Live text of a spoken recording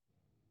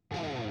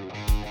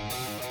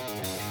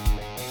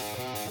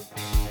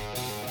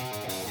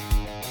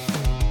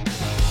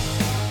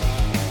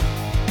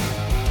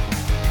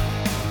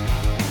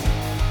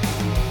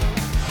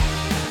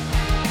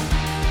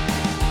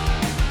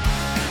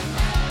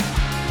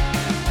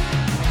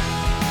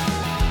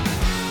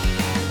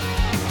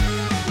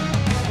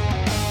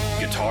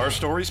Guitar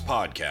Stories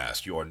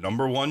Podcast, your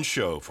number one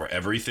show for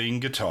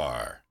everything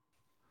guitar.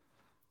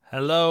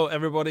 Hello,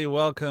 everybody.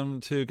 Welcome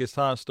to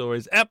Guitar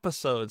Stories,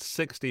 episode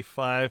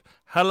 65.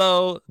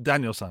 Hello,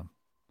 Daniel-san.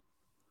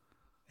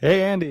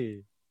 Hey,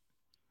 Andy.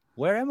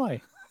 Where am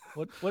I?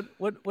 What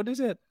is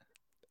it?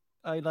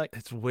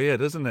 It's weird,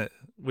 isn't it?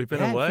 We've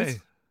been away.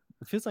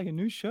 It feels like a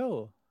new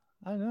show.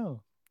 I don't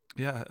know.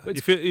 Yeah.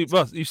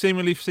 You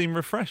seem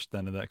refreshed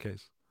then in that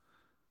case.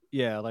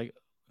 Yeah,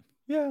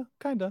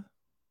 kind of.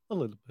 A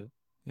little bit.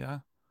 Yeah.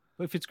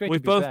 But if it's great We've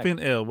to be both back. been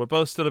ill. We're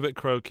both still a bit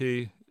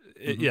croaky.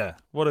 Mm-hmm. Yeah.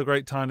 What a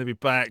great time to be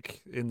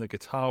back in the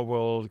guitar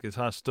world,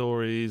 Guitar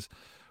Stories.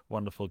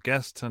 Wonderful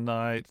guest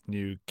tonight,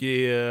 new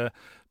gear,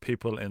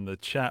 people in the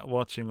chat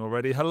watching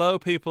already. Hello,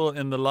 people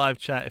in the live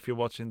chat if you're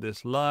watching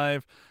this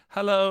live.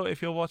 Hello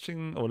if you're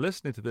watching or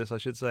listening to this, I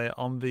should say,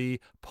 on the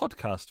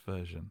podcast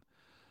version.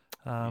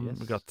 Yes.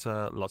 We've got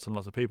lots and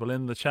lots of people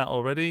in the chat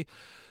already.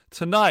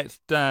 Tonight,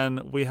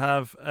 Dan, we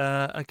have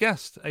a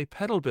guest, a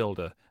pedal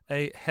builder,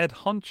 a head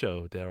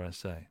honcho, dare I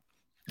say.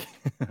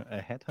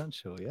 A head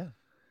honcho, yeah.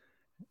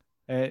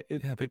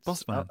 Big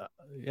boss man.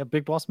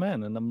 Big boss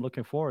man. And I'm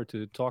looking forward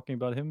to talking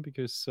about him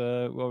because we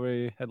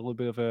already had a little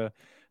bit of a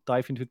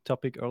dive into the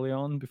topic early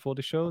on before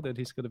the show that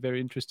he's got a very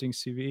interesting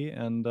CV.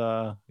 And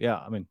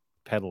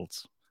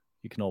pedals.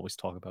 You can always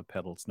talk about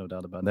pedals, no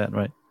doubt about that,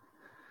 right?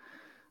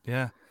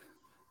 Yeah.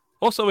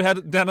 Also,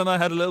 Dan and I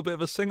had a little bit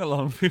of a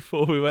sing-along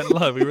before we went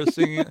live. We were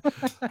singing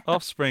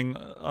Offspring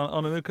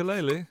on an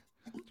ukulele.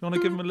 Do you want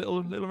to give him a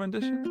little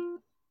rendition?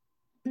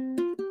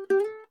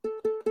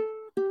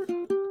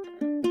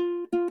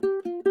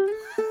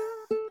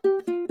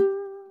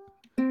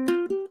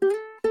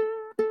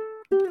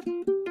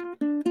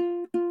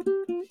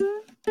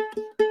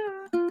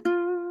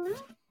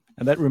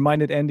 And that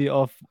reminded Andy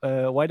of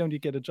Why Don't You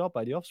Get a Job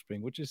by The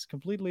Offspring, which is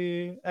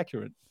completely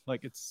accurate.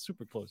 Like, it's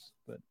super close,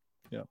 but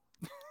yeah.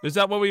 Is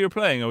that what we were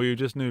playing, or were you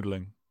just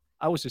noodling?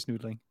 I was just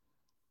noodling.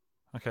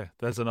 Okay,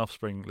 there's an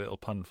Offspring little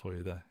pun for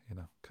you there,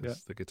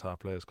 because the guitar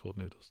player is called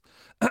Noodles.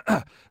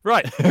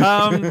 Right.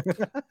 I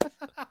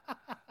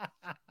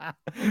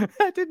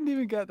didn't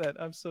even get that.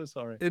 I'm so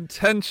sorry.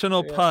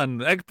 Intentional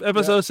pun.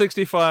 Episode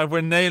 65,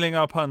 we're nailing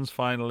our puns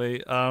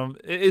finally.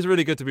 It is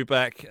really good to be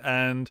back.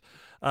 And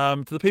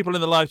to the people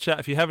in the live chat,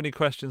 if you have any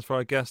questions for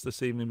our guest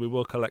this evening, we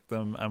will collect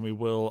them and we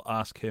will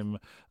ask him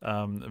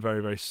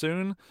very, very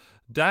soon.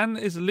 Dan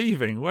is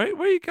leaving. Where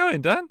are you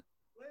going, Dan?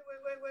 Wait.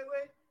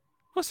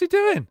 What's he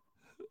doing?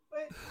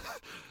 Wait.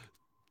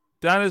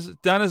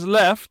 Dan has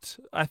left.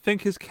 I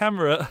think his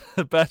camera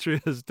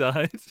battery has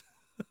died.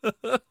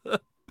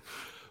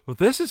 Well,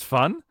 this is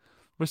fun.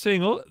 We're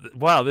seeing all.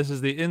 Wow, this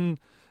is the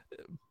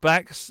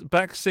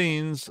back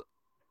scenes.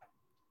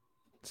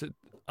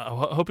 I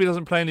hope he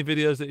doesn't play any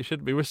videos that he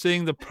shouldn't be. We're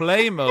seeing the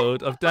play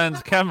mode of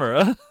Dan's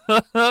camera.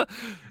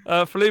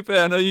 Felipe,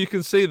 I know you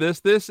can see this.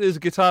 This is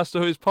Guitar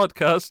Stories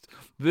Podcast.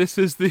 This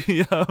is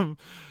the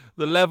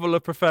level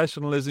of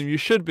professionalism you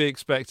should be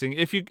expecting.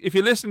 If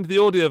you're listening to the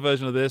audio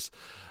version of this,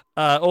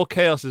 all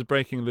chaos is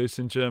breaking loose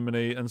in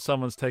Germany, and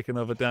someone's taken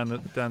over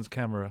Dan's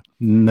camera.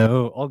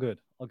 No, all good.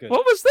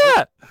 What was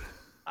that?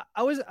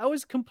 I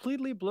was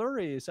completely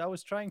blurry, so I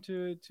was trying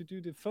to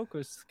do the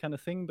focus kind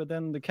of thing, but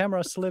then the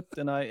camera slipped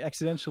and I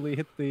accidentally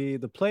hit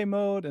the play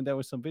mode, and there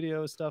was some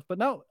video stuff. But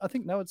now I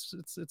think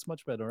it's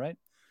much better, right?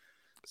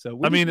 So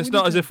it's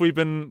not as if we've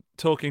been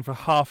talking for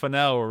half an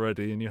hour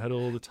already, and you had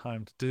all the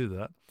time to do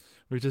that.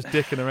 We're just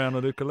dicking around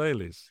on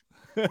ukuleles.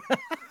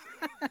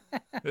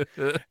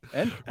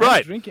 and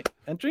right. Drinking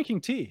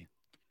tea.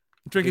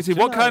 Drinking tea.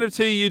 What kind of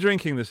tea are you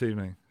drinking this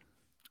evening?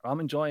 I'm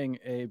enjoying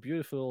a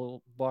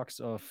beautiful box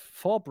of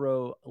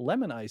Forbro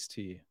lemon iced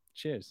tea.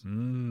 Cheers.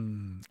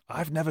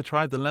 I've never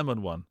tried the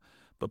lemon one,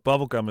 but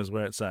bubblegum is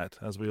where it's at,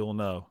 as we all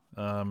know.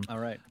 All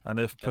right. And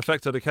if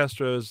Perfecto de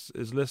Castro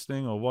is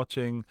listening or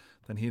watching,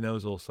 then he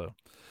knows also.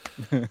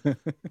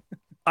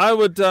 I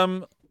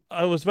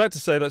was about to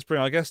say let's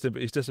bring our guest in,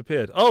 but he's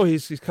disappeared. Oh,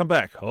 he's come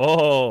back.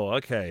 Oh,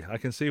 okay. I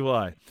can see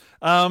why.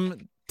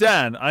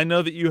 Dan, I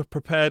know that you have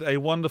prepared a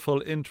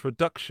wonderful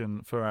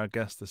introduction for our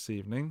guest this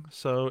evening.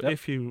 So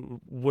if you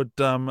would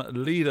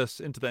lead us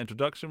into the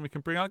introduction, we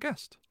can bring our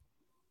guest.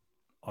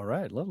 All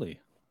right,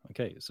 lovely.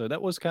 Okay, so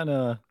that was kind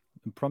of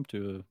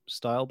impromptu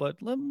style, but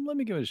let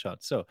me give it a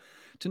shot. So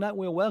tonight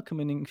we're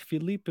welcoming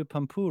Felipe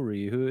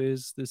Pampuri, who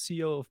is the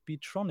CEO of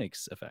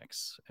Beatronics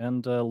FX.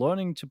 And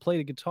learning to play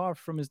the guitar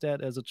from his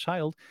dad as a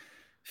child,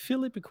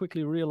 Felipe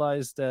quickly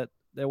realized that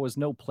there was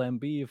no plan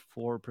B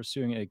for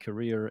pursuing a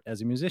career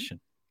as a musician.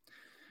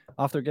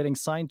 After getting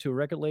signed to a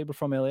record label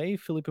from LA,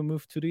 Felipe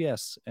moved to the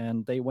US,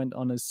 and they went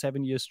on a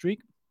 7-year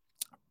streak,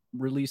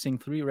 releasing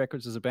 3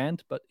 records as a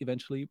band, but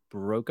eventually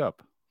broke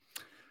up.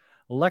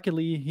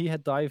 Luckily, he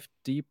had dived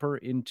deeper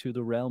into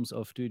the realms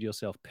of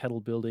do-it-yourself pedal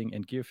building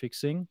and gear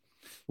fixing,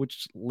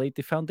 which laid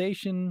the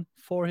foundation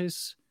for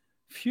his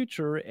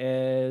future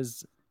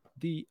as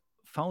the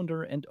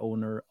founder and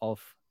owner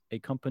of a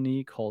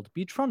company called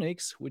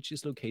Beatronics, which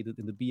is located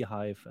in the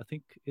Beehive, I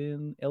think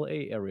in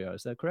LA area.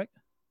 Is that correct?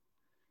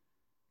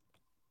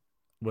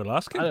 We'll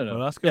ask him. I don't know.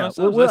 We'll ask him Yeah,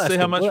 ourselves. we'll Let's see ask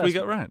how him. much We'll we ask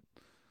get him. right.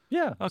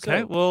 Yeah.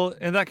 Okay. so- Well,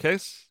 in that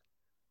case,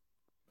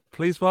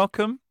 please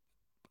welcome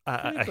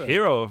a Felipe.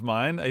 hero of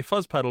mine, a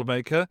fuzz pedal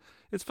maker.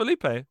 It's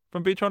Felipe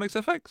from Beatronics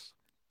FX.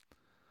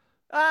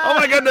 Oh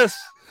my goodness!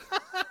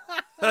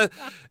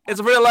 It's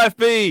a real life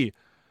bee.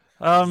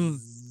 Do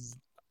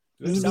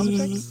we have sound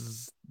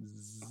effects?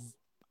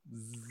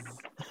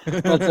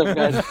 What's up,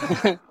 guys?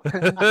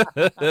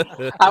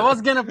 I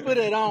was gonna put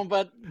it on,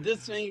 but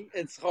this thing,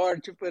 it's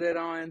hard to put it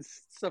on and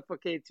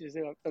suffocate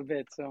you a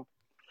bit, so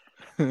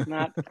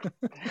not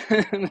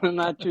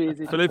not too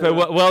easy. to Felipe, put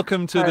on.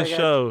 welcome to All the right, guys.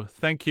 show.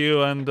 Thank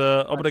you and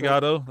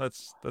obrigado.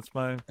 That's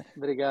my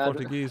Obrigado.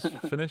 Portuguese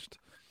finished.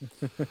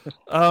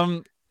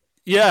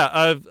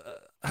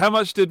 How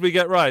much did we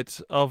get right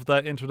of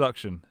that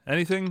introduction?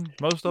 Anything?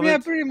 Most of Yeah,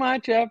 it? pretty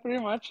much. Yeah, pretty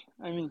much.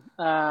 I mean,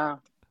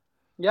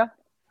 yeah,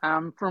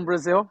 I'm from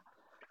Brazil.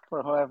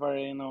 For whoever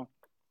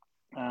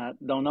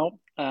don't know,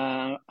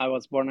 I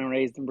was born and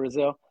raised in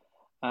Brazil.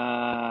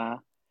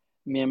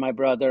 Me and my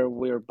brother,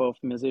 we're both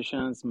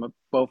musicians.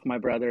 Both my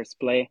brothers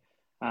play,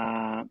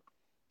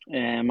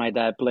 and my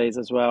dad plays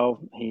as well.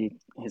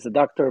 He's a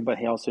doctor, but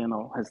he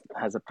also,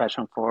 has a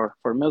passion for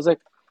music.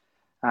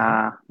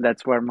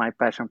 That's where my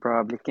passion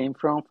probably came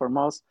from for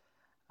most.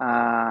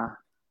 And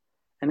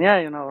yeah,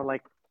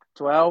 like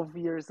 12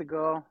 years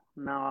ago,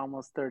 now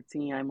almost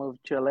 13, I moved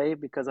to LA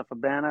because of a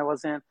band I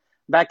was in.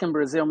 Back in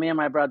Brazil, me and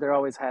my brother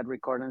always had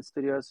recording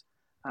studios.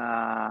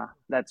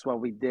 That's what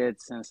we did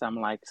since I'm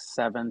like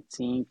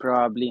 17,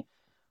 probably.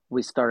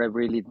 We started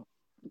really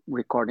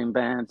recording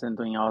bands and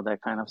doing all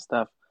that kind of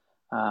stuff.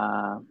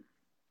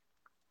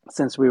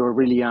 Since we were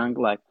really young,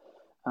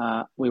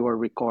 we were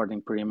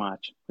recording pretty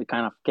much. We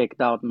kind of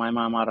kicked out my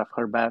mom out of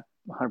her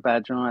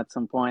bedroom at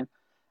some point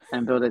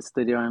and built a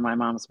studio in my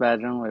mom's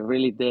bedroom. We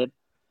really did.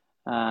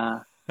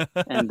 And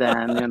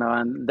then,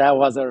 and that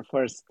was our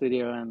first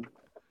studio. And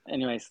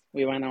anyways,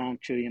 we went on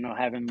to,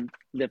 having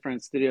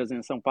different studios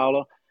in São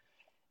Paulo.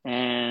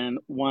 And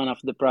one of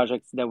the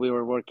projects that we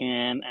were working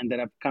in ended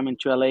up coming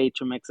to LA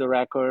to mix a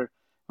record.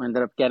 We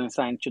ended up getting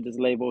signed to this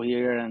label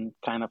here and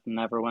kind of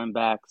never went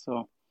back.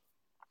 So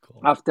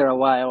Cool. after a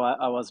while,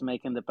 I was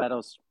making the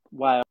pedals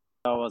while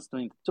I was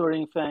doing the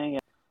touring thing.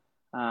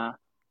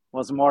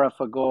 Was more of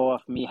a goal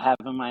of me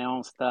having my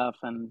own stuff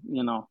and,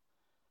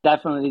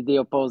 definitely the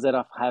opposite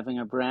of having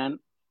a brand,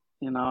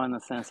 in the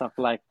sense of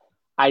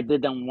I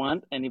didn't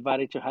want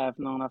anybody to have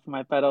none of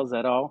my pedals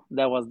at all.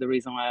 That was the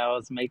reason why I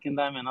was making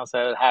them. And also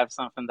I would have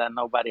something that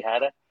nobody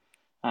had it.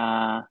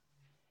 And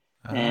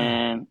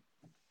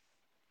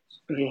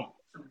yeah,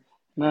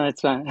 no,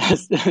 it's fine.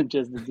 It's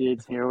just the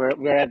dudes here.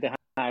 We're at the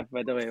Hive,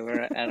 by the way.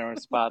 We're at our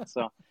spot.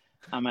 So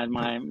I'm at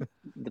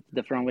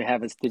the front. We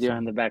have a studio,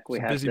 in the back we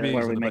have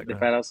where we make the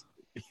pedals.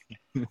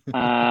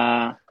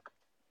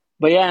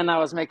 But yeah, and I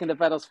was making the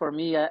pedals for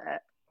me.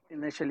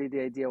 Initially,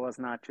 the idea was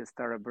not to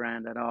start a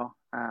brand at all.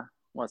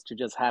 Was to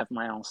just have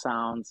my own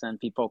sounds and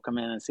people come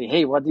in and say,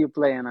 "Hey, what do you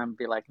play?" And I'd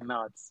be like,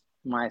 "No, it's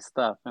my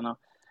stuff,"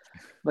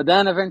 But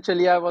then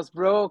eventually I was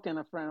broke, and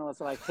a friend was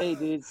like, "Hey,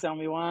 dude, sell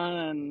me one,"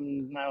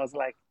 and I was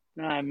like,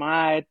 "No, I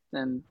might,"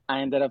 and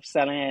I ended up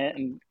selling it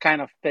and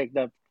kind of picked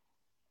up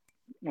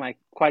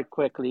quite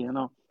quickly.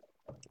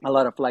 A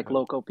lot of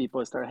local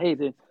people started, "Hey,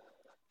 dude,"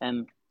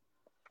 and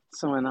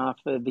soon enough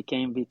it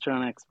became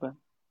Beatronics, but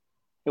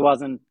it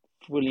wasn't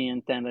fully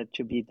intended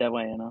to be that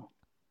way.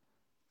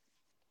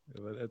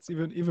 Yeah, but that's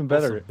even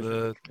better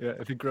Awesome.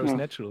 if it grows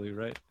naturally,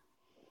 right?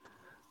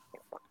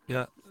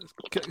 Yeah,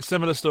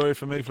 similar story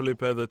for me, Felipe.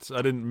 That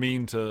I didn't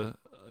mean to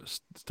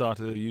start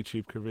a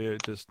YouTube career.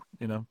 It just,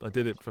 I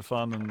did it for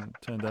fun and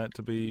turned out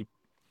to be,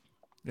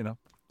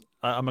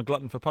 I'm a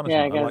glutton for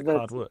punishment. I like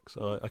hard work,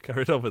 so I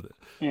carried on with it.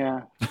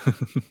 Yeah.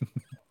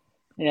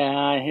 Yeah,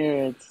 I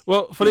hear it.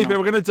 Well, Felipe,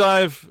 we're going to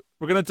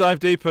dive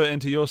deeper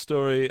into your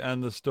story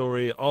and the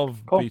story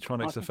of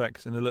Beatronics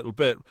FX in a little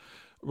bit.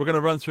 We're going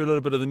to run through a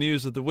little bit of the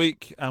news of the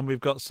week, and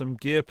we've got some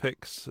gear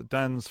picks.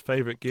 Dan's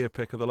favorite gear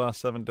pick of the last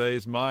 7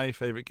 days, my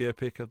favorite gear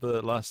pick of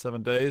the last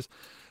 7 days.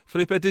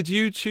 Felipe, did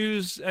you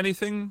choose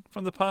anything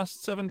from the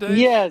past 7 days?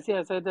 Yes,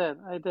 I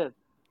did.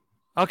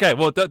 Okay,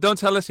 well, don't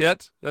tell us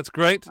yet. That's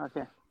great.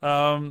 Okay.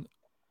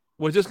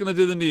 We're just going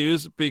to do the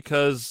news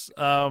because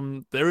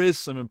there is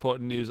some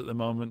important news at the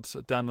moment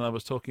Dan and I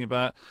was talking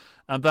about,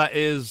 and that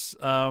is,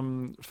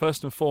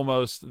 first and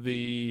foremost,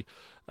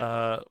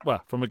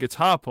 from a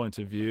guitar point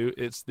of view,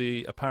 it's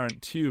the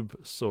apparent tube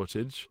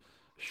shortage,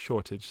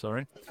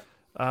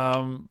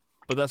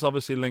 but that's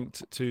obviously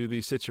linked to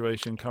the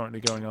situation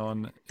currently going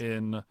on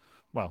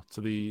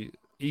to the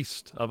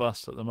east of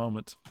us at the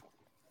moment.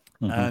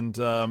 And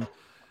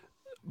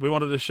we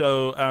wanted to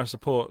show our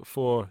support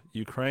for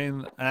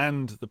Ukraine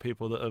and the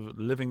people that are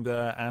living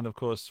there. And of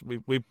course,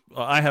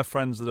 I have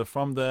friends that are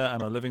from there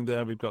and are living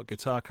there. We've got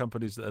guitar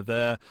companies that are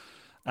there.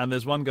 And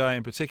there's one guy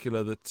in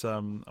particular that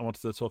I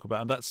wanted to talk about,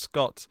 and that's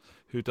Scott,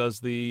 who does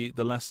the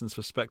lessons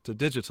for Spectre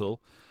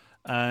Digital.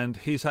 And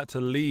he's had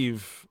to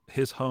leave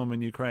his home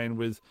in Ukraine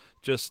with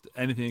just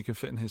anything he can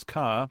fit in his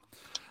car.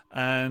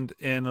 And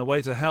in a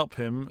way to help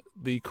him,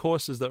 the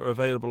courses that are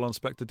available on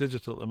Spectre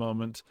Digital at the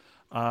moment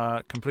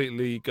are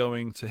completely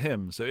going to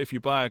him. So if you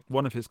buy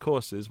one of his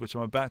courses, which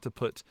I'm about to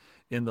put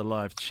in the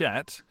live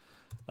chat,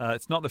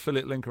 it's not an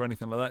affiliate link or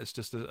anything like that. It's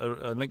just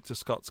a link to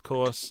Scott's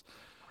course.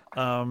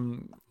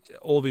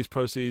 All these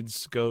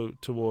proceeds go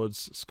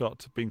towards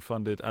Scott being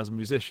funded as a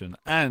musician,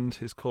 and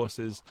his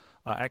courses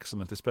are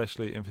excellent,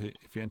 especially if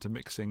you're into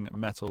mixing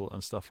metal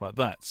and stuff like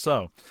that.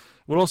 So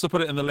we'll also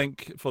put it in the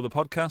link for the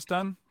podcast,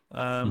 Dan.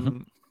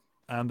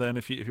 And then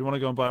if you want to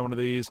go and buy one of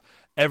these,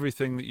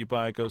 everything that you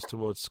buy goes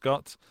towards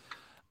Scott.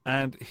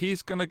 And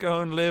he's going to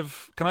go and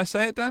live. Can I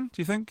say it, Dan?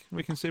 Do you think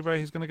we can see where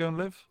he's going to go and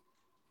live?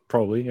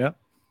 Probably, yeah.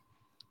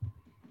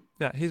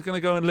 Yeah, he's going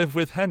to go and live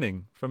with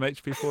Henning from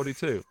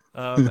HP42.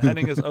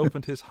 Henning has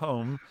opened his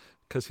home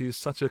because he's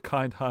such a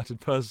kind-hearted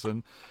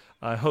person.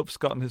 I hope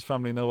Scott and his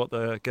family know what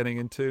they're getting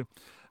into.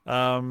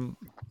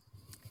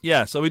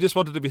 Yeah, so we just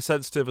wanted to be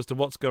sensitive as to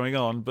what's going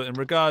on. But in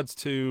regards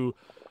to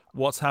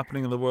what's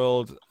happening in the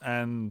world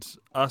and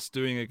us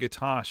doing a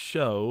guitar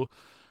show,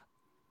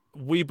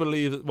 we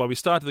believe that, well, we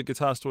started the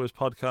Guitar Stories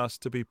podcast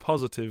to be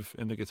positive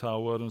in the guitar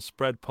world and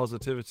spread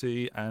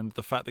positivity and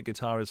the fact that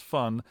guitar is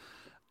fun.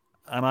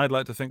 And I'd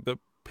like to think that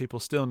people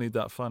still need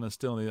that fun and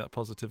still need that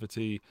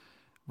positivity,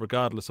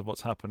 regardless of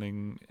what's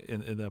happening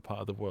in their part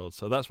of the world.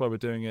 So that's why we're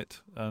doing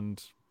it,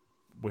 and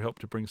we hope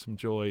to bring some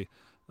joy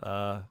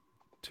to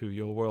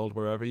your world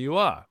wherever you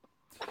are.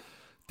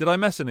 Did I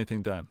miss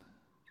anything, Dan?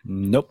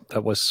 Nope,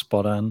 that was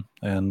spot on.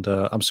 And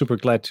I'm super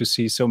glad to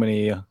see so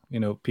many,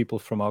 people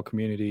from our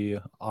community,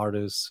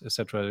 artists,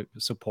 etc.,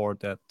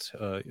 support that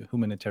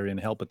humanitarian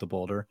help at the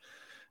border.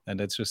 And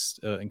it's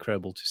just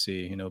incredible to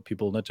see,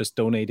 people not just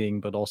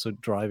donating, but also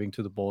driving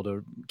to the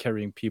border,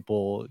 carrying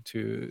people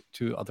to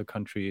other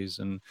countries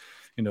and,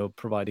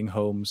 providing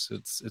homes.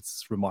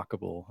 It's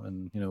remarkable.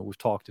 And, we've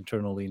talked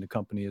internally in the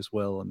company as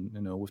well. And,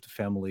 with the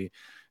family,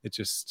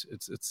 it's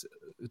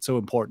so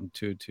important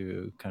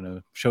to kind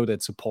of show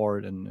that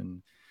support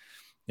and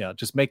yeah,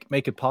 just make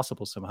it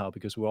possible somehow,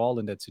 because we're all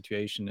in that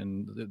situation,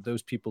 and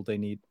those people, they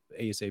need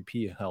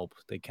ASAP help.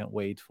 They can't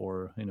wait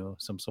for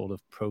some sort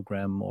of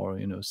program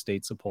or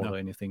state support or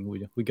anything.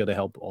 We got to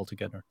help all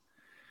together.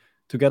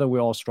 Together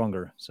we're all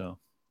stronger. So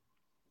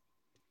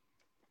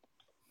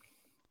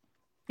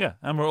yeah,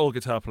 and we're all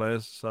guitar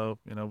players, so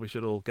we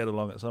should all get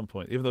along at some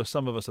point, even though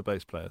some of us are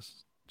bass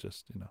players.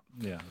 Just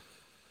yeah.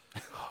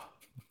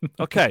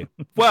 Okay,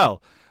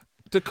 well.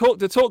 To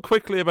talk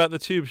quickly about the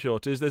tube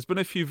shortage, there's been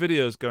a few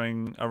videos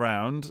going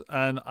around,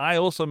 and I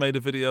also made a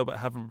video but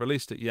haven't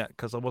released it yet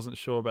because I wasn't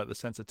sure about the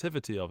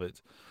sensitivity of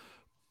it.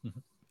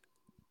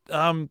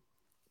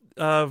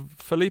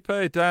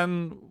 Felipe,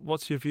 Dan,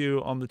 what's your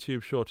view on the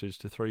tube shortage,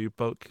 to throw you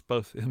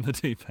both in the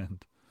deep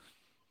end?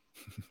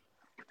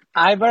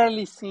 I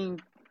barely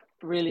seen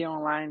really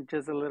online,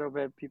 just a little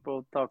bit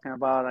people talking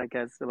about, I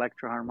guess,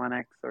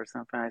 Electro-Harmonix or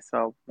something. I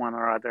saw one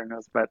or other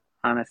news, but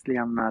honestly,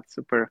 I'm not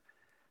super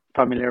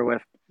familiar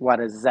with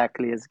what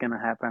exactly is going to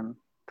happen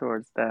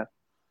towards that.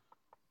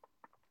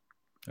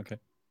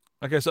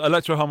 Okay, so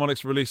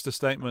Electro-Harmonix released a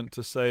statement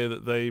to say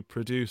that they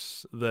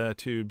produce their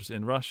tubes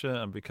in Russia,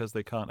 and because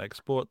they can't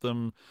export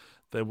them,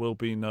 there will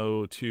be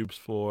no tubes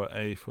for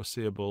a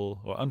foreseeable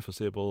or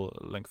unforeseeable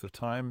length of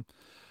time.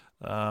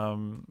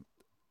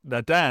 Now,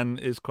 Dan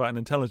is quite an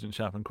intelligent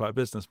chap and quite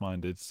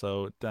business-minded,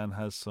 so Dan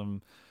has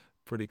some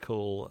pretty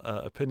cool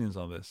opinions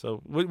on this.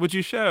 So would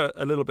you share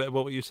a little bit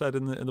about what you said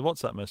in the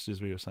WhatsApp messages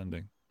we were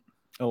sending?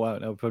 Oh, wow,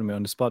 now putting me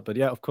on the spot. But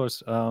yeah, of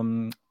course.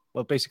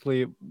 Well,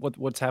 basically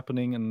what's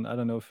happening, and I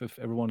don't know if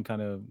everyone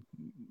kind of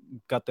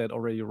got that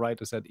already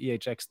right, is that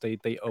EHX,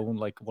 they own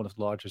like one of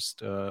the largest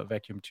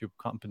vacuum tube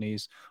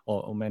companies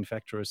or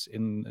manufacturers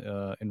in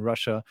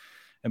Russia.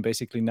 And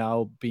basically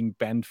now being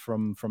banned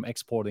from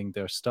exporting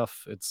their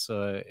stuff, it's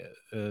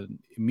an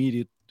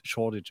immediate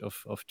shortage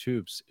of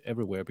tubes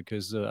everywhere,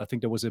 because I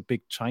think there was a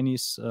big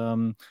Chinese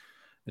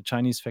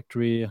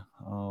factory,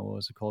 what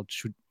was it called,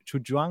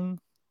 Chuzhuang,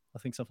 I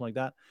think, something like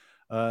that,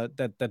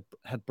 that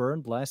had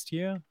burned last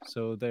year,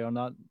 so they are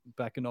not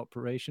back in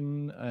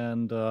operation.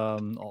 And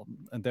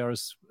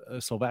there's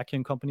a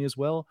Slovakian company as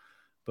well,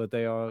 but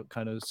they are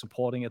kind of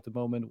supporting at the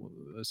moment,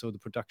 so the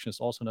production is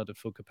also not at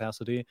full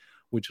capacity,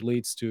 which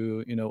leads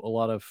to a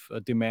lot of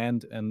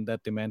demand, and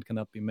that demand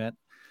cannot be met.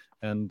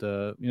 And,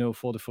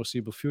 for the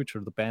foreseeable future,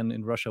 the ban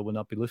in Russia will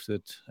not be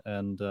lifted.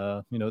 And,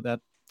 that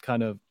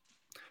kind of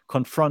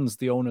confronts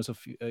the owners of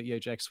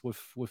EHX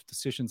with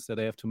decisions that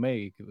they have to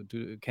make.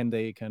 Can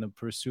they kind of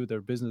pursue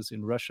their business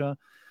in Russia,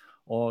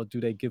 or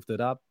do they give that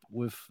up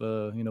with,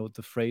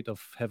 the freight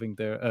of having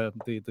their,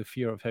 the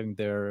fear of having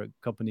their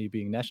company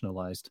being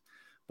nationalized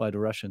by the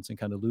Russians and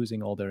kind of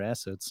losing all their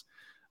assets?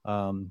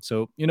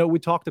 So, we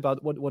talked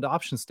about what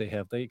options they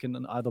have. They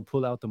can either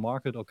pull out the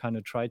market or kind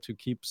of try to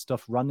keep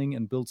stuff running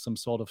and build some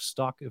sort of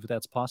stock, if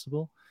that's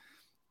possible,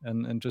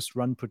 and just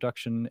run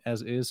production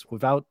as is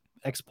without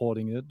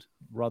exporting it,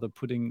 rather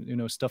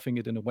putting, stuffing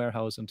it in a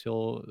warehouse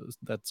until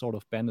that sort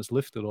of ban is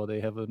lifted, or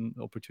they have an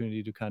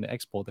opportunity to kind of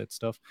export that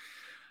stuff.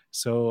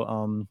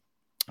 So,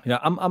 yeah,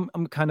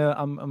 I'm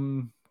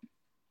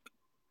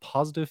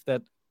positive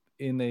that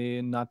in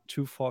a not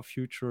too far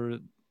future,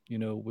 we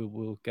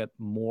will get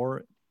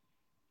more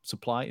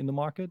supply in the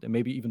market, and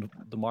maybe even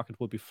the market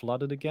will be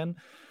flooded again.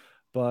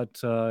 But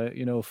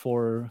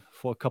for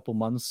a couple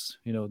months,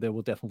 there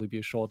will definitely be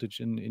a shortage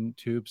in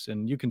tubes,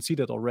 and you can see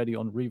that already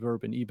on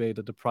Reverb and eBay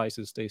that the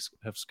prices they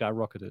have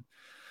skyrocketed.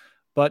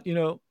 But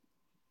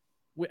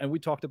we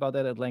talked about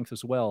that at length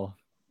as well.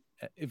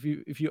 If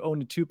you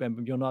own a tube amp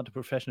and you're not a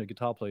professional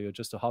guitar player, you're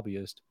just a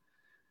hobbyist,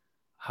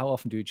 how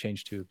often do you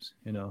change tubes?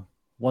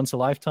 Once a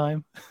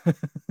lifetime,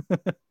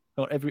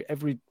 or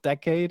every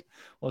decade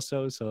or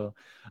so. So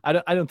I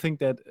don't think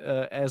that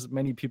as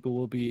many people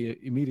will be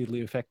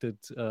immediately affected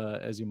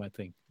as you might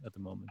think at the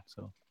moment.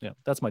 So yeah,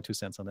 that's my 2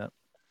 cents on that.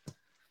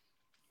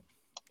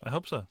 I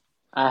hope so.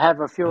 I have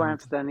a few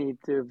amps that need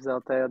tubes,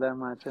 I'll tell you that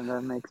much, and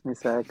that makes me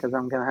sad because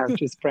I'm going to have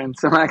to spend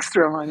some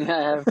extra money.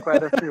 I have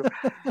quite a few.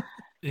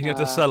 You get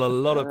to sell a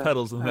lot of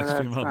pedals in the next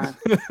few months.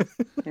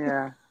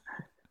 Yeah.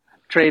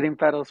 Trading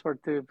pedals for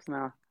tubes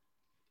now.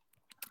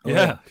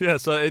 Yeah.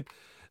 So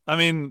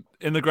in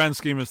the grand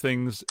scheme of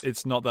things,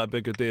 it's not that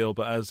big a deal,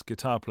 but as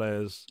guitar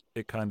players,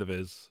 it kind of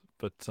is.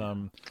 But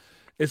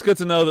it's good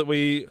to know that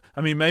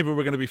maybe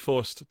we're going to be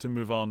forced to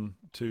move on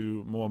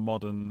to more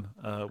modern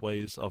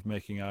ways of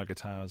making our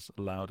guitars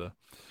louder.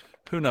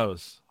 Who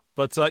knows?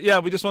 But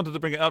we just wanted to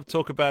bring it up,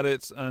 talk about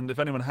it, and if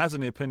anyone has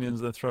any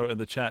opinions, then throw it in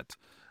the chat.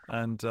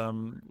 And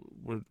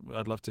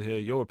I'd love to hear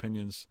your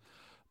opinions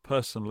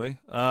personally.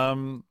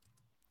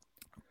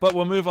 But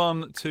we'll move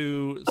on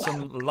to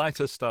some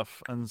lighter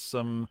stuff and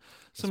some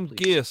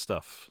gear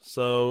stuff.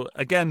 So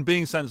again,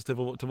 being sensitive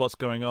to what's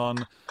going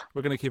on,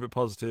 we're going to keep it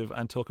positive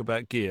and talk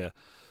about gear.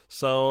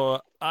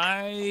 So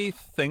I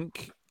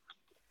think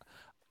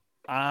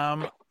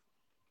I'm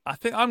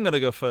going to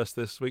go first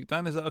this week.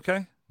 Dan, is that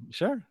okay?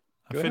 Sure.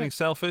 I'm feeling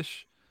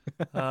selfish.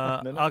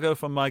 No. I'll go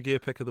for my gear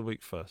pick of the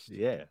week first.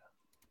 Yeah.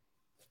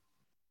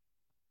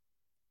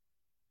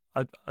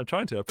 I'm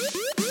trying to.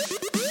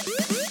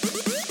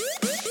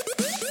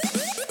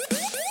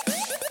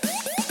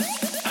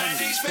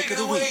 Pick of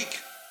the week.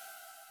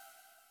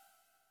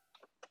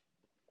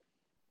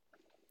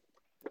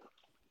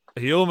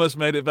 He almost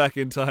made it back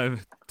in time.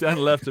 Dan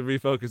left to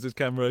refocus his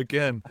camera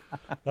again.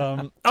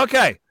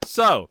 Okay,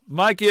 so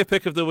my gear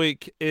pick of the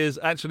week is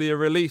actually a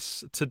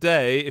release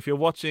today. If you're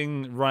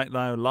watching right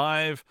now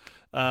live,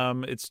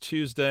 it's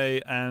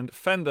Tuesday, and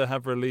Fender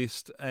have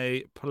released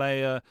a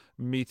Player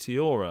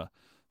Meteora.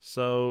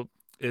 So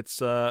it's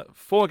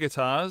 4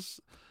 guitars.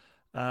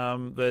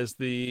 There's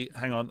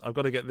hang on, I've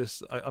got to get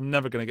this. I'm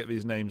never going to get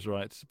these names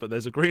right, but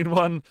there's a green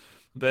one,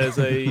 there's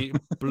a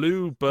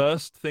blue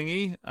burst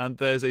thingy, and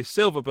there's a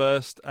silver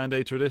burst and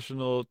a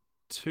traditional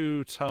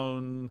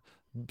 2-tone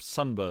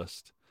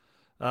sunburst.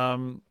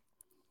 And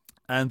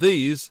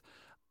these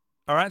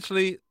are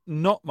actually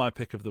not my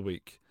pick of the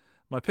week.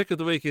 My pick of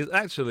the week is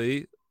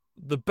actually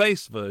the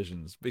bass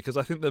versions, because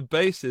I think the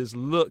basses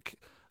look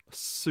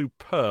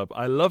superb.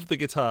 I love the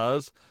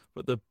guitars,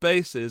 but the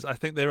basses, I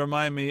think they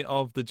remind me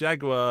of the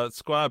Jaguar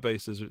Squire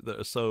basses that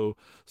are so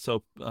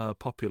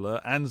popular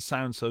and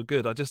sound so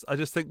good. I just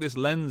think this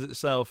lends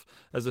itself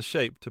as a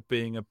shape to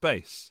being a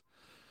bass.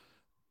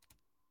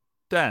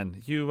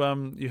 Dan, you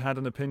had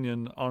an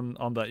opinion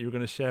on that. You were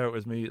going to share it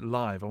with me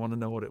live. I want to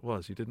know what it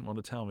was. You didn't want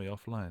to tell me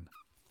offline.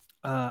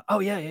 Yeah.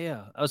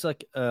 I was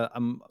like,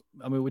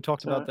 we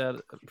talked about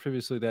that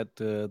previously. That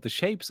the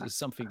shapes is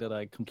something that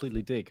I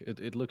completely dig.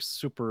 It looks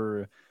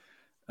super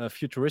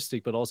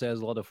futuristic, but also has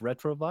a lot of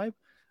retro vibe.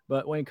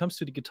 But when it comes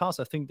to the guitars,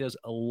 I think there's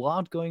a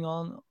lot going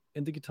on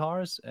in the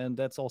guitars, and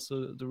that's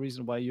also the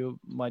reason why you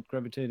might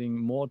gravitating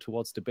more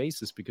towards the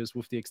basses, because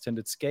with the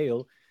extended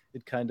scale,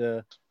 it kind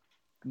of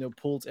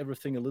pulls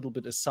everything a little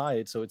bit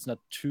aside, so it's not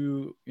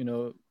too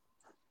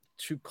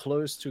too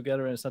close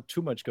together and it's not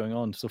too much going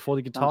on. So for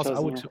the guitars, I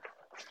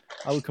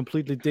would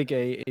completely dig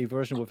a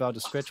version without a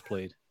scratch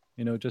plate.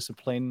 Just a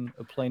plain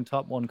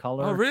top, one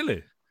color. Oh,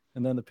 really?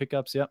 And then the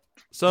pickups, yeah.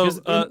 So,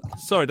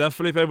 sorry, Dan,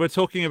 Felipe, we're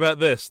talking about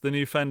this, the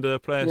new Fender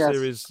Player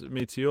Series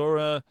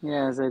Meteora.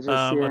 Yes, I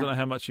don't know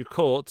how much you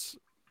caught.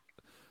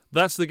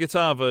 That's the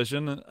guitar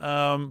version,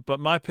 but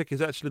my pick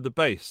is actually the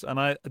bass.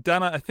 And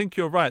Dan, I think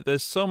you're right.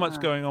 There's so much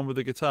going on with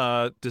the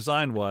guitar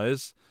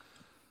design-wise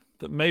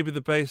that maybe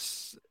the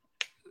bass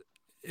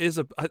is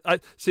I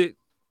see.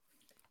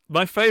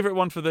 My favorite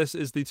one for this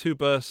is the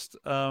 2-burst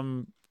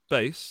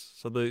bass,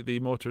 so the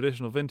more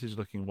traditional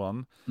vintage-looking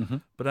one. Mm-hmm.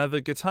 But out of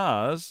the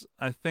guitars,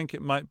 I think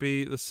it might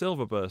be the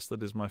silver burst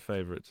that is my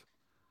favorite.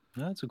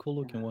 That's a cool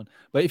looking one.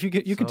 But if you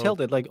can tell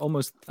that like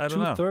almost I don't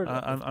know.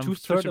 I'm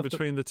switching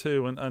between the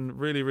two and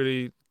really,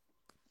 really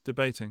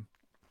debating.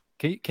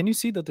 Can you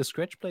see that the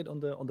scratch plate on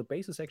the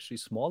bass is actually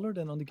smaller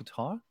than on the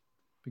guitar?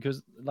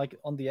 Because like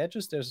on the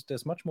edges,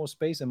 there's much more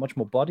space and much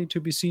more body to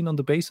be seen on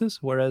the basses,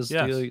 whereas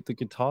the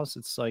guitars,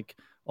 it's like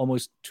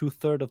almost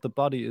 2/3 of the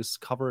body is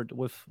covered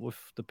with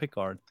the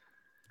pickguard.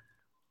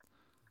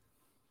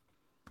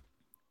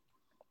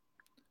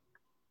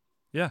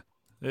 Yeah,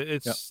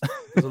 there's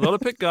a lot of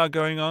pickguard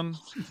going on.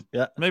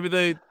 Yeah, maybe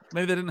they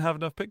didn't have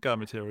enough pickguard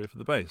material for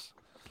the bass.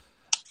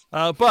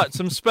 But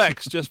some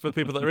specs just for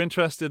people that are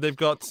interested. They've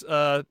got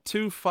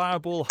 2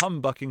 Fireball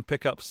humbucking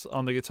pickups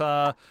on the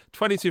guitar,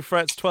 22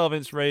 frets,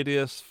 12-inch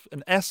radius,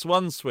 an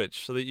S1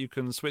 switch so that you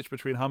can switch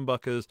between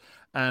humbuckers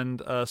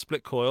and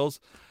split coils.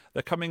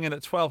 They're coming in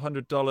at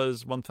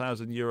 $1,200,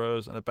 1,000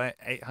 euros, and about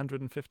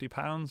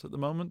 £850 at the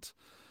moment.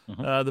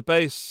 The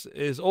bass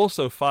is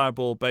also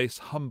Fireball bass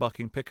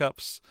humbucking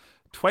pickups,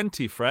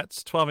 20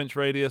 frets, 12-inch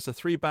radius, a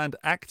 3-band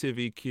active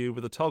EQ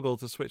with a toggle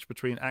to switch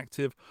between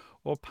active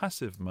or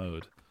passive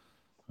mode.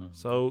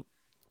 So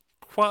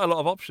quite a lot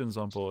of options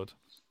on board.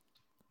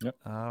 Yep.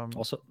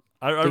 Also,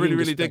 I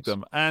really dig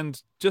them. And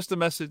just a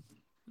message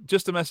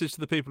to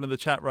the people in the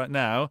chat right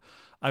now.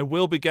 I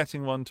will be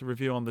getting one to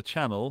review on the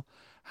channel.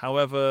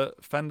 However,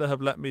 Fender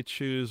have let me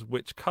choose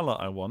which color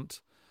I want.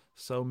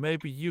 So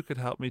maybe you could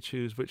help me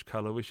choose which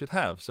color we should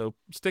have. So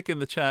stick in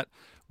the chat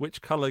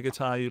which color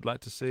guitar you'd like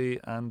to see,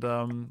 and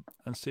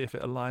see if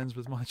it aligns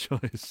with my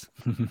choice.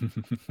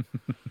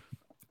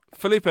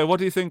 Felipe, what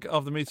do you think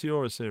of the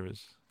Meteora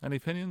series? Any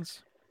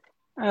opinions?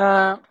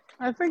 I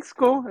think it's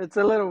cool. It's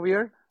a little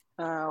weird,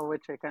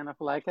 which I kind of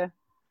like it.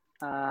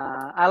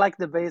 I like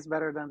the bass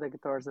better than the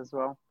guitars as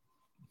well.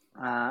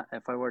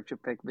 If I were to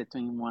pick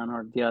between one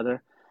or the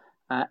other.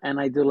 And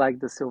I do like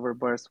the Silver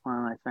Burst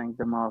one, I think,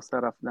 the most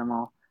out of them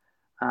all.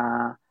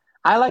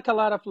 I like a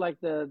lot of like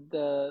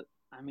the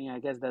I mean, I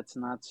guess that's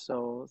not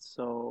so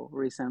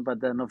recent, but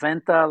the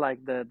Noventa,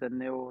 like the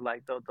new,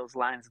 like those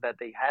lines that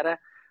they had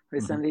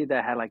recently,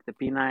 that had like the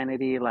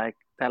P90, like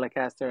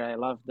Telecaster. I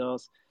love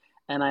those.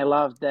 And I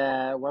love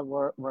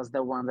what was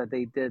the one that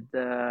they did,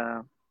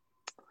 the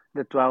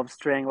 12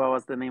 string, what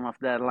was the name of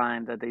that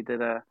line that they did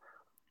the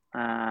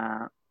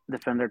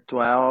Fender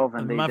 12,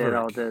 and they did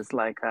all this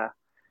like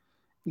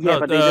they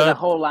did a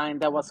whole line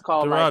that was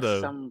called Dorado.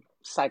 Like some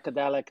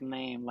psychedelic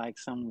name, like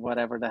some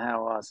whatever the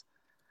hell was.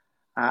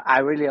 I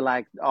really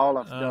liked all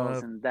of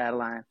those in that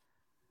line.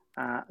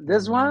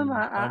 This one,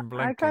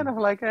 I kind of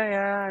like,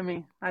 I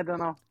mean, I don't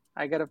know.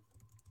 I gotta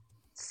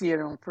see it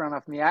in front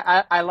of me.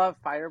 I love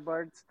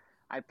Firebirds.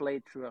 I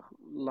played through a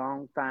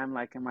long time,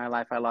 like in my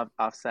life, I love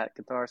offset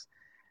guitars.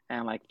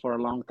 And like for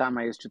a long time,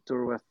 I used to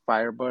tour with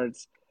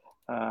Firebirds.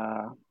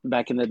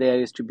 Back in the day, I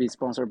used to be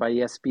sponsored by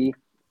ESP.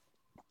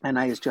 And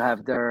I used to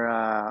have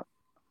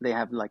they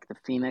have like the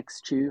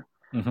Phoenix too.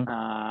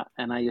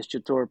 And I used to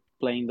tour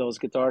playing those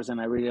guitars, and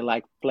I really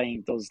like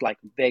playing those like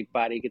big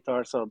body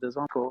guitars. So this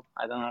one's cool.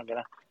 I don't know, I'm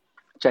gonna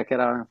check it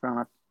out in front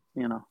of,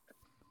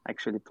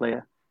 actually play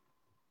it.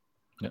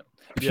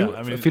 Yeah.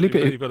 I mean, Felipe,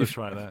 you've got to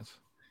try that.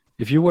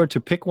 If you were to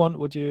pick one,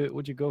 would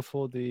you go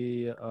for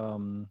the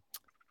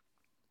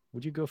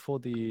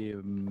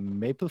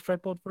maple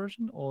fretboard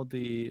version or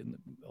the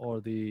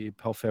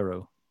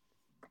Palfero?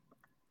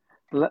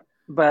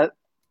 But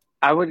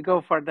I would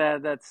go for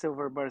that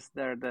Silver Burst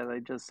there that I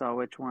just saw.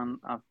 Which one?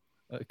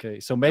 Okay,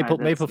 so maple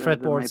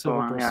fretboard,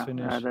 Silver Burst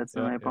finish. That's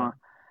the maple one.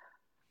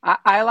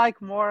 I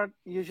like more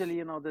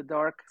usually, the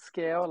dark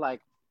scale,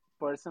 like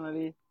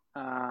personally.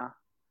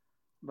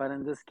 But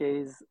in this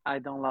case, I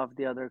don't love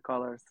the other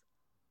colors.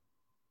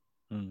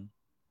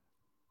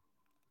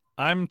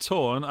 I'm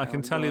torn. I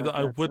can tell you that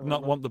I would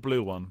not want the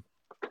blue one.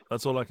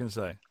 That's all I can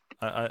say.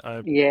 I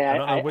don't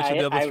know which of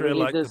the other three I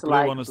like. The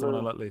blue one is the one I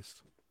like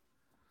least.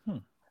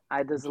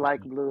 I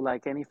dislike blue,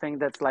 like anything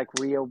that's like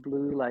real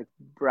blue, like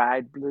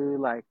bright blue,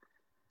 like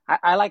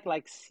I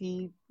like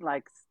sea,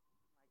 like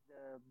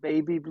the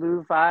baby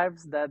blue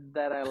vibes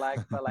that I like,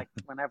 but like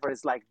whenever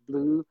it's like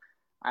blue,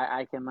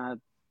 I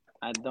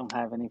don't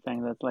have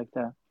anything that's like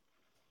that.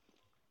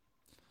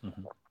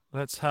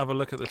 Let's have a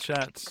look at the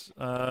chat.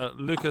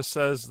 Lucas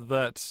says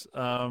that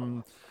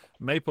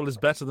maple is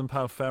better than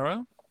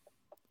Palfero.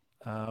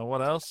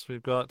 What else?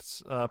 We've got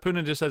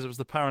Poonin just says it was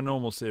the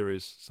Paranormal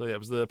series. So yeah, it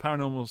was the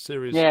Paranormal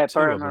series. Yeah, 2,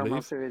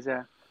 Paranormal series.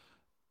 Yeah.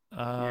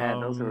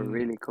 Those were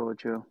really cool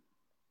too.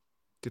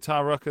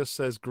 Guitar Ruckus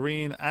says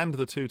green and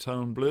the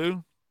two-tone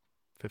blue.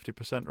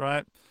 50%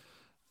 right.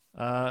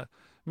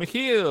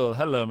 Michiel,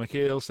 hello.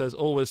 Michiel says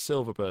always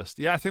Silverburst.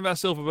 Yeah, I think that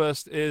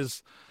Silverburst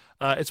is.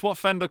 It's what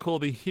Fender call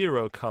the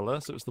hero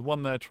color. So it's the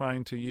one they're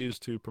trying to use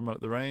to promote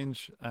the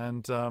range,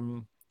 and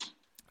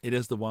it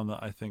is the one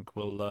that I think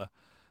will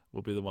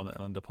be the one that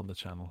will end up on the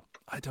channel.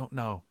 I don't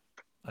know.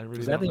 I really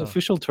don't know. Is that the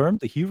official term,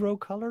 the hero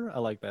color? I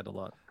like that a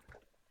lot.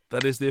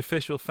 That is the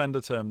official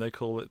Fender term. They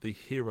call it the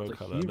hero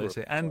color. They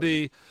say,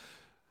 Andy,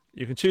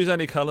 you can choose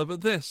any color, but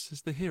this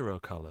is the hero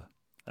color.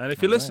 And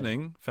if you're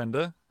listening,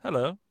 Fender,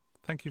 hello.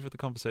 Thank you for the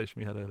conversation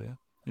we had earlier.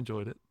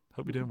 Enjoyed it.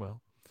 Hope you're doing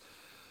well.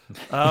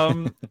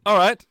 All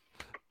right.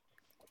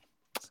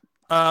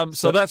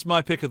 So that's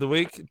my pick of the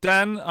week.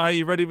 Dan, are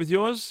you ready with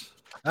yours?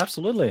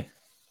 Absolutely.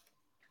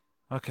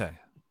 Okay.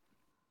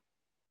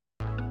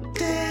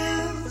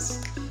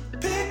 Dan's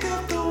pick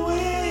of the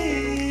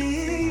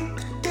week.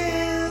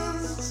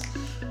 Dan's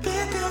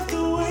pick of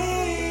the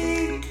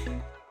week.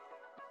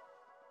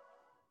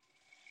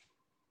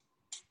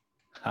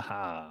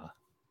 Haha.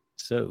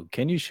 So,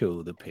 can you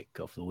show the pick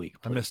of the week,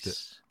 please? I missed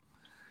it.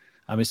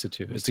 I missed it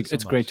too. It's a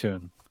great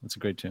tune. It's a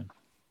great tune.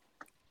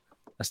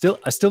 I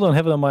still don't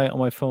have it on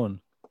my phone.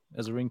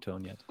 as a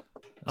ringtone yet.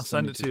 I'll still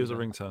send need it to you as do a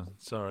that. ringtone.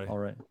 Sorry. All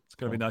right. It's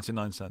going to be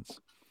 99 cents.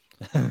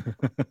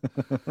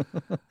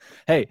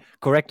 Hey,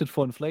 corrected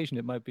for inflation,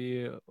 it might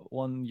be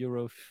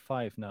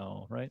 €1.05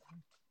 now, right?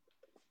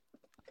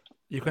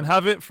 You can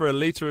have it for a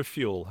liter of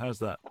fuel. How's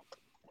that?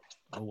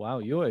 Oh wow,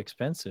 you're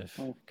expensive.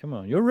 Oh. Come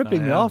on, you're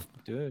ripping me am. off,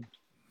 dude.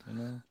 You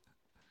know.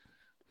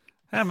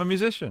 Hey, I'm a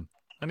musician.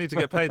 I need to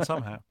get paid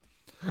somehow.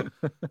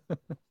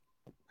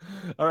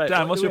 All right,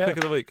 Dan, what what's do your we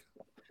pick of the week?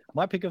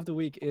 My pick of the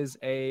week is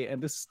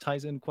and this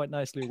ties in quite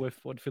nicely with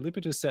what Felipe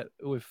just said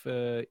with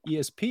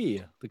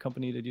ESP, the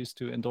company that used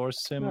to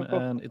endorse him, Oh, cool.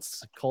 and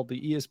it's called the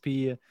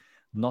ESP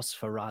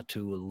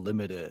Nosferatu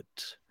Limited.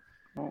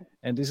 Oh.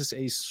 And this is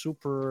a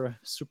super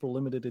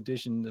limited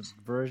edition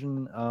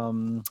version,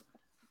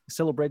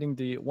 celebrating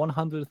the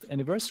 100th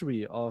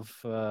anniversary of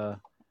the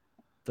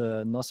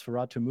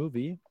Nosferatu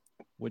movie,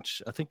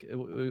 which I think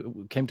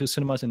it came to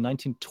cinemas in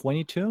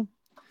 1922.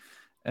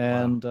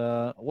 And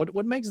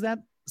what makes that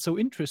so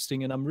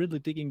interesting, and I'm really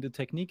digging the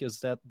technique, is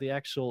that the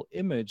actual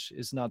image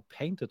is not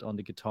painted on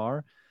the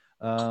guitar.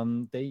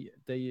 They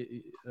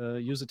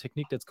use a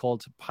technique that's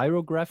called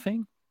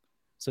pyrographing.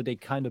 So they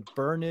kind of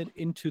burn it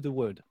into the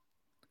wood,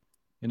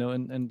 you know,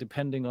 and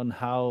depending on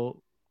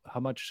how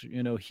much,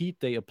 you know, heat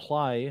they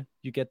apply,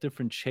 you get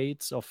different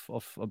shades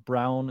of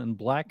brown and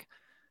black,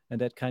 and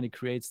that kind of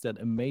creates that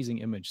amazing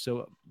image.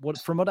 So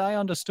from what I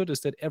understood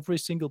is that every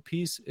single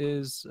piece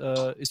is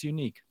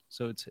unique.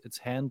 So it's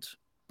hand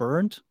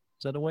burned,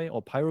 is that a way,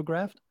 or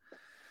pyrographed?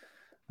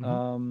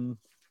 Mm-hmm.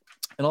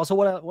 And also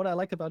what I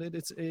like about it,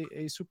 it's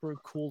a super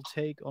cool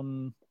take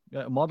on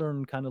a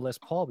modern kind of Les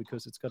Paul,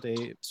 because it's got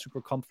a super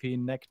comfy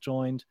neck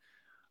joint.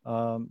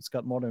 It's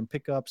got modern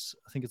pickups.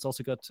 I think it's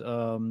also got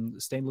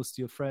stainless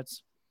steel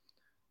frets,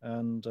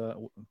 and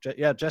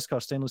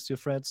Jazzcar stainless steel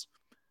frets.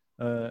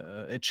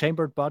 A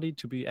chambered body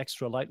to be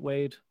extra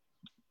lightweight.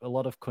 A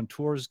lot of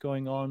contours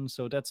going on.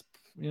 So that's,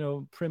 you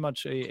know, pretty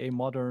much a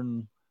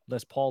modern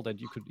Les Paul that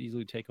you could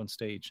easily take on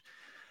stage.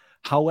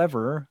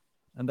 However,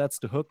 and that's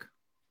the hook,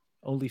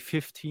 only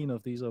 15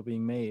 of these are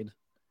being made.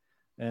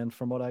 And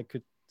from what I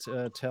could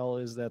tell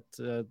is that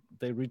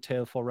they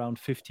retail for around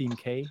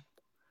 15K,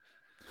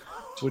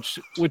 which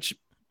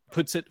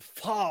puts it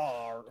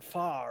far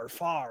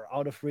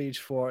out of reach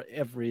for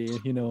every,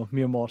 you know,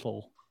 mere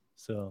mortal.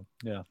 So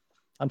yeah,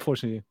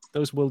 unfortunately,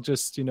 those will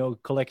just, you know,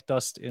 collect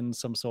dust in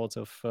some sorts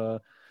of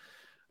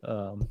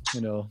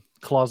you know,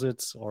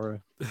 closets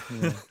or,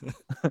 you know,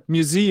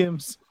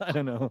 museums. I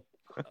don't know.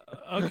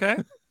 Okay.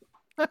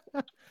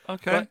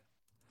 But,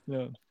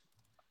 yeah.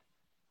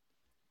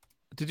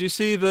 Did you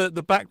see the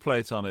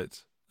backplate on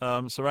it?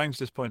 Sarang's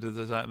just pointed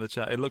this out in the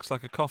chat. It looks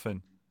like a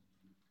coffin.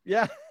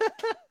 Yeah.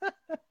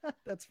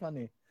 That's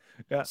funny.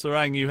 Yeah.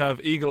 Sarang, you have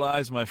eagle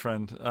eyes, my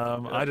friend.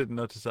 I didn't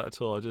notice that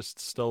at all. I just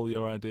stole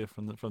your idea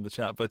from the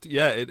chat. But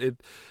yeah,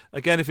 it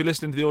again, if you're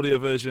listening to the audio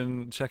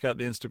version, check out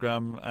the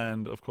Instagram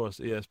and of course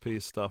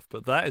ESP stuff.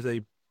 But that is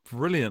a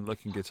brilliant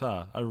looking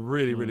guitar. I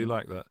really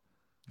like that.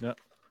 Yeah.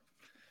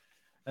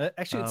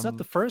 Actually, it's not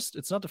the first.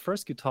 It's not the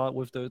first guitar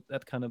with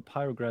that kind of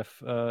pyrograph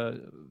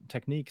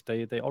technique.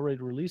 They already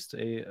released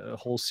a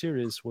whole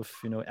series with,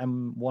 you know,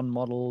 M1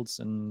 models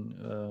and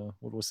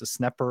what was the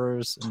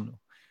snappers,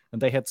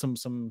 and they had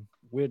some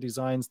weird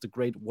designs, the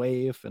Great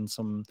Wave, and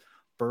some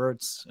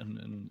birds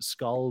and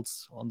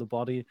skulls on the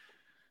body.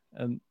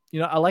 And, you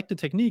know, I like the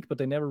technique, but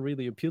they never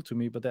really appealed to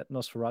me. But that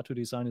Nosferatu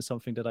design is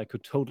something that I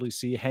could totally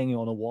see hanging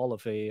on a wall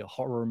of a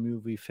horror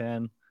movie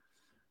fan.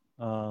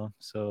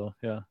 So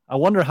yeah, I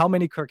wonder how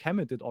many Kirk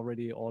Hammett did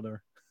already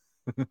order.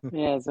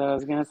 Yeah, so I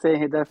was gonna say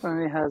he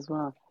definitely has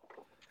one.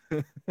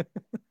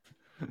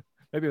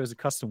 Maybe it was a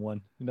custom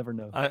one. You never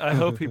know. I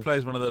hope he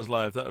plays one of those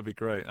live. That would be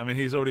great. I mean,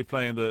 he's already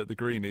playing the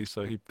Greenie,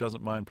 so he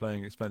doesn't mind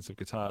playing expensive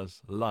guitars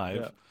live.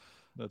 Yeah,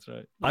 that's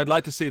right. I'd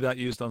like to see that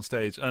used on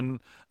stage, and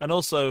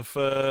also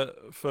for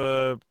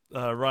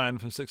Ryan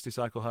from 60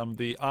 Cycle Hum,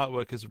 the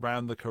artwork is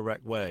round the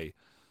correct way.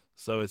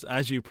 So it's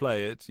as you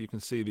play it, you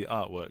can see the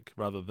artwork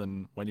rather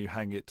than when you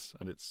hang it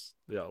and it's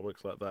the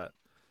artwork's like that.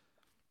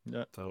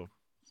 Yeah. So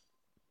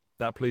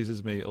that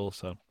pleases me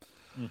also.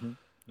 Mm-hmm.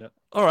 Yeah.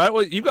 All right.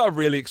 Well, you've got a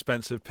really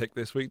expensive pick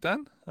this week,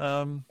 Dan.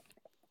 I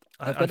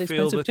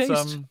feel that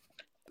taste.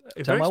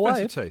 It's Tell very my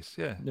expensive wife. taste.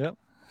 Yeah. Yeah.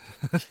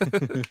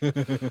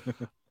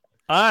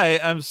 I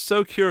am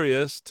so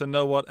curious to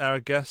know what our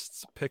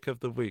guest's pick of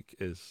the week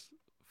is.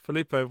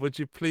 Felipe, would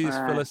you please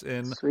fill us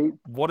in? Sweet.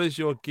 What is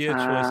your gear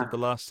choice of the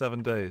last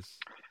 7 days?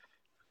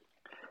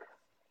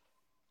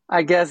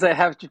 I guess I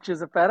have to choose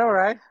a pedal,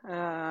 right?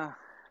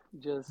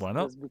 Just Why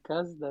not? Just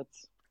because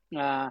that's.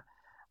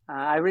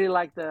 I really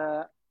like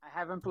I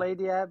haven't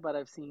played yet, but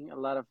I've seen a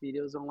lot of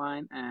videos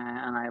online,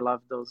 and I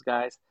love those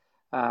guys.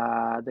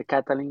 The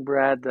Catalin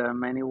Brad, the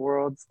Many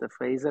Worlds, the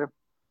Phaser.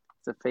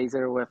 It's a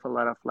phaser with a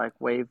lot of like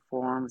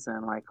waveforms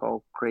and like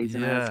all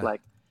craziness. Yeah.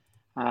 Like,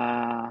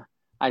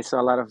 I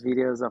saw a lot of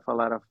videos of a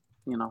lot of,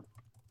 you know,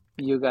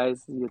 you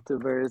guys,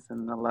 YouTubers,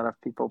 and a lot of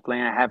people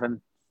playing. I haven't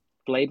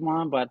played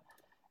one, but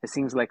it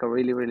seems like a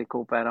really, really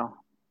cool pedal,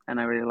 and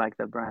I really like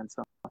the brand.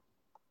 So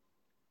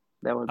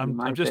That would be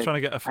my I'm just pick. trying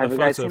to get a Have you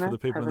guys photo seen for the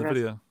it? people Have in the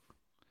you guys- video.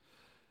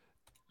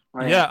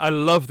 Oh, Yeah, I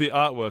love the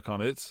artwork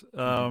on it.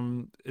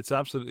 It's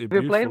absolutely Have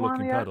you played beautiful one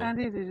looking yet, pedal.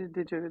 Andy?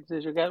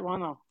 Did you get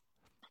one? Or?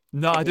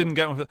 No, I didn't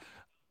get one.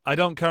 I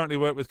don't currently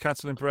work with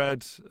Cattle and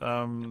Bread.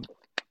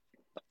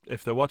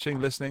 If they're watching,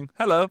 listening,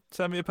 hello,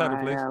 send me a pedal,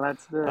 please. Yeah,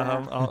 let's do it.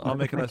 I'll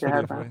make a nice Make it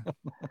video for happen.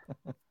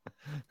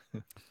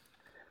 you.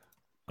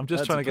 I'm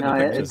just That's trying to get No,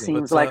 the it pictures.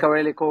 seems but, like a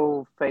really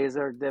cool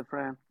phaser,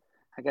 different.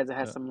 I guess it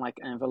has Yeah. some like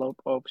envelope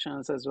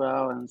options as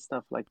well and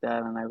stuff like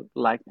that. And I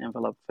like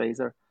envelope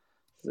phaser.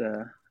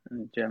 So,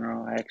 in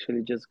general, I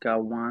actually just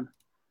got one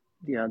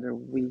the other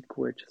week,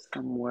 which is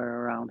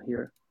somewhere around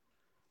here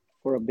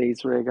for a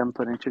bass rig I'm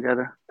putting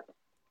together.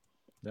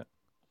 a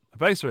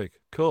bass rig,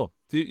 cool.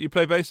 Do you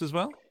play bass as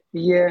well?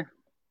 Yeah,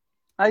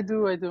 I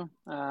do.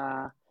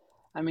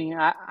 I mean,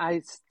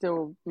 I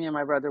still, me and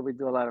my brother, we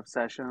do a lot of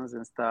sessions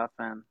and stuff.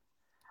 And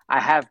I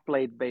have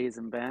played bass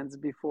in bands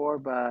before,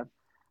 but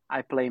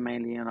I play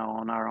mainly,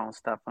 on our own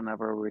stuff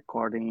whenever we're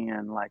recording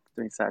and like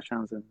doing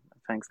sessions and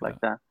things like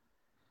that.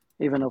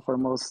 Even though for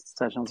most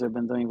sessions we've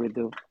been doing, we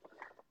do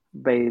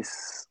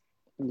bass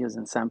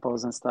using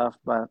samples and stuff,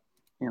 but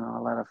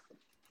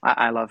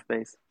I love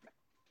bass.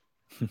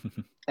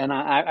 And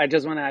I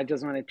just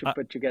wanted to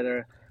put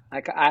together,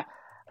 like I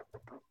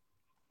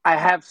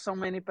have so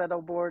many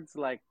pedal boards,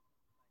 like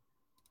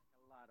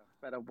a lot of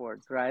pedal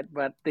boards, right?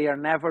 But they are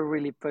never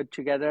really put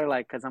together,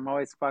 like, because I'm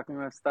always fucking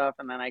with stuff,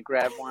 and then I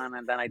grab one,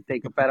 and then I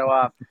take a pedal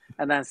off,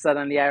 and then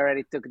suddenly I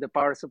already took the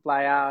power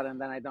supply out, and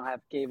then I don't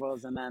have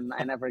cables, and then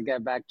I never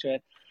get back to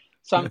it.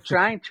 So I'm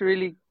trying to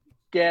really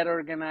get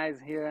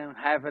organized here and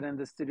have it in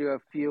the studio, a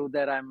few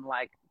that I'm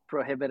like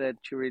prohibited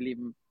to really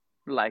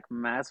like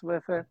mess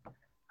with it.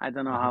 I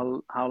don't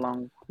know how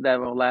long that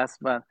will last,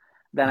 but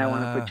then I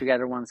want to put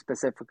together one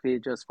specifically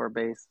just for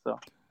bass. So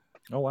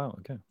Oh wow,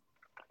 okay.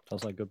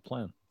 Sounds like a good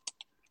plan.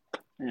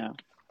 yeah,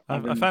 I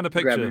I've been found a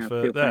grabbing picture a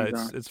for few there.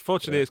 things It's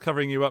fortunately it's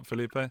covering you up,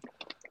 Felipe. all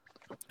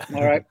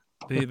right.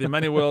 The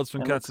many worlds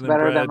from It looks Cattle and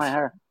better Bread. than my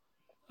hair.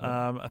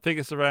 I think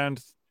it's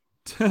around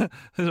it's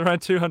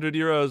around 200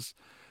 euros.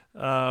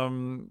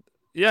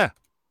 Yeah,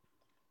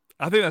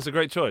 I think that's a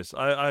great choice.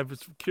 I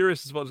was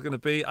curious as what it's going to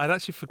be. I'd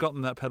actually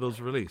forgotten that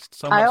pedal's released.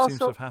 So much seems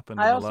to have happened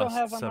in I the also last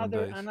have 7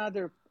 days.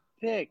 another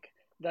pick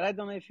that I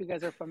don't know if you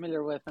guys are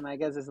familiar with, and I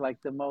guess it's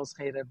like the most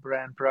hated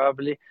brand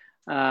probably.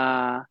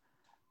 But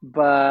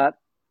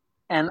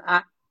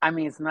I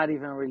mean it's not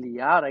even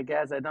really out. I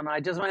guess I don't know. I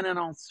just went in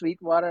on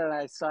Sweetwater and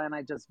I saw and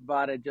I just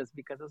bought it just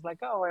because I was like,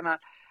 oh, why not?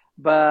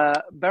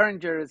 But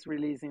Behringer is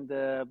releasing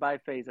the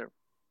Biphaser.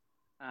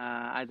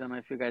 I don't know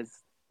if you guys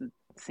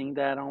seen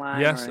that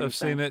online. Yes, or I've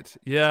seen anything.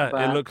 it. Yeah, it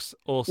But looks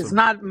awesome. It's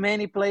not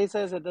many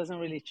places. It doesn't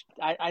really.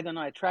 I don't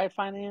know. I tried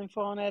finding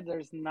info on it.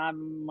 There's not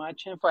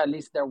much info. At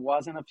least there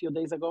wasn't a few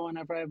days ago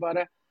whenever I bought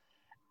it.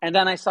 And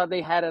then I saw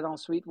they had it on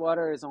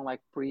Sweetwater. It's on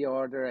like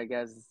pre-order. I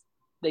guess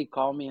they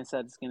called me and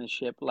said it's gonna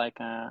ship like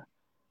I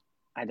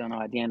don't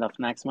know, at the end of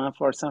next month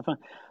or something.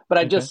 But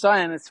I just saw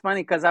it, and it's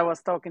funny because I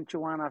was talking to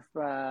one of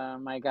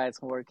my guys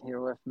who work here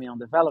with me on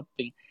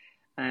developing,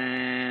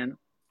 and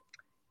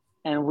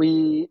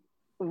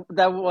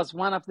that was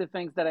one of the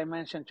things that I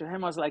mentioned to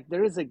him. I was like,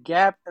 there is a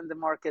gap in the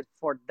market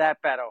for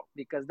that pedal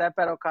because that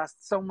pedal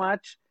costs so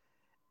much,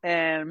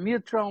 and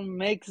Mutron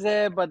makes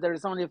it, but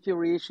there's only a few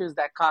reissues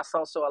that cost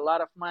also a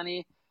lot of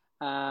money.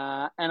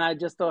 And I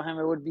just told him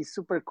it would be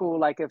super cool,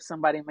 like if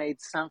somebody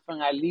made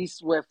something at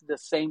least with the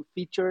same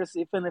features,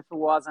 even if it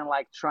wasn't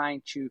like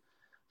trying to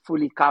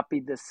fully copy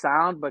the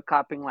sound, but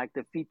copying like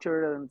the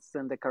features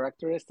and the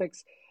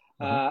characteristics.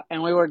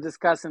 And we were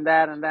discussing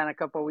that, and then a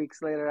couple of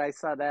weeks later, I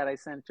saw that. I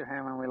sent to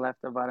him, and we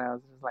left about it. I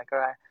was just like, all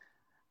right,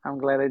 I'm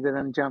glad I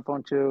didn't jump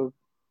onto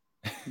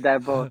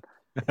that boat.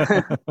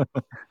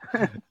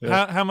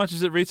 How much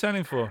is it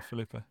retailing for,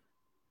 Felipe?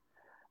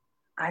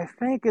 I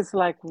think it's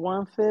like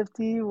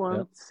 150,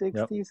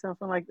 160,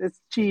 something like that.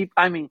 It's cheap.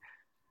 I mean,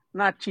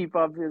 not cheap,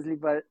 obviously,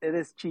 but it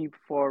is cheap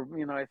for,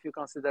 if you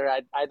consider,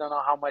 I don't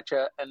know how much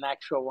an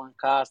actual one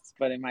costs,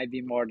 but it might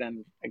be more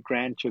than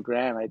 $1,000,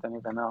 $2,000. I don't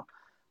even know.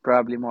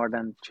 Probably more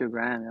than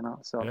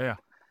 $2,000, So Yeah.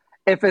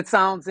 if it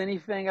sounds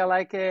anything, I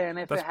like it. And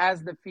if it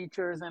has the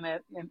features in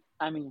it, and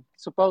I mean,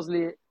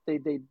 supposedly they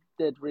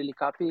did really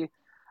copy.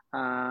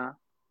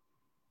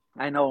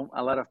 I know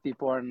a lot of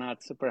people are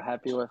not super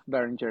happy with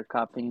Behringer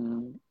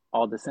copying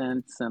all the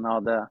synths and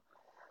all the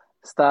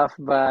stuff,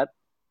 but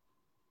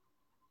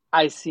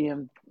I see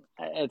him.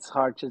 It's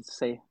hard to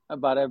say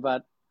about it,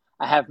 but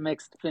I have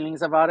mixed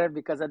feelings about it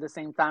because at the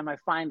same time, I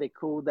find it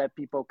cool that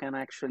people can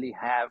actually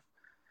have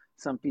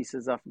some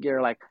pieces of gear.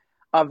 Like,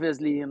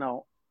 obviously,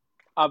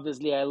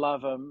 I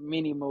love a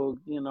Mini Moog,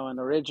 an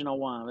original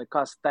one. It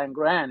costs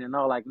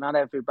 $10,000, like not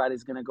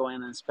everybody's going to go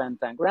in and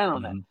spend $10,000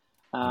 on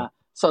it.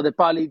 So the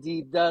Poly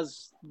D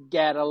does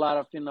get a lot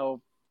of,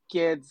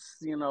 kids,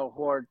 who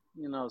are,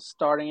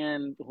 starting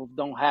in, who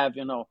don't have,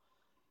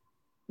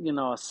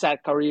 a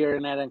set career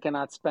in it and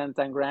cannot spend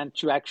 $10,000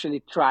 to actually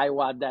try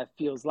what that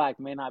feels like.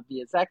 May not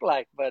be exact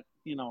like, but,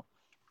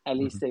 at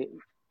least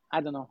I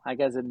don't know. I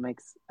guess it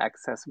makes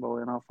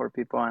accessible, for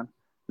people. And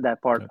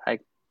that part, Okay.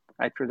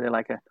 I truly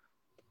like it.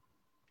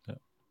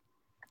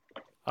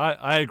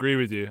 I agree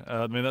with you.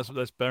 I mean, that's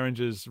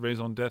Behringer's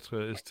raison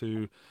d'être, is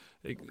to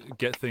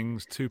get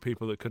things to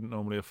people that couldn't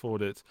normally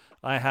afford it.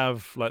 I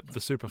have like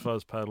the Super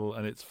Fuzz pedal,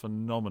 and it's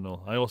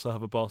phenomenal. I also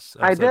have a Boss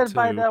I did FZ2.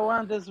 buy that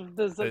one. This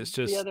It's the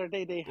just- other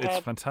day they It's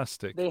had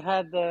fantastic.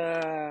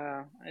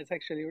 it's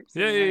actually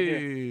sitting right here.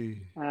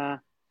 Yay!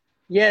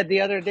 Yeah,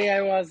 the other day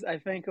I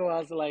think it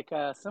was like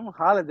some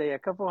holiday,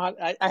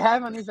 I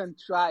haven't even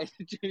tried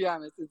to be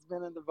honest. It's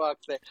been in the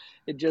box there.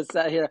 It just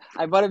sat here.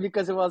 I bought it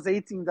because it was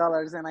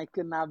 $18 and I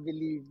could not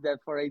believe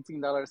that for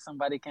 $18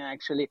 somebody can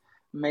actually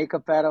make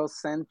a pedal,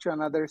 send to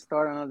another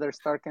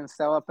store can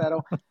sell a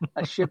pedal,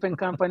 a shipping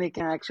company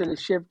can actually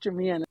ship to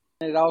me, and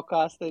it all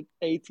costed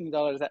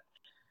 $18.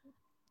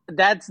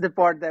 That's the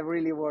part that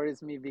really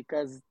worries me,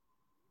 because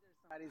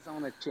somebody's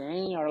on a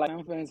chain or like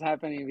something's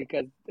happening,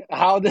 because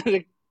how did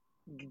it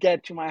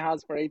get to my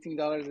house for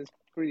 $18 is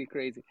pretty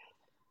crazy.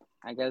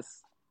 I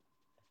guess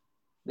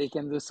they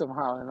can do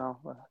somehow, you know.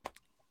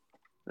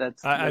 But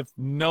I have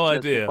no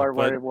that's the idea, part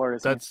where but it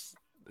worries me.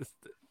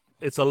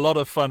 it's a lot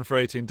of fun for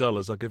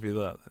 $18. I'll give you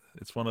that.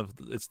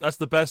 That's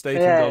the best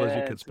 $18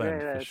 you could it's spend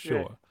great, for it's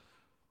sure.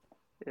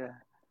 great. Yeah.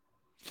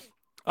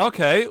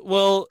 Okay,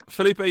 well,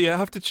 Felipe, you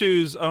have to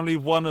choose only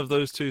one of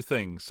those two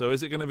things. So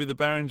is it going to be the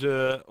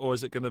Behringer or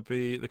is it going to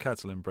be the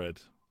Catalin bread?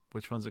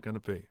 Which one's it going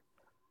to be?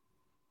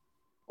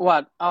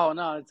 What? Oh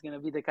no, it's gonna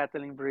be the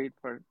Catalan breed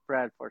for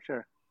bread for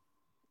sure.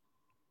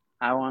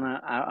 I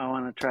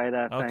wanna try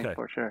that Okay. thing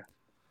for sure.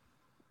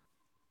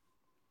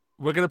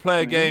 We're going to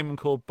play a Mhm. game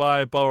called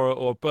Buy, Borrow,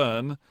 or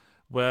Burn,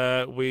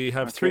 where we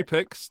have three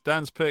Okay. picks: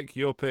 Dan's pick,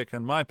 your pick,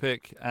 and my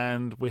pick.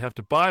 And we have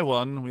to buy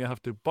one, we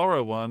have to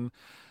borrow one,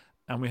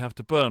 and we have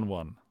to burn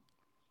one.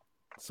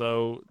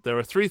 So there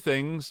are three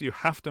things. You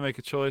have to make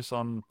a choice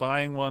on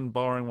buying one,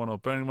 borrowing one, or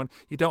burning one.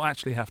 You don't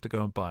actually have to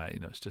go and buy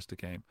it. It's just a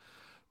game.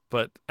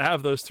 But out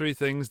of those three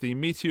things, the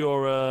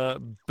Meteora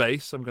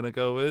base I'm going to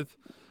go with.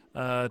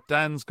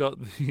 Dan's got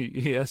the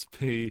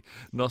ESP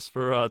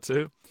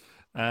Nosferatu,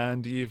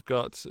 and you've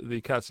got the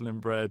Catalan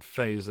bread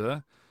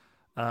phaser.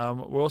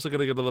 We're also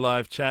going to go to the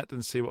live chat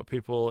and see what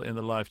people in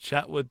the live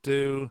chat would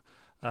do.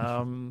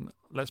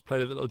 Let's play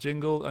the little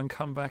jingle and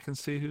come back and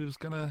see who's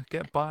going to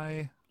get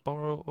buy,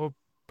 borrow, or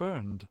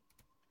burned.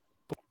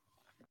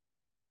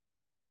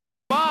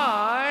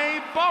 Buy,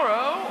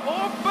 borrow,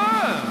 or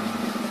burn.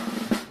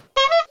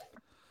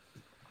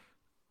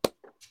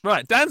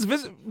 Right, Dan's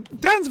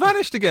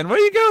vanished again. Where are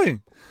you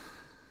going?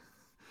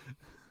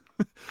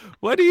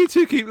 Why do you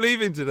two keep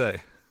leaving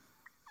today?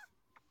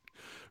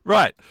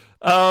 Right,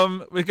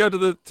 we go to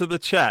the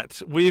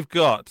chat. We've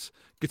got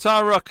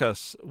Guitar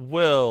Ruckus,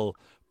 Will,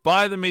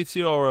 buy the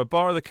Meteora,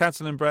 borrow the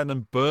Catalan bread,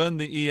 and burn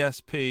the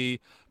ESP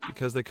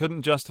because they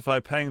couldn't justify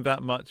paying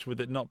that much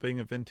with it not being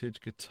a vintage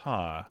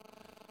guitar.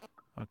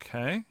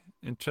 Okay,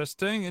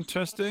 interesting.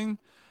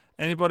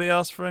 Anybody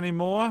else for any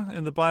more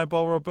in the buy,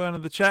 borrow, or burn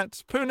of the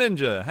chat? Poo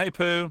Ninja, hey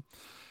Poo.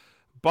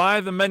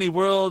 Buy the Many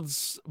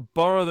Worlds,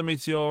 borrow the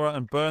Meteora,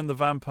 and burn the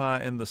Vampire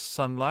in the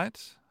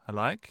sunlight. I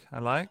like.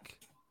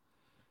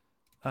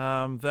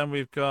 Then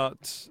we've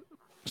got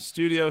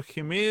Studio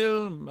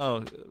Camille.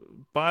 Oh,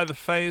 buy the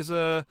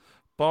phaser,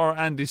 borrow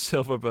Andy's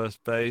Silverburst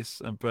bass,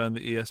 and burn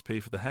the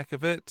ESP for the heck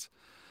of it.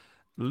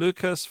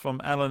 Lucas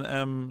from Alan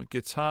M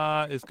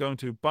Guitar is going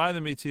to buy the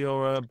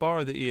Meteora,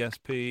 borrow the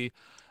ESP,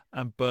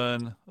 and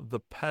burn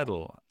the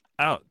pedal.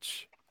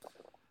 Ouch.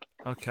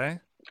 Okay.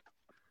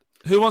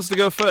 Who wants to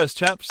go first,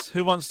 chaps?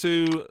 Who wants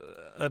to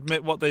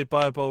admit what they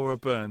buy, borrow, or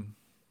burn?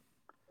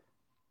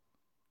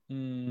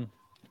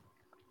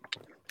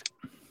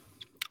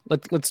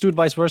 Let's do it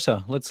vice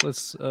versa.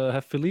 Let's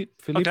have Philippe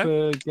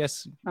Okay.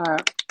 guess.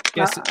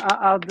 Guess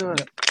I'll do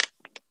it.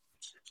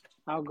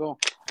 I'll go.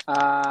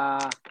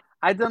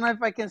 I don't know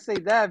if I can say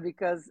that,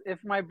 because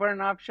if my burn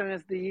option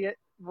was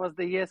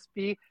the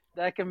ESP,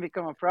 that can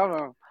become a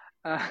problem.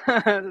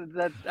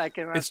 That I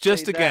cannot. It's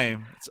just say a that.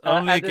 game. It's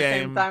only a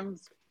game.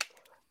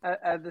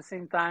 At the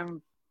same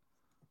time,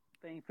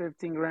 paying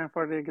 15 grand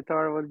for the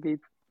guitar would be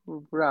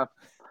rough.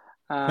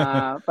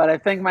 But I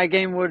think my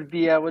game would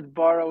be I would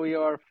borrow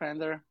your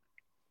Fender,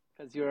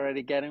 because you're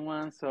already getting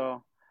one,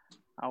 so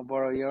I'll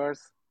borrow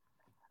yours.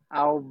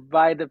 I'll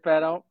buy the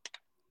pedal,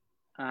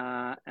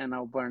 and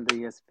I'll burn the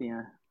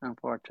ESP,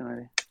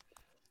 unfortunately.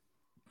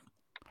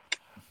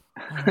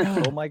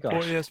 Oh my Poor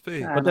gosh!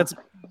 ESP. I But know. that's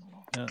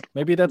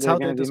maybe that's They're how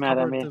they gonna be mad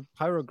at discovered me. the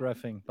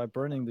pyrographing, by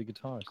burning the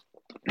guitars.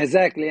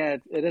 Exactly, yeah.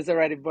 It is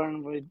already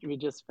burned. We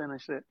just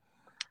finished it.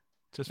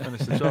 Just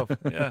finished the job.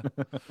 Yeah.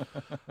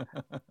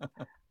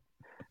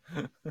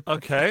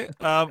 Okay.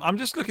 I'm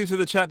just looking through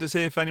the chat to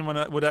see if anyone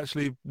would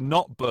actually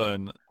not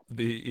burn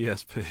the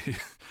ESP,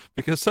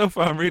 because so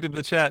far I'm reading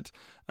the chat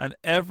and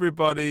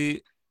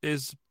everybody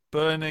is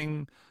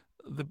burning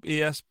the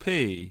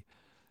ESP.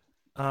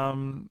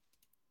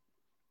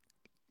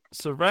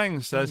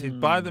 Sarang says he'd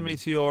buy the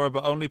Meteora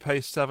but only pay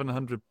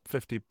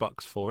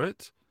 $750 for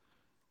it.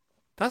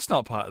 That's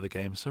not part of the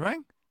game,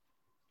 Sarang.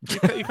 You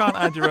can't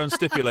add your own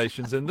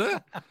stipulations in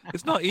there.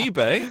 It's not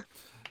eBay.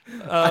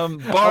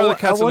 Borrow the I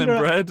kettle in wonder-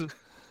 bread.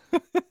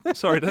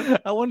 Sorry, Dan.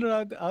 I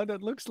wonder how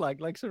that looks like.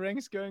 Like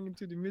Sarang's going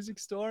into the music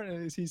store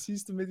and he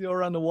sees the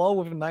Meteora on the wall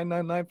with a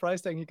 999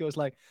 price tag. And he goes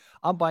like,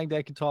 "I'm buying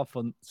that guitar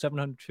for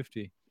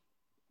 750."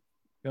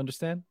 You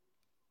understand?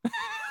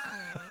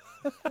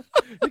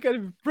 You got to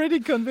be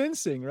pretty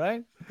convincing,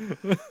 right?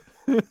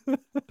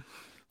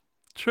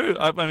 True.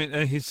 I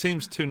mean, he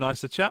seems too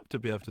nice a chap to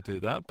be able to do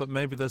that, but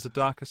maybe there's a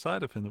darker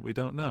side of him that we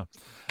don't know.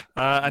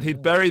 And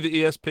he'd bury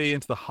the ESP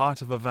into the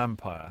heart of a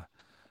vampire.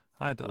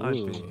 I'd be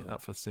Ooh.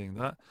 up for seeing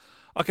that.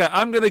 Okay,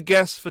 I'm going to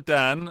guess for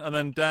Dan, and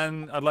then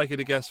Dan, I'd like you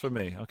to guess for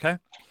me, okay?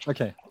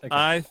 Okay.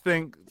 I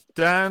think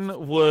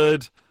Dan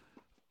would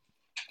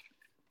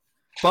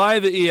buy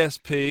the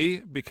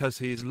ESP because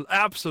he's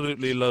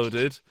absolutely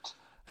loaded.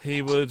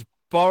 He would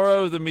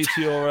borrow the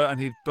Meteora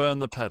and he'd burn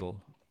the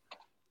pedal.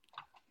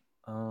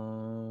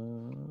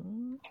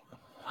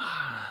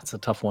 That's a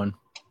tough one.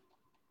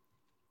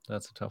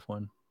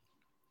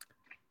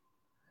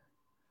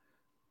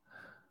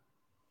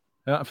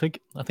 Yeah, I think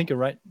you're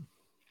right.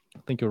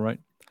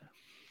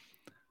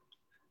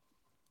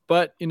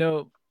 But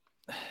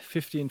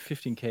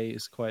 15K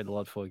is quite a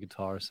lot for a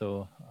guitar,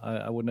 so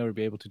I would never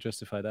be able to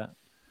justify that.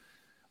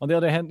 On the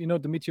other hand, the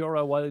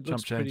Meteora, while it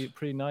looks Chump change.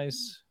 pretty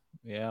nice,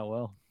 yeah,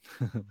 well,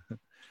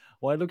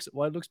 while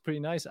it looks pretty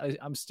nice,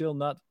 I'm still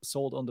not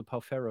sold on the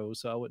Paufero,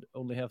 so I would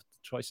only have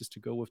choices to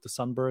go with the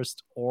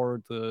Sunburst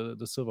or the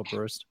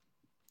Silverburst,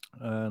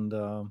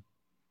 and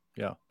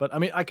yeah. But I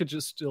mean, I could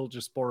still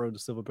borrow the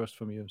Silverburst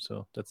from you,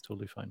 so that's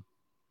totally fine.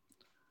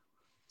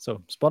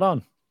 So spot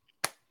on.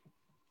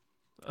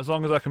 As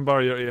long as I can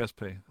borrow your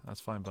ESP,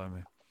 that's fine by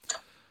me.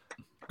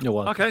 You're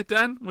welcome. Okay,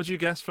 Dan, would you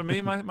guess for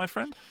me, my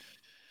friend?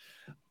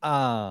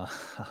 Well,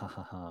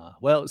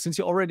 since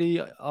you already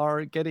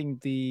are getting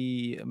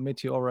the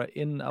Meteora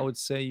in, I would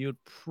say you'd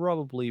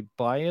probably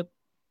buy it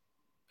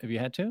if you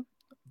had to,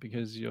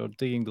 because you're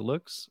digging the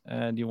looks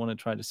and you want to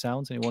try the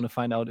sounds and you want to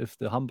find out if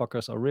the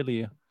humbuckers are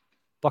really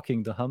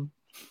bucking the hum.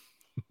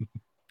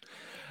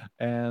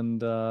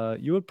 And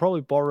you would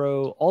probably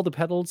borrow all the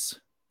pedals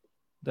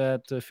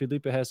that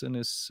Felipe has in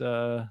his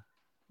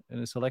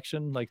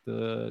selection, like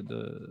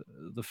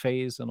the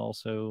phase and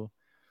also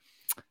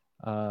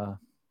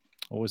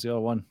what was the other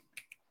one?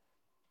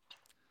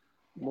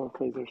 More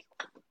phasers.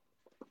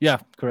 Yeah,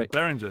 correct.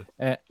 Behringer.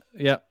 Yeah.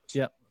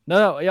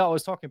 No, yeah, I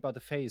was talking about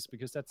the phase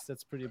because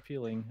that's pretty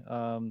appealing.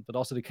 But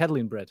also the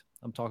Catalin bread.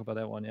 I'm talking about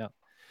that one, yeah.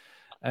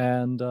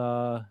 And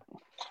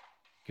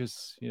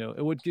because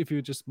it would give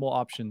you just more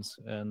options,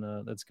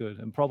 and that's good.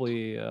 And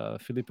probably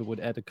Felipe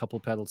would add a couple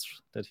pedals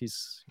that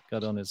he's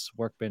got on his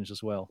workbench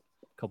as well.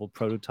 A couple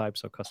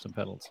prototypes or custom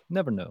pedals.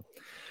 Never know.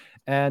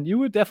 And you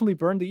would definitely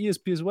burn the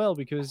ESP as well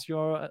because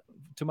you're,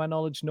 to my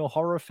knowledge, no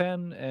horror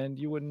fan, and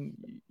you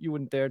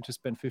wouldn't dare to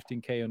spend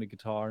 15K on a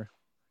guitar,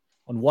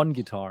 on one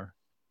guitar,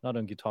 not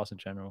on guitars in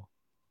general.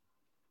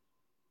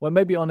 Well,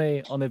 maybe on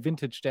a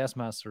vintage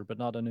Jazzmaster, but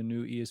not on a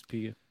new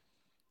ESP.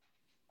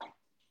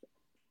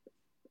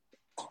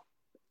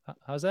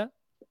 How's that?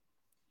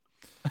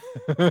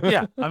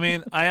 Yeah, I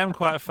mean, I am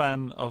quite a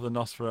fan of the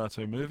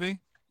Nosferatu movie.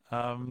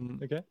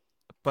 Okay.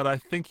 But I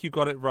think you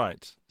got it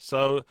right.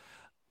 So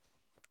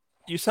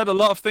you said a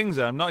lot of things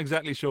there. I'm not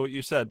exactly sure what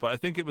you said, but I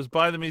think it was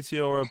buy the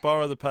Meteora,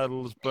 borrow the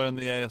pedals, burn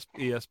the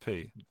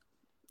ESP.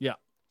 Yeah,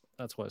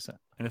 that's what I said.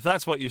 And if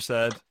that's what you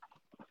said,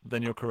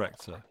 then you're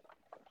correct, sir.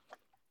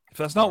 If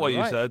that's not what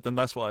you said, then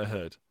that's what I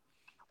heard.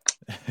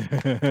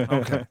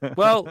 Okay.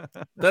 Well,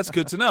 that's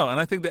good to know. And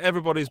I think that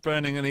everybody's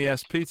burning an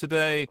ESP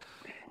today,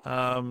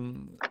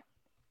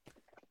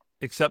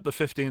 except the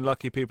 15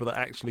 lucky people that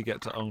actually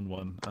get to own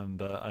one.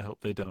 And I hope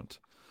they don't.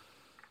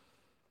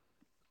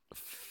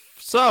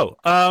 So,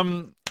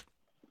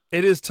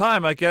 it is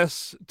time, I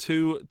guess,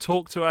 to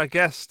talk to our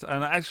guest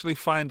and actually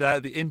find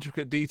out the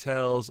intricate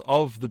details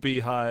of the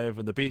Beehive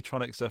and the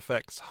Beatronics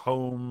FX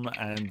home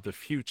and the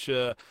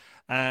future,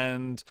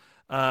 and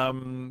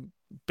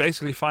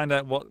basically find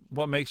out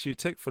what makes you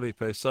tick,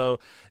 Felipe. So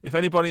if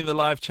anybody in the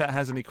live chat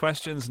has any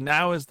questions,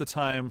 now is the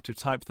time to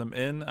type them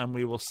in, and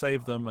we will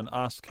save them and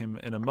ask him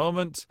in a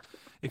moment.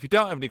 If you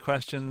don't have any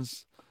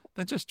questions,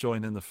 then just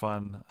join in the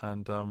fun,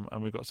 and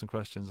we've got some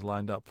questions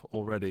lined up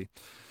already.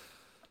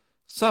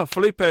 So,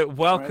 Felipe,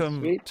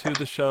 welcome to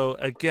the show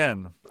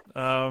again.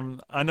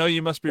 I know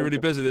you must be really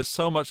busy. There's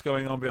so much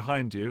going on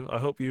behind you. I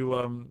hope you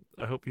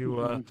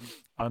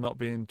are not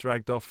being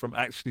dragged off from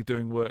actually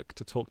doing work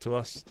to talk to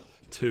us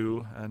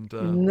too. And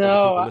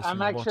no,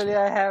 I'm actually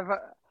I have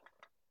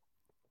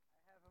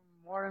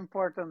more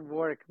important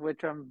work,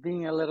 which I'm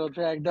being a little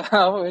dragged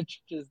off,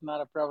 which is not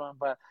a problem.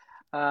 But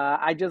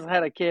I just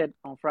had a kid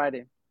on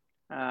Friday.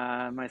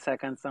 My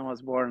second son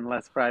was born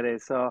last Friday,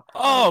 so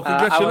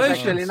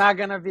congratulations!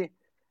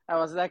 I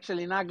was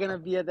actually not gonna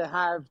be at the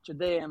Hive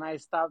today, and I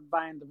stopped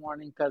by in the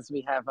morning because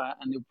we have a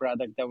new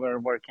product that we're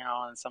working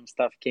on, and some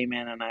stuff came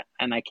in,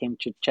 and I came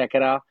to check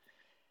it out,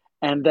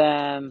 and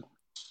then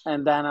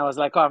I was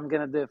like, oh, I'm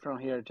gonna do it from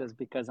here just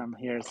because I'm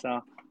here.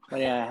 So,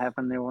 but yeah, I have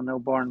a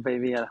newborn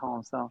baby at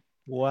home, so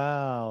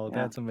Wow,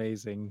 Yeah. that's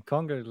amazing.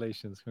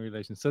 Congratulations.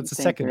 So it's the Thank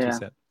second you, you yeah.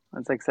 said.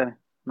 That's exciting.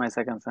 My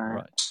second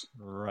son.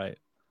 Right.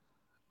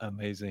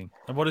 Amazing.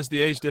 And what is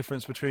the age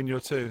difference between your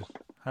two?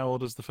 How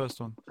old is the first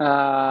one?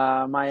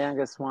 My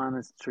youngest one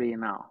is 3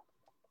 now.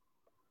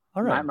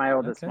 All right. My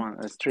oldest Okay. one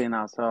is 3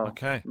 now. So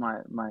Okay.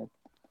 my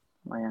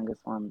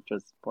youngest one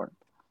just born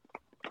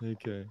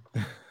Okay.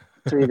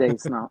 3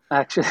 days now,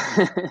 actually.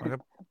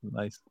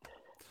 Nice.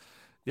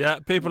 Yeah,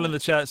 people in the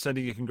chat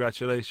sending you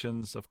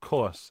congratulations. Of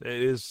course, it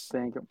is.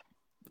 Thank you.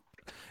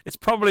 It's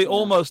probably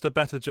almost a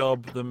better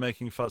job than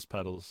making fuzz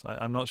pedals.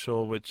 I'm not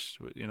sure which,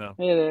 It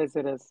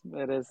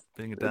is.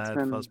 being a It's dad,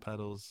 been- fuzz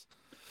pedals.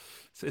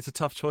 It's a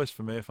tough choice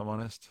for me, if I'm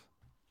honest.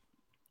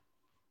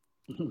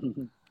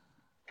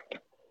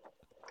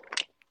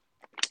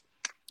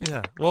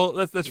 Yeah, well,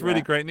 that's really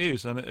Yeah. great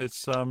news, and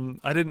it's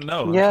I didn't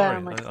know. I'm Yeah, sorry.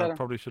 I'm I excited.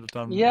 probably should have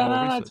done Yeah, more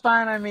no, research. it's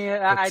fine. I mean,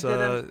 I But,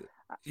 didn't.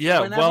 yeah,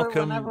 Whenever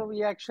welcome.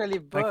 we actually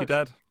Thank you, booked,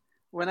 Dad.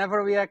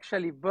 whenever we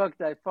actually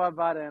booked, I thought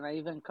about it, and I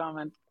even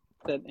commented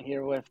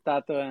here with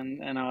Tato,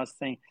 and I was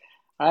saying,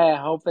 I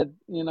hope it,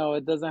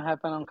 it doesn't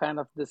happen on kind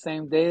of the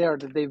same day or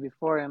the day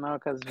before,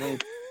 because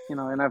you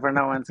never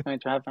know when it's going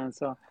to happen.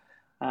 So,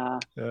 Yeah.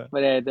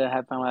 but yeah, it did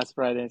happen last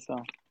Friday.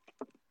 So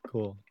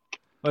Cool.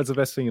 Well, it's the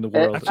best thing in the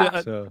world.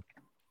 Actually, so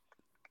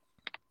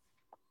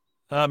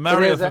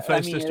Mario is, from I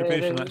Face mean, it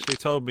Distribution is- actually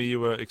told me you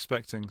were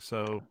expecting,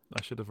 so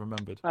I should have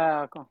remembered.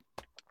 cool.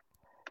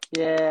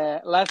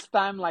 Yeah, last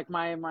time, like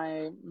my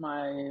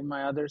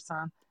other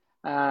son,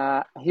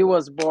 he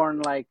was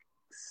born like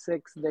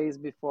 6 days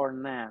before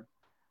Nan,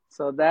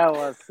 so that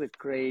was a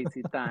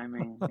crazy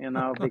timing,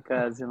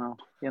 because you know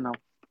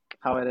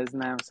how it is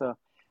now. So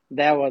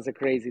that was a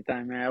crazy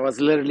timing. I was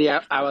literally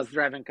I was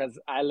driving because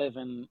I live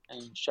in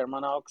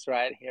Sherman Oaks,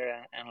 right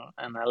here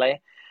in LA,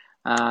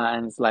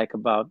 and it's like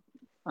about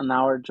an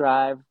hour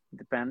drive,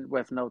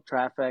 with no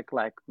traffic,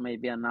 like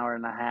maybe an hour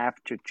and a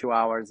half to 2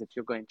 hours if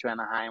you're going to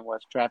Anaheim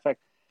with traffic.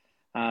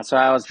 So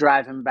I was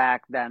driving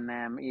back then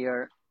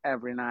here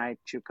every night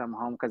to come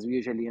home because we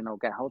usually,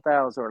 get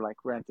hotels or like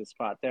rent a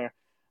spot there.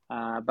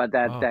 But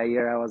that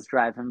year I was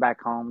driving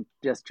back home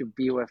just to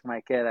be with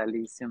my kid at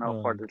least,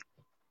 for the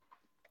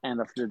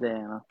end of the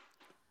day,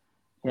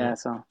 Yeah,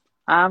 so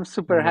I'm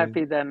super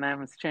happy that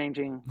NAM is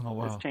changing. Oh,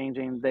 wow. It's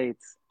changing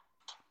dates.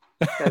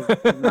 Because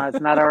no, it's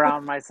not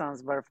around my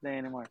son's birthday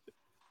anymore.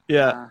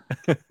 yeah.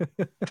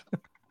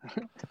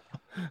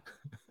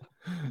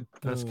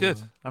 That's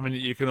good. I mean,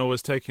 you can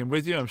always take him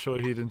with you. I'm sure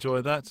he'd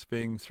enjoy that,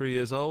 being 3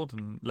 years old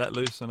and let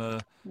loose on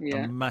a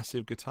Yeah.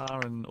 massive guitar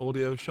and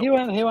audio shop. He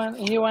went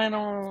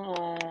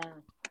on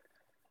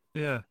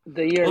Yeah.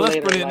 the year Well, that's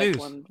later, brilliant like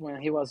news.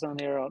 when he was on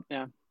the road.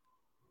 Yeah.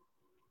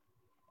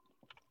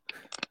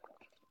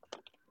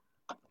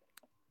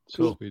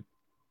 Cool. Sweet.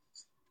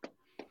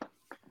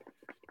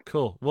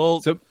 Cool.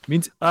 Well, So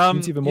means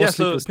even more yeah,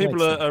 so sleepless people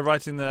nights then. are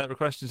writing their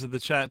questions in the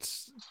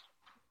chats.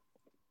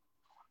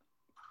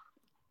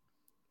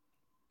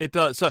 It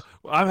does. So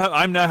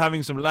I'm now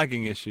having some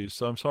lagging issues.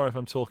 So I'm sorry if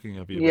I'm talking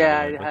of you. by the Yeah,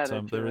 way, I had but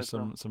it there too is as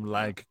well. some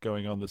lag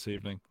going on this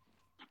evening.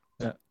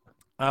 Yeah.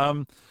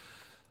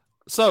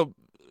 So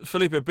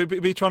Felipe,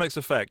 Beatronics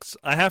Effects.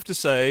 I have to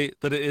say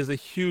that it is a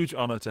huge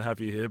honor to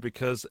have you here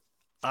because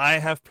I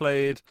have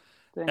played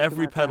Thank you, every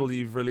my friend. pedal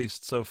you've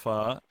released so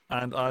far,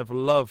 and I've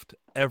loved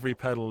every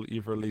pedal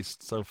you've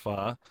released so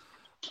far.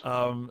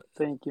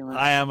 Thank you, man.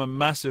 I am a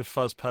massive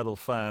fuzz pedal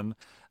fan,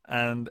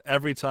 and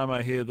every time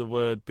I hear the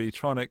word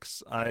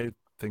Beatronics, I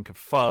think of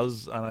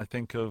fuzz and I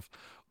think of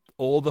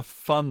all the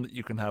fun that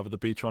you can have with the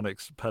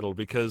Beatronics pedal,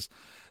 because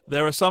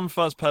there are some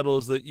fuzz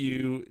pedals that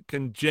you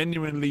can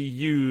genuinely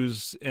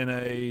use in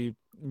a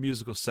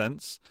musical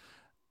sense,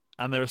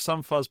 and there are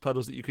some fuzz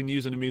pedals that you can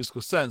use in a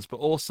musical sense, but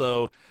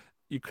also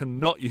you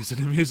cannot use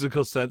in a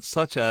musical sense,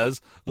 such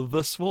as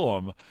the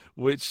Swarm,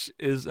 which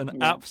is an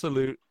Yeah.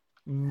 absolute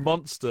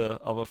monster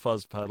of a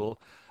fuzz pedal.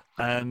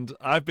 And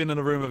I've been in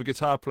a room of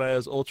guitar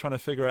players all trying to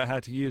figure out how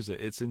to use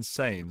it. It's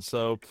insane.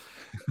 So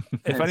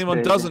if That's anyone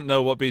crazy. doesn't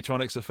know what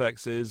Beatronics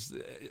Effects is,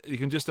 you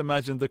can just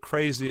imagine the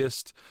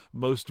craziest,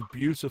 most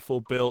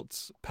beautiful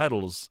built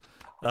pedals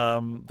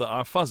that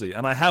are fuzzy.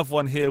 And I have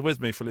one here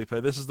with me, Felipe.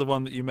 This is the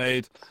one that you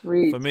made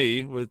Sweet. for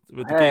me with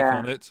the Yeah, geek yeah.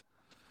 on it.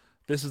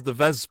 This is the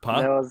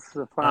Vespa. That was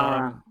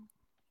fun.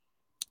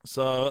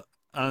 So,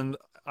 and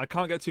I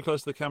can't get too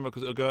close to the camera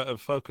because it'll go out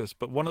of focus.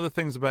 But one of the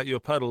things about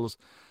your pedals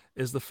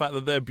is the fact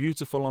that they're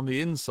beautiful on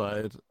the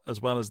inside as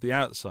well as the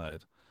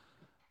outside.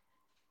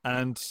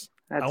 And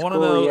I That's want to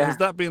cool, know, yeah. has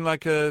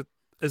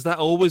that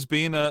always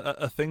been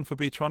a thing for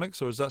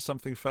Beatronics, or is that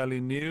something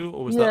fairly new,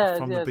 or was that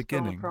from the Yes,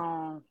 beginning?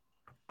 from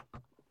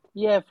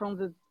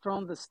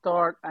the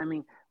start. I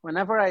mean,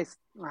 whenever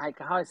like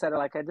how I said it,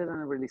 like I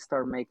didn't really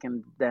start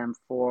making them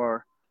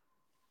for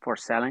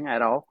selling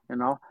at all,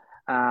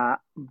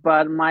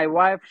 But my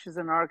wife, she's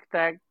an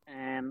architect,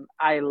 and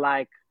I'm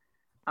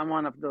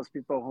one of those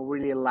people who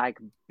really like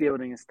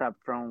building stuff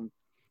from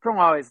from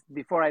always,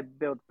 before I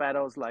build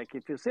pedals, like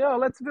if you say, oh,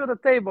 let's build a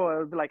table, I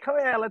would be like, oh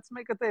yeah, let's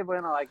make a table,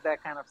 like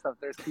that kind of stuff.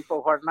 There's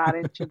people who are not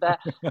into that.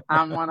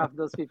 I'm one of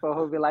those people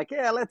who'll be like,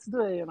 yeah, let's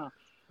do it,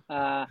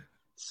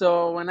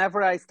 So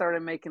whenever I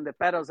started making the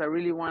pedals, I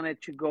really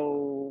wanted to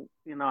go,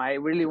 I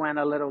really went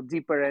a little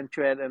deeper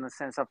into it in the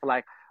sense of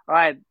like, all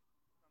right,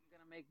 I'm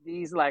going to make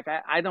these, like,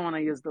 I don't want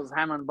to use those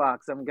Hammond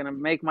boxes. I'm going to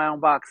make my own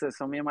boxes.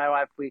 So me and my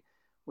wife, we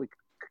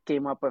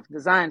came up with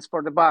designs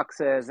for the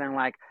boxes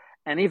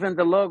and even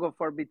the logo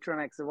for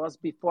Beatronics. It was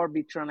before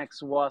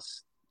Beatronics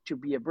was to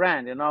be a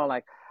brand,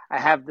 like I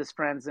have these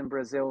friends in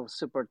Brazil,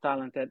 super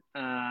talented,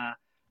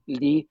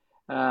 Lee,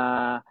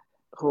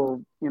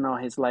 who,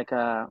 he's like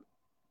a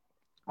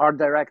art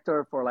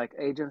director for like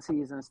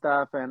agencies and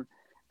stuff. And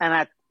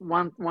at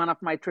one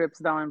of my trips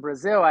down in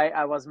Brazil,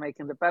 I was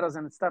making the pedals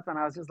and stuff. And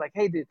I was just like,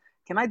 hey, dude,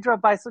 can I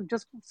drop by? So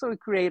we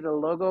create a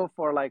logo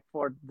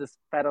for this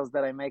pedals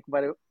that I make,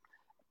 but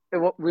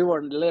we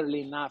were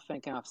literally not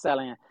thinking of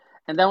selling it.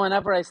 And then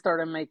whenever I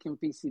started making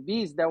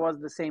PCBs, that was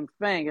the same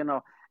thing,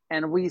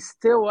 and we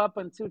still up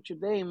until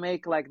today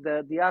make like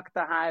the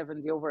Octahive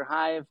and the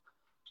Overhive,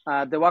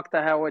 the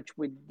Octahive, which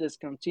we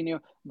discontinue,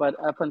 but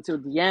up until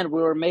the end,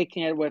 we were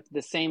making it with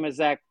the same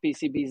exact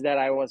PCBs that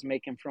I was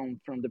making from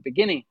the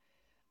beginning.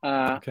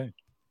 Okay.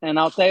 And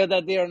I'll tell you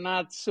that they are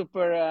not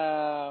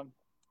super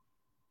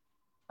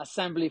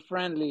assembly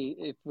friendly,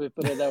 if we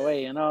put it that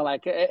way.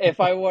 Like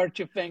if I were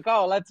to think,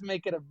 oh, let's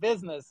make it a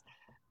business,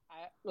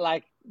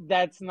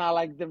 that's not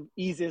like the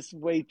easiest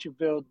way to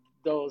build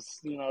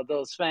those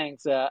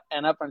things.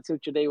 And up until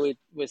today,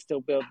 we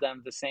still build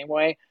them the same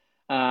way.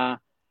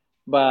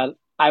 But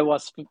I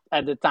was,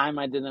 at the time,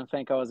 I didn't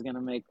think I was going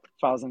to make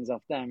thousands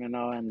of them,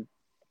 and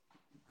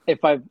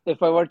if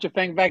I were to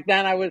think back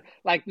then, I would,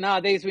 like,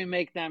 nowadays we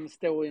make them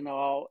still,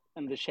 all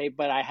in the shape,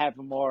 but I have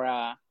more,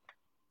 I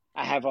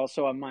have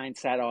also a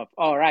mindset of,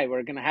 all right,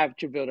 we're going to have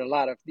to build a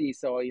lot of these.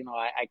 So,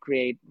 I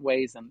create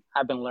ways, and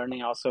I've been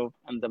learning also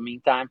in the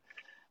meantime.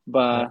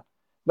 But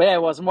yeah,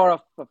 it was more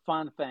of a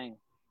fun thing.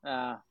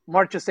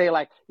 More to say,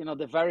 like,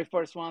 the very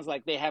first ones,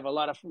 like, they have a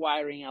lot of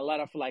wiring, a lot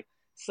of like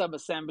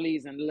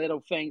sub-assemblies and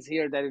little things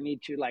here that you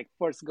need to like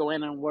first go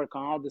in and work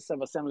on all the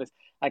sub-assemblies,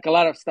 like a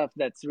lot of stuff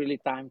that's really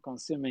time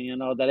consuming,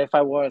 that if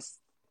I was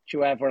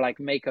to ever like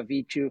make a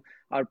V2,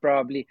 I'd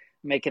probably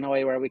make in a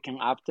way where we can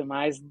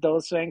optimize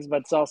those things.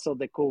 But it's also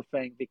the cool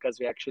thing because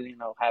we actually,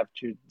 have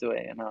to do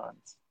it,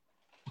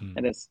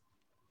 It is.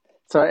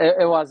 So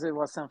it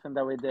was something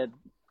that we did.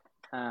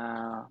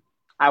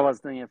 I was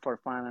doing it for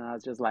fun, and I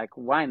was just like,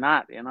 why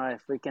not?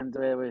 If we can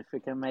do it, if we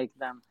can make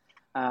them.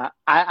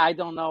 I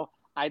don't know.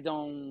 I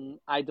don't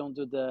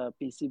do the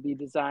PCB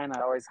design. I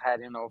always had,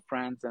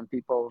 friends and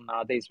people.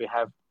 Nowadays we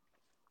have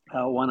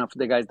one of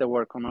the guys that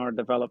work on our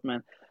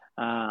development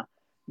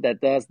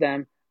that does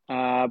them.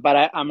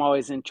 But I'm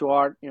always into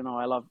art.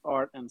 I love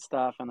art and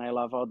stuff, and I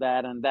love all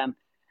that. And then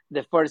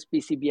the first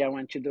PCB I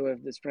went to do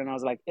with this friend, I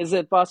was like, is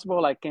it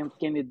possible? Like, can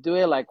you do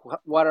it? Like,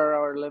 what are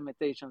our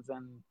limitations?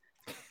 And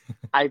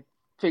I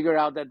figured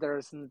out that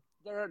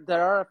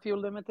there are a few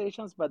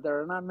limitations, but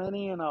there are not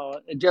many.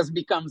 It just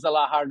becomes a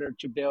lot harder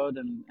to build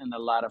in a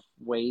lot of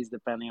ways,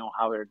 depending on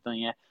how we're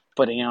doing it,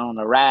 putting it on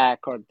a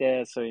rack or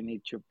this. So you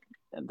need to,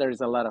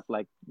 there's a lot of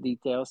like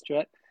details to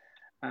it.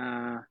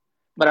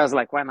 But I was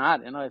like, why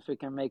not? If we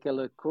can make it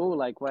look cool,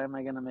 like, why am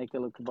I going to make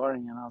it look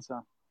boring?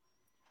 So.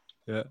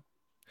 Yeah.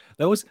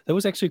 That was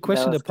actually a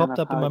question that popped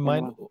up in my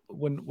mind on.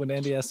 when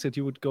Andy asked that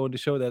you would go on the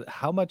show, that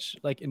how much,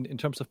 like in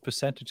terms of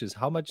percentages,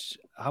 how much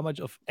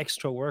of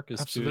extra work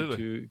is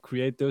to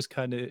create those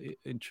kind of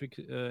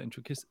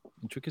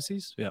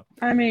intricacies? Yeah.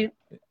 I mean,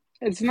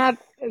 it's not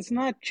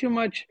too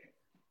much.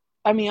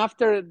 I mean,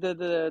 after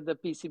the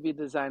PCB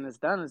design is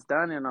done, it's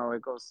done.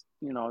 It goes.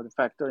 The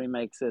factory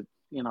makes it.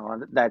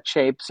 That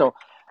shape. So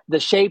the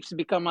shapes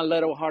become a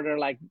little harder.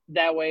 Like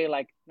that way.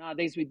 Like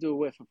nowadays we do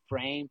with a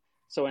frame.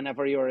 So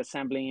whenever you're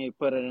assembling, you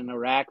put it in a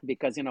rack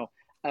because,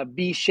 a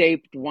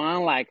B-shaped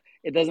one, like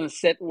it doesn't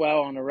sit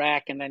well on a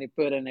rack, and then you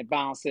put it and it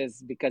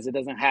bounces because it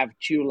doesn't have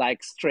two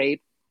like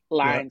straight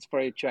lines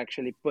for you to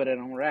actually put it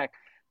on a rack.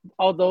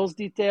 All those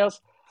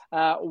details.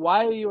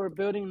 While you were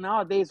building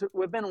nowadays,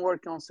 we've been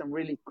working on some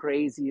really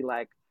crazy,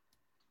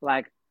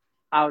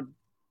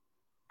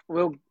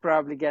 we'll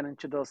probably get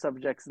into those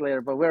subjects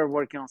later, but we're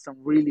working on some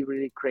really,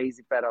 really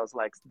crazy pedals,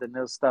 like the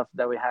new stuff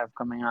that we have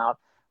coming out.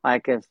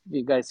 Like, if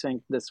you guys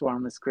think this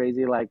one is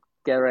crazy, like,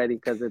 get ready,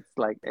 because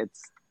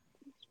it's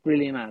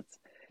really nuts.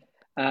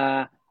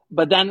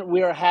 But then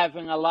we're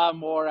having a lot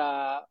more,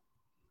 we're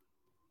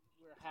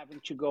having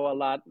to go a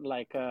lot,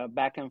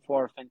 back and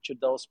forth into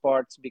those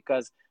parts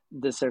because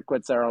the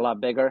circuits are a lot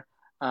bigger.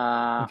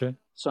 Okay.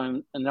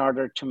 So in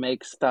order to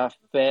make stuff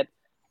fit,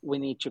 we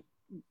need to,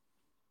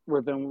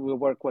 we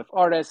work with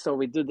artists, so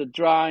we do the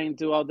drawing,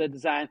 do all the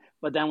design,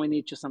 but then we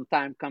need to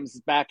sometimes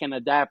comes back and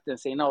adapt and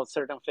say, no,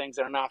 certain things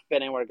are not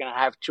fitting. We're going to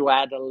have to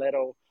add a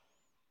little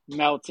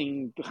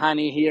melting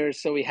honey here,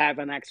 so we have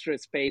an extra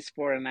space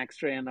for an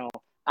extra,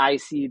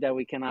 IC that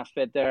we cannot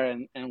fit there,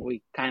 and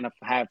we kind of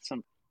have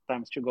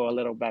sometimes to go a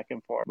little back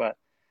and forth. But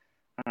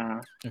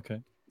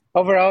okay.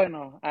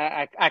 overall,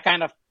 I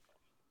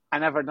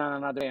never done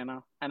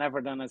another, I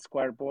never done a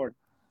square board.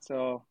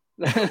 So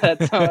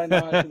that's how I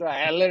know how to do it.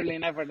 I literally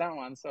never done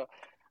one. So,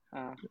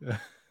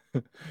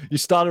 You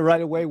started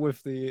right away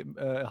with the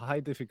high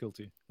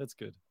difficulty. That's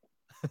good.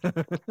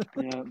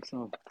 yeah,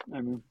 so,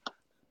 I mean,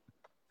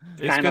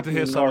 It's kind good of to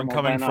hear someone normal by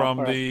coming now from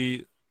for us.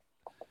 the.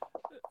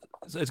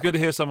 It's good to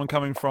hear someone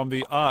coming from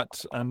the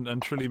art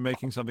and truly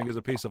making something as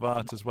a piece of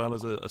art as well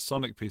as a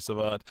sonic piece of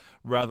art,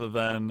 rather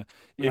than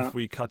Yeah. if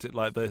we cut it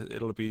like that,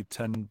 it'll be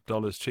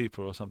 $10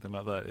 cheaper or something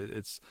like that.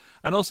 It's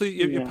and also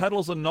your Yeah.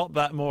 pedals are not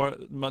that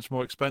much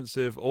more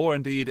expensive, or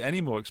indeed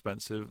any more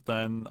expensive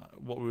than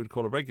what we would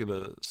call a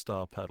regular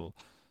star pedal.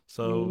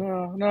 So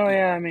No,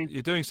 yeah, I mean,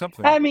 you're doing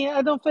something.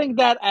 I don't think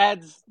that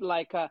adds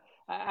like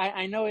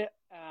I know it.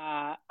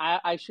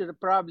 I should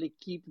probably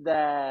keep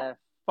the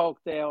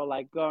folktale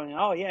like going.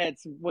 Oh yeah,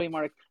 it's way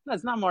more. No,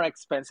 it's not more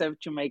expensive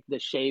to make the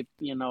shape,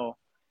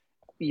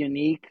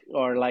 unique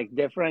or like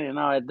different.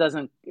 It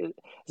doesn't.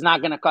 It's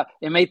not gonna cost.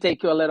 It may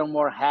take you a little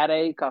more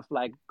headache of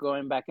like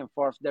going back and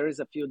forth. There is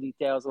a few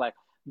details like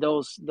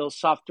those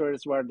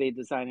softwares where they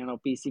design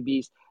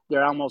PCBs.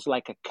 They're almost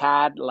like a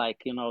CAD,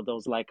 like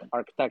those like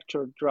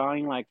architecture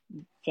drawing like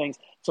things.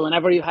 So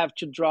whenever you have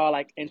to draw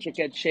like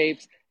intricate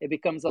shapes, it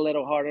becomes a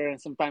little harder, and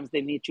sometimes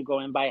they need to go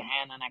in by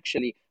hand and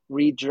actually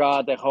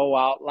redraw the whole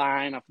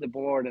outline of the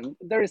board. And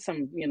there is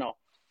some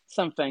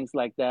things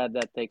like that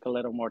that take a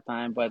little more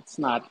time, but it's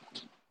not.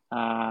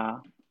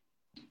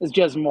 It's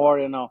just more,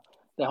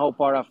 the whole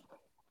part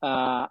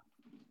of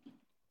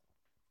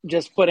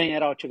just putting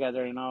it all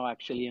together,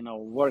 actually,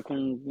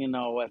 working,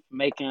 with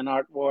making an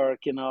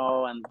artwork,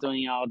 and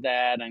doing all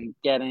that and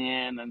getting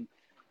in and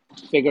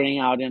figuring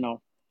out,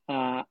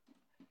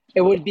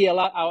 it would be a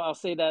lot. I'll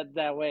say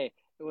that way.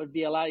 It would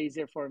be a lot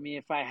easier for me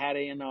if I had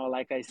it,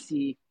 like I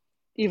see,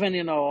 even,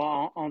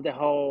 on the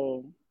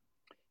whole,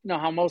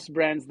 how most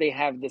brands, they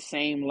have the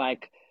same,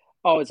 like,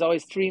 oh, it's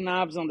always three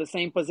knobs on the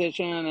same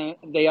position, and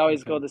they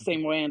always go the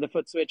same way, and the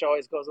foot switch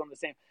always goes on the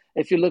same.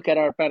 If you look at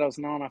our pedals,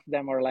 none of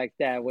them are like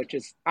that, which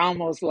is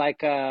almost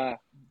like a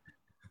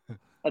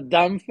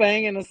dumb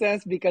thing in a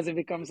sense, because it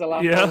becomes a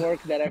lot Yeah. more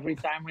work that every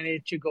time we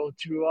need to go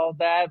through all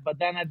that. But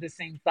then at the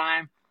same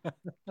time,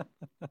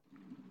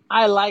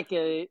 I like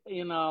it,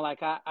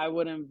 like I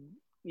wouldn't,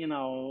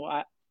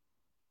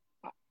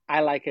 I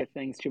like it,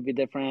 things to be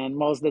different.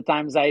 Most of the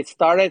times I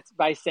started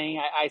by saying,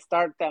 I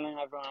start telling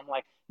everyone, I'm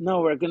like, no,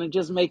 we're going to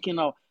just make,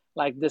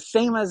 like the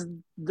same as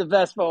the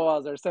Vespa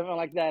was or something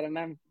like that. And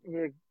then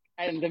we're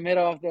in the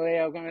middle of the way,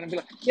 I'm going to be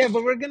like, yeah,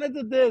 but we're going to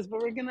do this,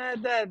 but we're going to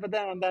add that. But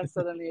then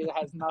suddenly it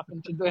has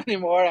nothing to do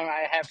anymore. And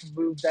I have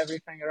moved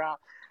everything around.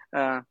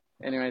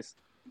 Anyways,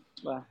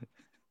 well,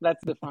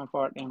 that's the fun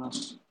part, Yeah.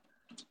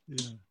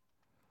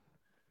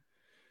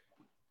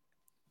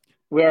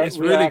 It's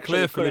we are really actually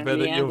clear, Felipe,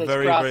 currently that in you're this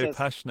very, very process.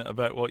 passionate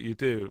about what you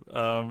do.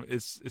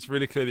 It's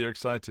really clear that you're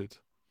excited.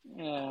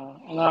 Yeah,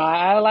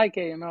 I like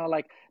it,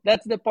 like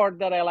that's the part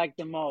that I like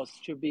the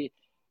most to be.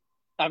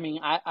 I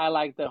mean, I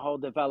like the whole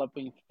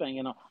developing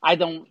thing, I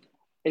don't,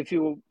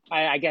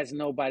 I guess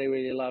nobody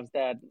really loves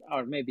that,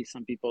 or maybe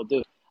some people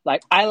do.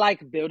 Like, I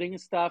like building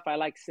stuff. I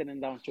like sitting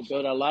down to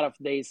build. A lot of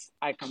days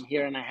I come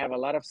here and I have a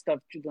lot of stuff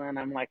to do, and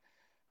I'm like,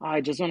 oh,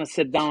 I just want to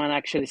sit down and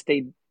actually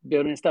stay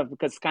building stuff,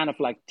 because it's kind of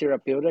like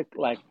therapeutic.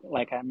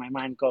 My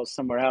mind goes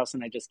somewhere else,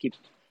 and I just keep.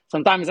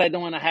 Sometimes I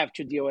don't want to have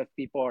to deal with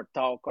people or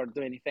talk or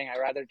do anything. I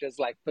rather just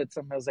like put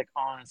some music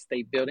on and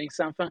stay building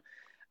something.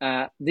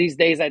 These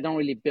days I don't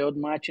really build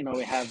much.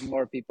 We have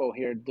more people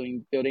here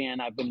doing building, and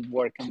I've been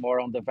working more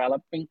on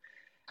developing.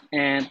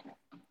 And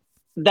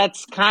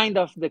that's kind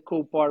of the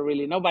cool part,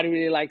 really. Nobody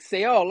really like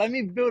say, oh, let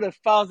me build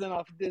 1,000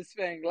 of this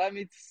thing. Let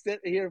me sit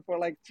here for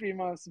like 3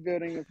 months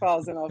building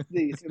 1,000 of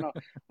these,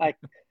 like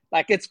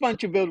it's fun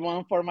to build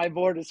one for my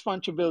board. It's fun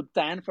to build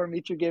 10 for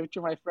me to give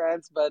to my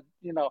friends. But,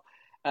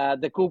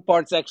 the cool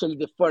part's actually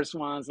the first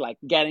ones, like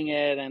getting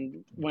it.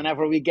 And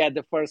whenever we get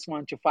the first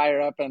one to fire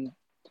up and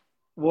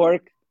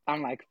work,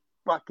 I'm like,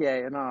 fuck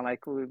yeah,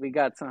 like we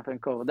got something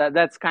cool.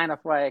 That's kind of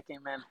why I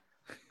came in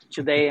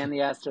today and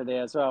yesterday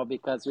as well,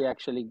 because we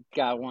actually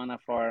got one of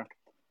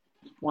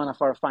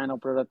our final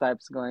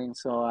prototypes going.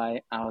 So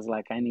I was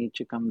like, I need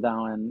to come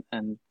down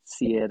and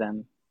see it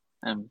and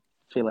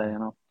feel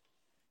it,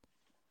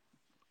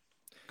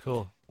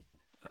 Cool.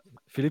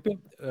 Felipe,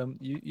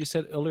 you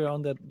said earlier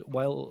on that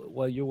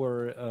while you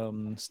were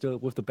still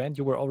with the band,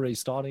 you were already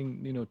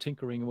starting,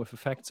 tinkering with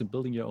effects and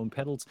building your own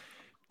pedals.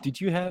 Did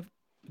you have,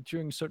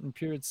 during certain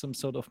periods, some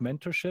sort of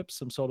mentorship,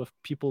 some sort of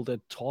people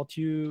that taught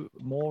you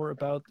more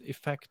about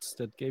effects,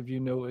 that gave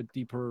you a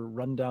deeper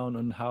rundown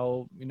on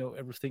how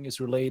everything is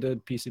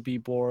related,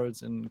 PCB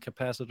boards and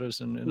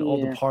capacitors and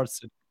all the Yeah. parts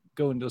that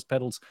go in those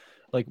pedals?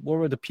 Like, what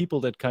were the people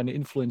that kind of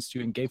influenced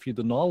you and gave you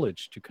the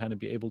knowledge to kind of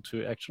be able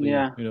to actually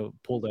Yeah.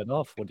 pull that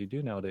off? What do you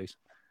do nowadays?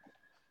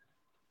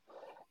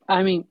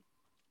 I mean,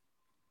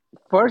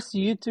 first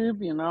YouTube,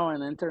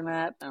 and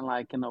internet and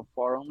like,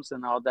 forums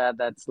and all that.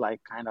 That's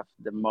like kind of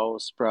the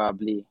most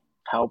probably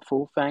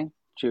helpful thing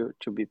to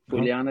be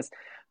fully honest.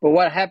 But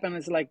what happened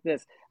is like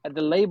this. at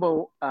the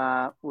label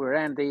we're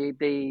in, they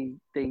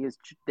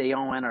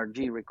own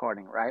NRG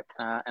Recording, right?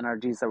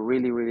 NRG is a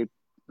really, really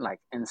like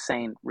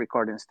insane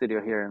recording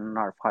studio here in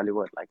North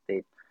Hollywood. Like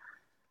they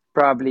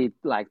probably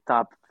like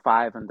top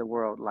 5 in the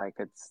world. Like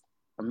it's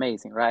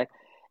amazing, right?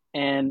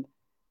 And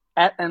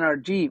at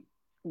NRG,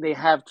 they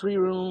have 3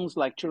 rooms,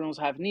 like 2 rooms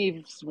have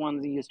Neves,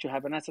 one used to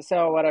have an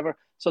SSL or whatever.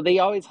 So they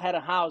always had a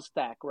house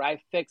tech, right?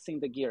 Fixing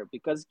the gear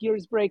because gear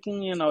is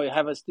breaking. You know, you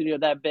have a studio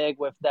that big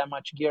with that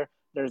much gear,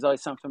 there's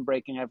always something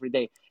breaking every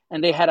day.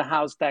 And they had a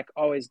house tech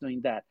always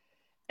doing that.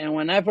 And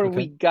whenever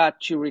we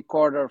got to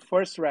record our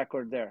first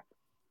record there,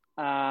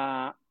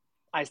 I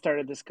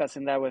started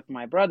discussing that with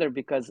my brother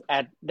because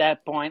at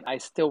that point, I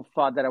still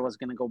thought that I was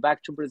going to go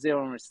back to Brazil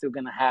and we're still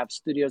going to have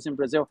studios in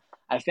Brazil.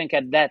 I think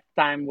at that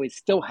time, we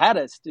still had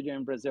a studio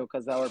in Brazil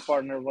because our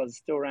partner was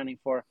still running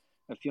for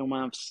a few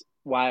months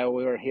while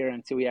we were here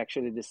until we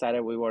actually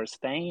decided we were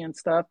staying and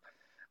stuff.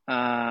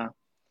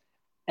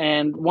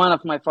 And one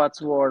of my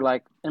thoughts were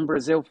like, in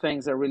Brazil,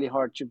 things are really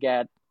hard to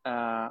get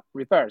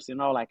repairs, you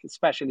know, like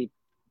especially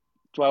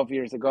 12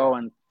 years ago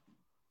and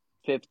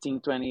 15,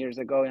 20 years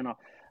ago, you know,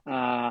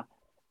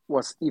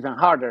 was even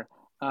harder.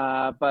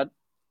 But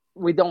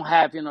we don't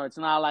have, you know, it's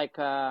not like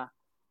things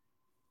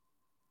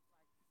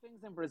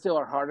in Brazil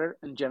are harder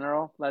in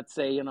general. Let's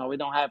say, you know, we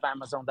don't have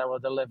Amazon that will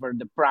deliver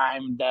the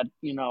Prime that,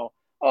 you know,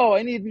 oh,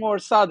 I need more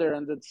solder,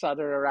 and the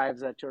solder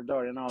arrives at your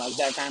door, you know, like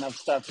that kind of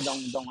stuff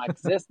don't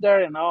exist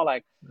there, you know,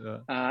 like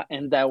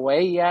in that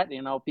way yet,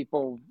 you know,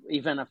 people,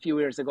 even a few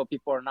years ago,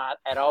 people are not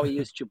at all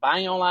used to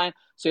buying online.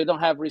 So you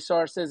don't have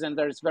resources and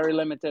there's very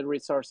limited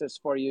resources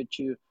for you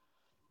to,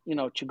 you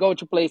know, to go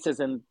to places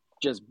and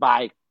just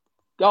buy,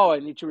 oh, I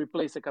need to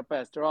replace a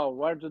capacitor. Oh,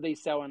 where do they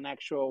sell an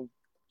actual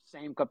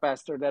same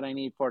capacitor that I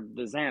need for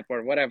this amp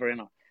or whatever, you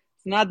know.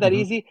 It's not that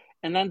easy.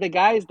 And then the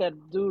guys that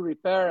do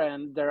repair,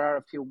 and there are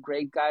a few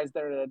great guys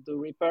there that do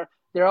repair,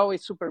 they're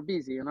always super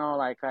busy, you know,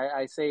 like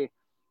I say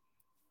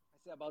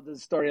about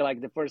this story,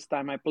 like the first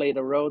time I played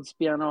a Rhodes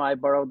piano, I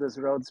borrowed this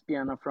Rhodes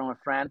piano from a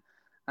friend.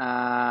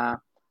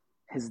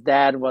 His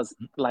dad was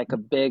like a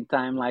big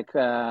time, like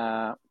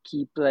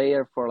key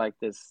player for like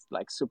this,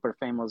 like super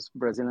famous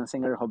Brazilian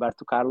singer,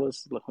 Roberto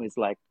Carlos, who is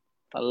like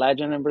a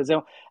legend in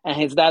Brazil. And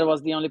his dad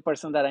was the only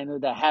person that I knew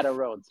that had a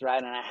Rhodes,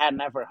 right? And I had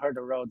never heard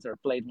a Rhodes or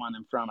played one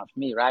in front of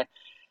me, right?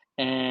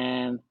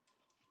 And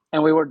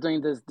we were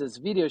doing this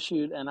video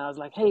shoot, and I was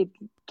like, hey,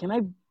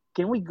 can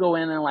we go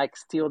in and like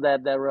steal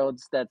that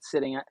Rhodes that's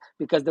sitting at,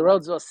 because the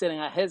Rhodes was sitting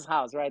at his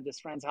house, right? This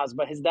friend's house,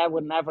 but his dad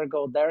would never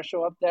go there,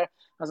 show up there.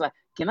 I was like,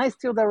 can I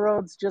steal the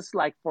Rhodes just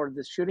like for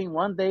the shooting?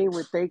 One day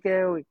we take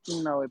it, we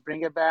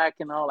bring it back,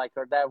 you know, like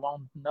our dad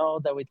won't know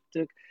that we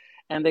took.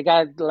 And the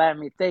guy let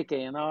me take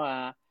it, you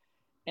know,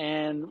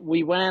 and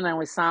we went and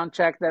we sound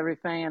checked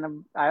everything.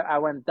 And I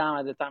went down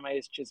at the time I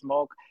used to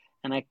smoke,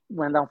 and I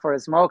went down for a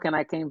smoke, and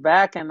I came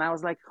back and I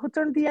was like, who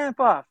turned the amp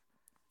off?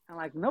 I'm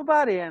like,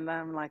 nobody. And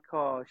I'm like,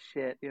 oh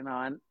shit, you know,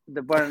 and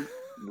we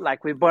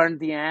burned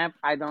the amp.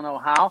 I don't know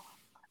how.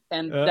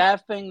 And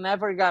that thing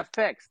never got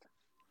fixed.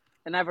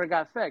 It never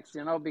got fixed,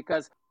 you know,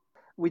 because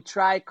we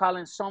tried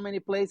calling so many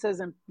places,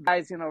 and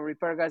guys, you know,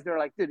 repair guys, they're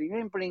like, dude, you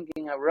ain't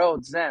bringing a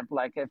Rhodes amp.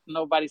 Like, if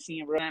nobody's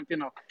seen a Rhodes amp, you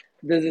know,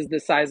 this is the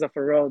size of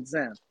a Rhodes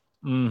amp.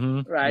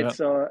 Right? Yep.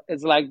 So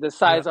it's like the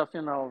size of,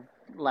 you know,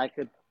 like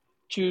a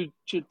two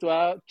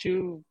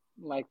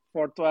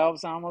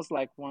 412s almost,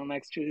 like one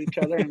next to each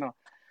other, you know,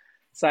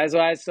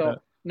 size-wise. So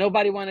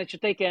nobody wanted to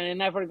take it, and it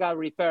never got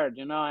repaired,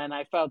 you know, and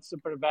I felt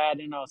super bad,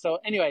 you know. So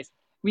anyways,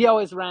 we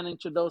always ran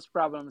into those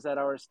problems at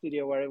our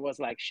studio where it was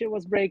like shit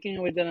was breaking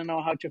and we didn't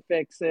know how to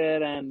fix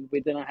it, and we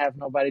didn't have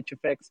nobody to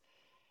fix.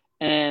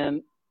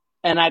 And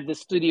at the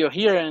studio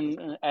here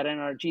at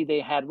NRG, they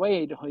had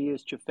Wade, who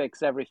used to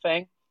fix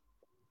everything.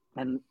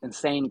 An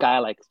insane guy,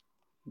 like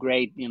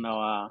great, you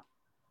know,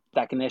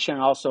 technician,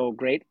 also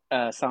great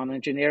sound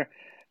engineer.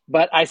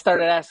 But I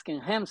started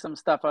asking him some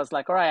stuff. I was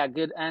like, all right, a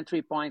good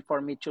entry point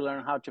for me to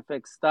learn how to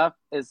fix stuff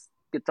is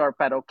guitar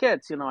pedal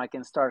kits. You know, I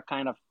can start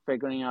kind of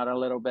figuring out a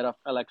little bit of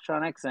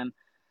electronics, and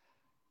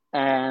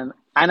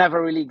I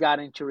never really got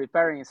into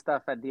repairing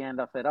stuff at the end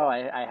of it all.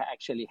 I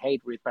actually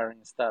hate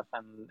repairing stuff.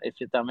 And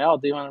if you tell me, oh,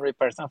 do you want to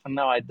repair something?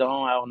 No, I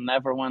don't. I'll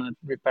never want to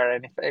repair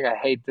anything. I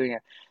hate doing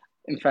it.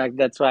 In fact,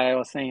 that's why I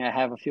was saying I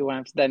have a few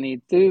amps that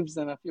need tubes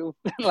and a few,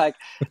 like,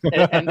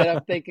 it ended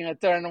up taking a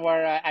turn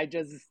where I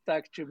just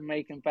stuck to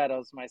making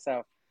pedals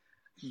myself.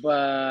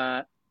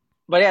 But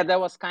yeah, that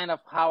was kind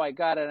of how I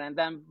got it. And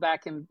then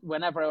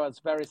whenever I was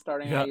very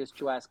starting, I used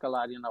to ask a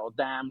lot, you know,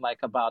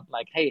 about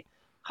like, hey,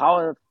 how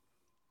a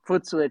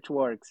foot switch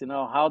works, you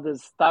know, how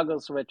this toggle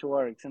switch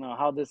works, you know,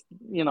 how this,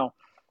 you know,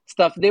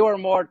 stuff. They were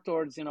more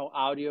towards, you know,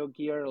 audio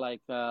gear,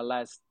 like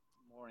less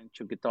more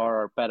into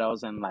guitar or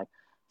pedals, and like,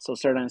 so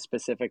certain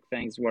specific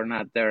things were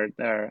not their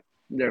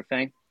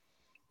thing.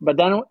 But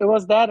then it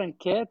was that and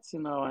kits, you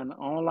know, and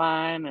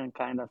online, and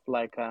kind of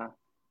like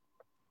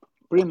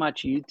pretty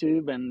much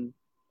YouTube and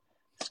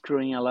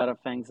screwing a lot of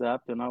things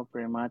up, you know,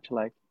 pretty much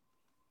like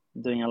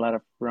doing a lot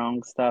of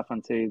wrong stuff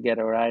until you get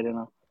it right, you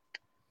know.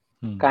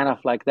 Kind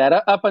of like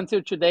that. Up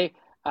until today,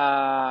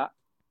 I'm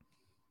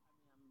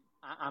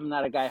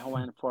not a guy who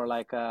went for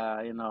like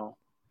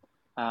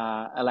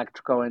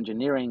electrical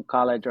engineering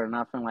college or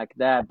nothing like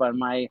that. But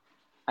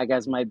I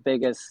guess my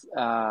biggest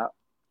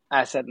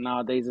asset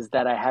nowadays is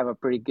that I have a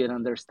pretty good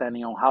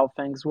understanding on how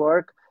things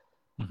work,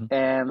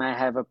 and I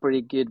have a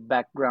pretty good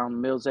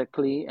background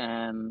musically,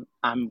 and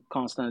I'm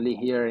constantly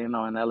here, in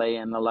LA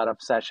in a lot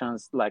of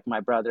sessions. Like my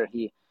brother,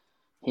 he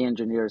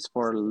engineers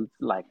for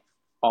like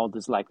all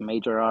these like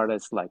major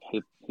artists. Like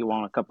he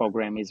won a couple of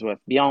Grammys with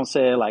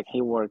Beyonce. Like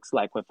he works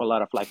like with a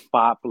lot of like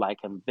pop, like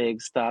and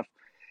big stuff.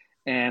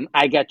 And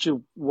I get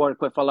to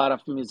work with a lot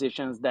of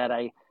musicians that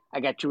I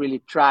get to really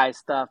try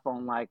stuff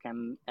on, like,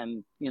 and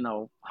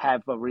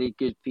have a really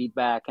good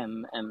feedback,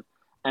 and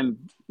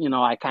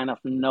I kind of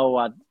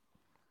know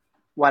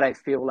what I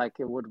feel like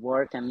it would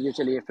work. And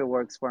usually if it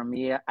works for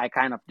me, I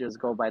kind of just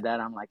go by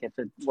that. I'm like, if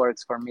it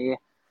works for me,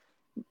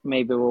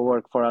 maybe it will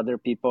work for other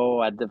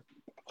people. At the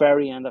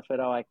very end of it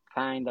all, I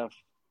kind of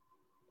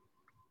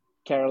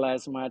care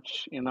less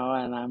much, and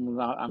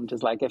I'm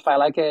just like, if I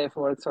like it, if it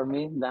works for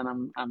me,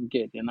 then I'm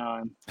good, and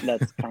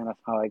that's kind of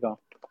how I go.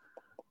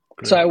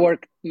 Great. So I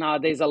work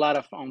nowadays a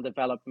lot on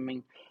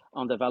developing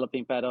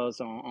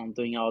pedals, on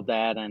doing all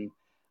that, and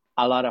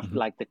a lot of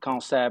like the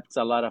concepts,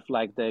 a lot of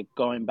like the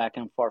going back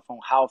and forth on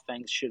how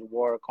things should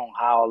work, on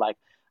how like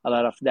a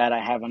lot of that. I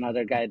have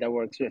another guy that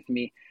works with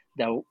me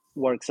that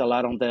works a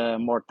lot on the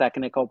more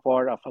technical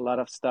part of a lot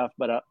of stuff,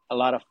 but a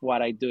lot of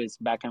what I do is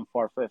back and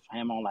forth with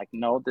him on like,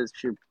 no, this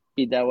should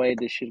be that way,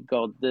 this should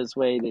go this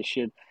way, this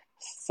should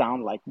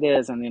sound like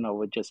this, and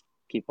we just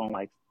keep on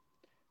like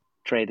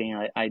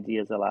trading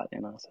ideas a lot,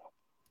 so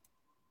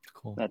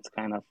Cool. that's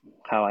kind of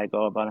how I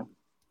go about it.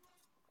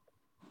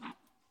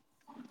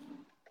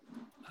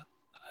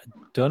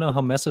 Don't know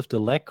how massive the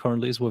lag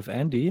currently is with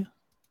Andy.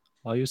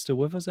 Are you still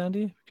with us,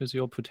 Andy? Because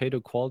your potato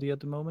quality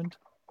at the moment.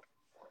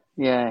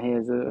 Yeah, he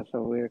has a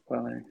weird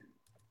quality.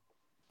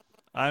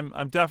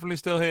 I'm definitely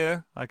still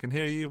here. I can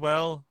hear you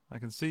well. I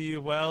can see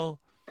you well.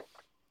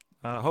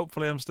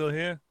 Hopefully I'm still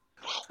here.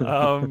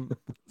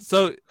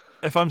 So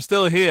if I'm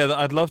still here,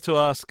 I'd love to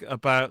ask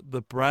about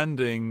the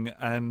branding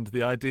and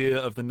the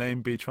idea of the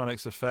name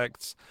Beatronics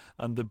Effects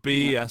and the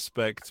B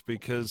aspect,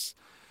 because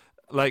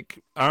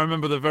like I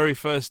remember the very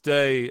first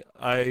day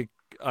I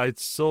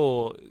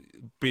saw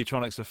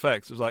Beatronics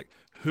Effects, it was like,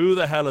 who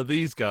the hell are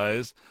these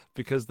guys?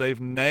 Because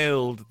they've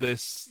nailed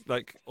this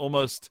like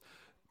almost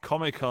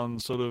Comic-Con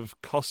sort of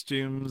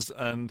costumes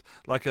and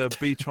like a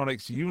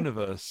Beatronics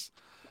universe.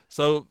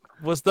 So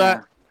was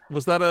that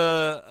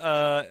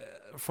a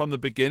from the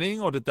beginning,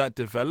 or did that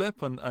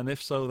develop, and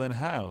if so, then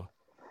how?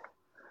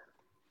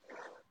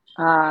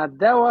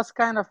 That was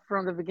kind of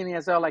from the beginning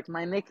as well. Like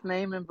my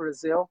nickname in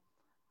Brazil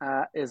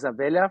is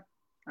Abelha,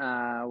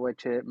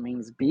 which it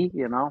means bee,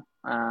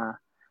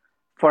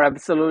 for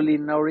absolutely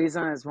no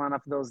reason. It's one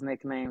of those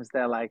nicknames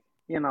that like,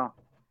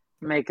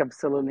 make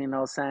absolutely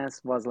no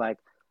sense. Was like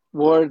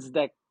words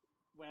that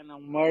went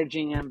on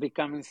merging and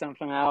becoming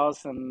something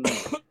else, and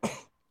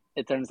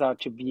it turns out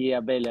to be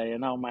Abelha,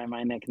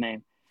 my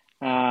nickname.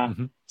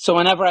 So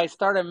whenever I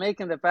started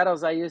making the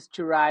pedals, I used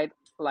to write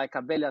like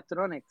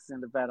Abelhatronics in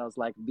the pedals,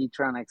 like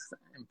Beatronics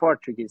in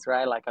Portuguese,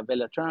 right? Like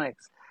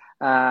Abelhatronics.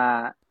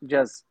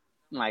 Just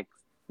like,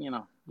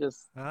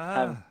 just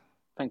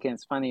thinking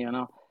it's funny,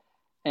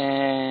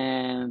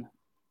 And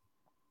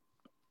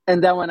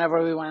then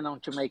whenever we went on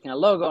to making a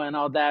logo and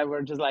all that,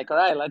 we're just like, all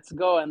right, let's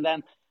go. And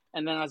then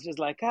I was just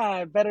like,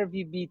 it better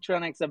be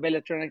Beatronics.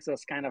 Abelhatronics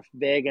was kind of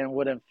big and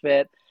wouldn't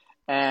fit.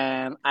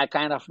 And I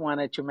kind of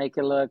wanted to make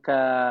it look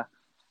a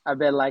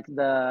bit like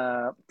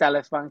the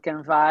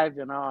Telefunken vibe,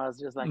 I was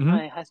just like,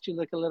 it has to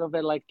look a little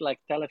bit like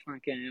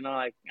Telefunken,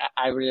 like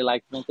I really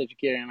like vintage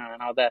gear, and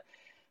all that.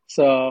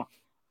 So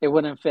it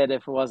wouldn't fit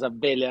if it was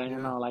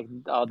Abelha, like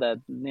all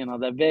that,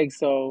 that big.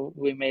 So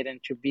we made it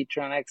into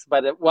Beatronics,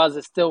 but it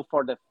was still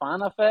for the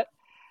fun of it.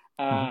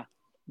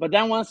 But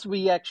then once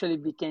we actually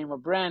became a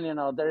brand,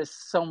 there is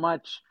so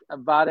much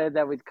about it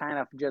that we'd kind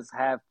of just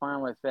have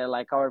fun with it.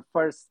 Like our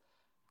first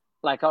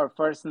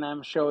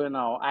NAMM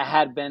show, I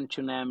had been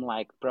to NAMM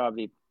like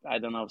probably, I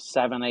don't know,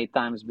 7-8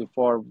 times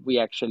before we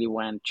actually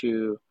went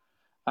to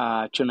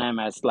NAMM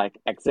as like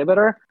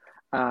exhibitor.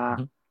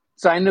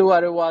 So I knew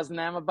what it was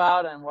NAMM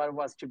about and what it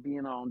was to be,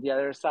 on the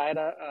other side.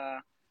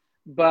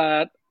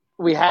 But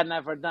we had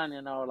never done,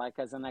 like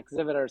as an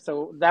exhibitor.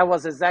 So that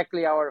was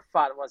exactly our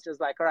thought. It was just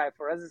like, all right,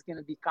 for us, it's going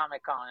to be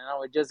Comic-Con,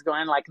 we're just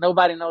going like,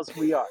 nobody knows who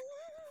we are.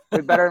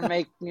 We better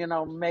make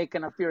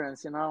an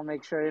appearance,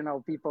 make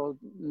sure, people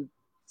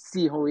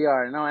see who we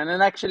are, and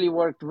it actually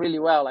worked really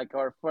well. Like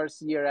our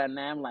first year at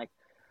NAMM,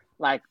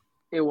 like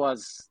it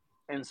was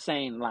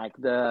insane. Like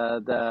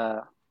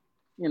the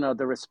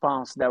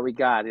response that we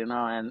got,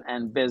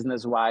 and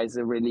business wise,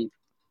 it really,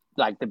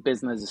 like the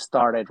business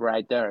started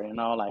right there,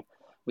 like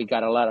we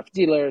got a lot of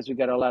dealers, we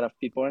got a lot of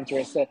people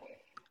interested,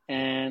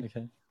 and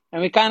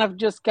we kind of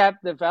just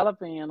kept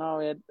developing,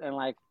 it, and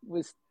like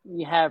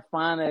we have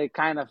fun. It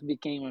kind of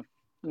became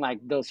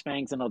like those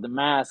things, the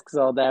masks,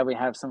 all that. We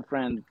have some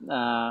friend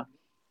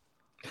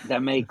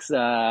that makes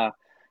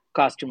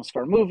costumes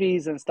for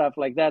movies and stuff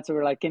like that. So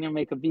we're like, can you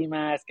make a bee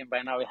mask? And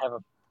by now we have a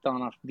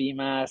ton of bee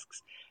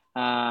masks.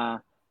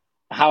 How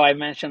I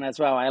mentioned as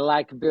well, I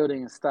like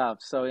building stuff.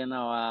 So,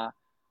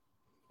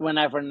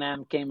 whenever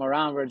NAMM came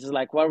around, we're just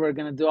like, what we're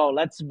going to do? Oh,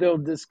 let's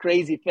build this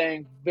crazy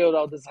thing, build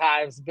all these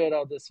hives, build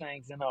all these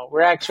things.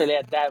 We're actually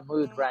at that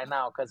mood right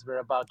now because we're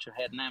about to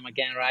hit NAMM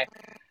again, right?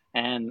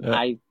 And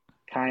I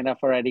kind of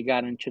already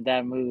got into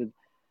that mood.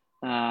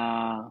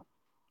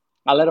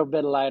 A little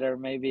bit lighter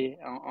maybe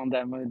on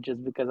that mood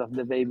just because of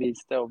the baby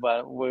still,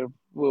 but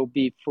we'll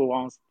be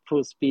full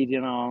speed,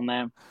 on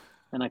them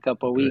in a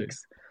couple of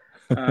weeks.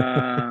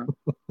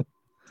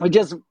 We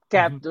just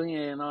kept doing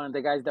it, and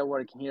the guys that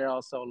work here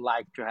also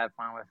like to have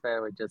fun with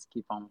it. We just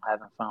keep on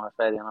having fun with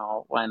it,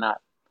 why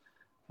not?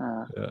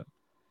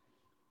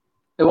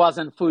 It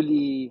wasn't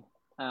fully,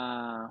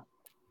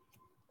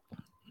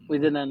 we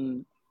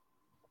didn't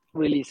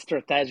really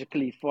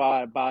strategically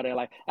thought about it.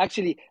 Like,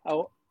 actually,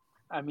 I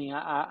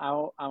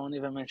won't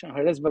even mention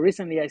who it is, but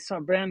recently I saw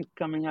a brand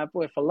coming up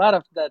with a lot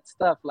of that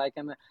stuff, like,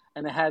 and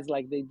it has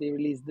like, they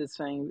released this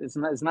thing. It's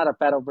not a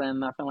pedal brand,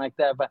 nothing like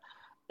that,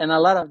 and a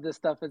lot of this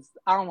stuff is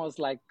almost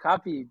like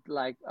copied,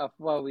 like, of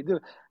what we do.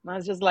 And I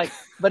was just like,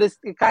 but it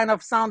kind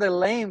of sounded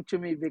lame to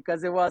me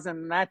because it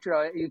wasn't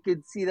natural. You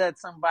could see that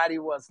somebody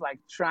was like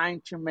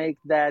trying to make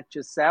that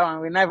to sell, and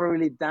we never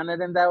really done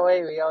it in that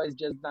way. We always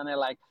just done it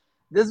like,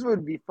 this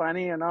would be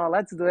funny,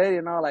 let's do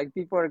it, like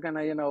people are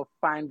gonna,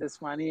 find this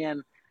funny,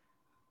 and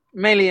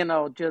mainly,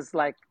 just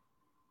like,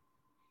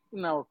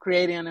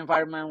 creating an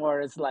environment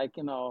where it's like,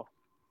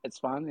 it's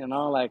fun,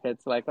 like,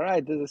 it's like, all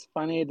right, this is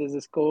funny, this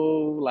is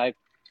cool, like,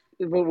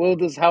 will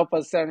this help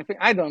us sell anything?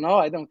 I don't know,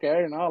 I don't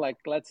care, like,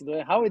 let's do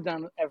it. How we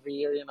done every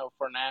year,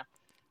 for now,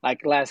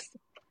 like last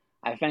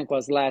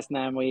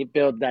NAMM, we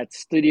built that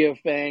studio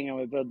thing, and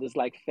we built this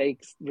like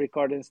fake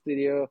recording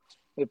studio.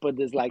 We put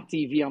this like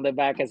TV on the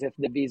back as if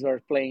the bees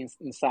were playing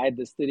inside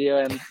the studio,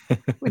 and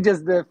we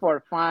just do it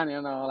for fun,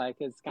 like,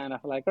 it's kind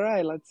of like, all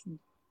right,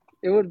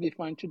 it would be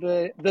fun to do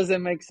it. Does it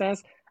make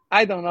sense?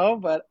 I don't know,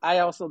 but I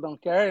also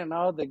don't care,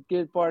 the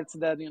good parts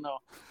that,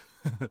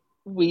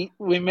 we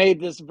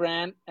made this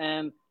brand,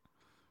 and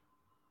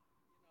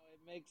it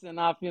makes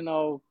enough,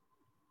 movement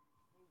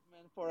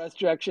for us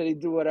to actually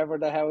do whatever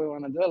the hell we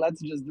want to do.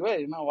 Let's just do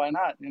it, why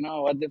not?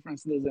 What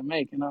difference does it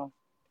make,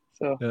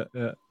 So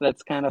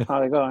that's kind of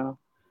how we go.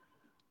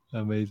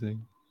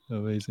 Amazing.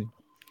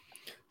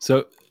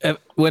 So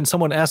when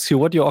someone asks you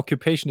what your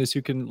occupation is,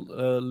 you can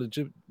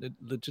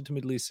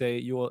legitimately say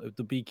you're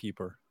the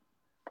beekeeper.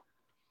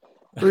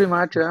 Pretty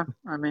much, yeah.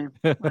 I mean,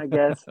 I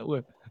guess.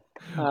 with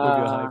your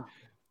hive.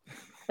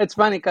 It's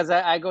funny because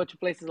I go to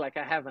places like,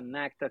 I have a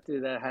neck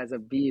tattoo that has a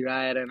bee,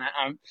 right? And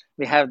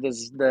we have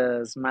these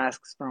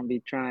masks from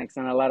Beetronics,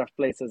 and a lot of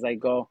places I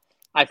go,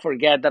 I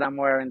forget that I'm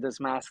wearing this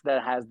mask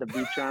that has the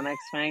Beetronics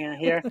thing in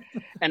here.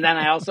 And then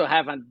I also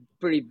have a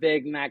pretty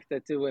big neck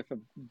tattoo with a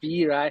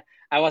bee, right?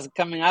 I was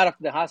coming out of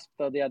the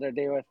hospital the other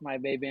day with my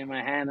baby in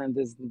my hand, and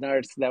this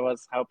nurse that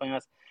was helping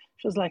us,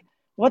 she was like,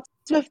 what's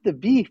with the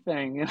bee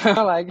thing?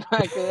 Like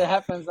it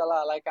happens a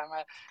lot. Like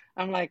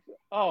I'm like,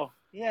 oh,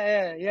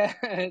 yeah.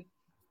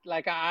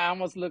 Like I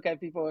almost look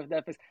at people with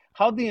that face.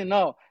 How do you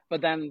know?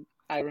 But then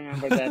I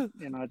remember that,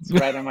 it's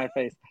right on my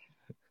face.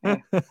 Yeah.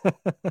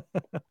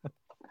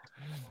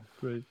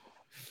 Great.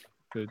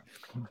 Good.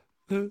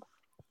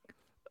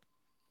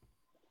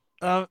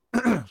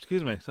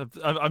 Excuse me. So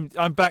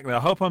I'm back now. I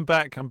hope I'm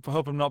back. I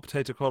hope I'm not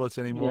potato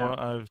quality anymore.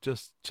 Yeah. I've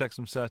just checked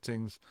some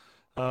settings.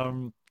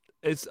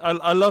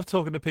 I love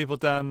talking to people,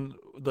 Dan,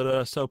 that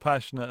are so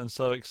passionate and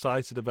so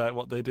excited about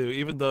what they do.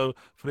 Even though,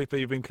 Felipe,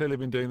 you've clearly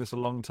been doing this a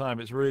long time,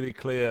 it's really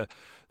clear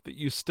that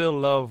you still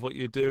love what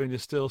you do, and you're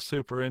still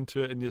super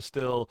into it, and you're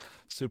still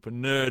super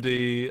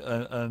nerdy,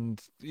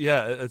 and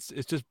yeah, it's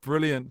just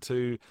brilliant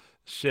to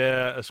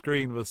share a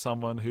screen with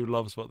someone who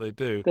loves what they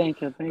do.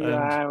 Thank you,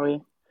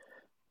 Harry.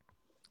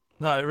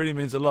 No, it really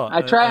means a lot.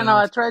 I try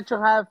to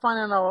have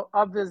fun.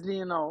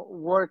 Obviously,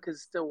 work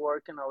is still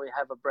work. We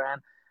have a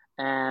brand,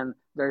 and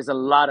there's a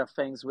lot of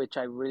things which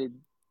I really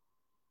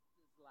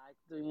like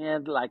doing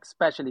it, like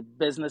especially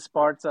business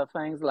parts of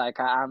things. Like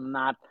I'm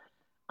not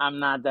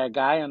that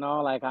guy,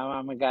 like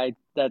I'm a guy.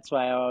 That's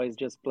why I always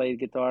just played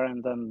guitar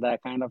and then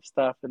that kind of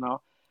stuff,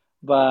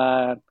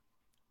 But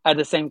at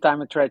the same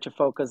time, I try to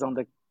focus on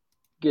the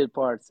good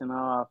parts,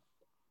 of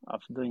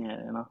doing it,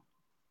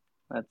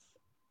 That's,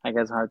 I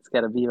guess, how it's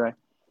got to be, right?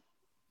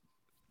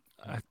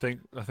 I think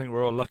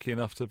we're all lucky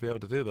enough to be able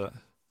to do that.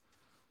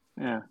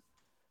 Yeah,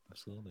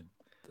 absolutely.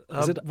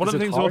 One of the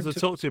things I wanted to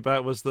talk to you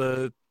about was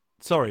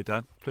Sorry,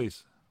 Dan,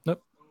 please.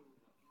 Nope.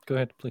 Go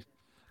ahead, please.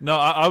 No,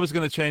 I was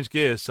going to change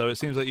gears, so it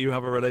seems like you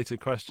have a related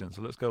question.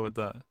 So let's go with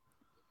that.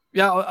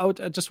 Yeah,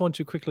 I just want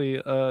to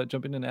quickly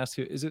jump in and ask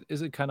you: Is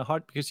it kind of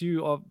hard, because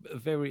you are a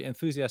very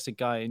enthusiastic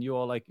guy and you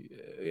are like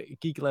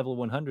geek level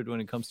 100 when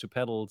it comes to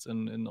pedals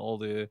and all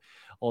the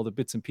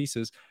bits and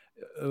pieces?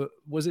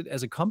 Was it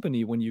as a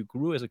company, when you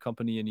grew as a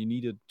company and you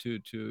needed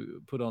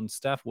to put on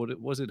staff?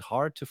 Was it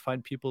hard to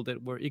find people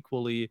that were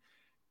equally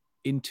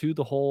into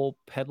the whole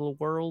pedal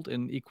world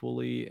and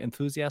equally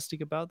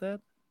enthusiastic about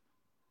that?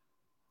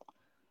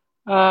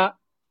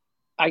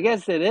 I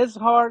guess it is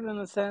hard in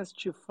a sense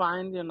to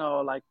find,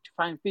 like to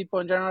find people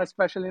in general,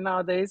 especially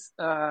nowadays.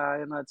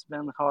 It's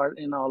been hard,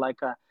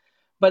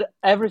 but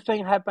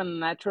everything happened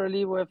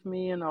naturally with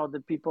me.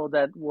 The people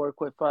that work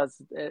with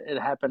us,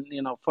 it happened,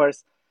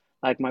 first,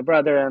 like my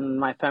brother and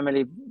my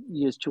family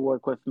used to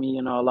work with me,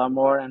 a lot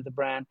more in the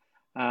brand.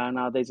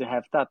 Nowadays we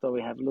have Tato,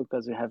 we have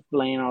Lucas, we have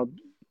Blaine,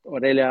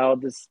 Aurelia, all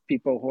these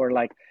people who are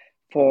like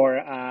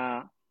for,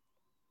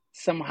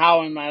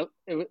 somehow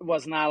it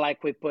was not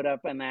like we put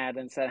up an ad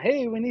and said,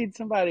 hey, we need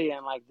somebody,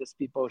 and like these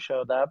people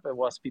showed up. It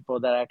was people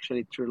that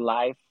actually through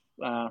life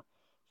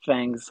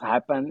things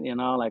happen,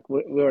 like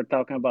we were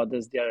talking about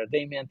this the other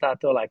day, me and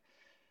Tato. Like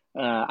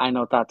I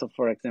know Tato,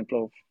 for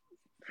example,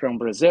 from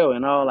Brazil,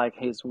 like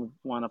he's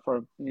one of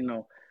our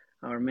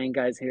our main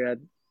guys here at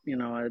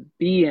at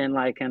B, and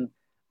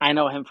I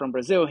know him from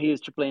Brazil. He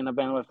used to play in a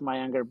band with my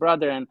younger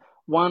brother, and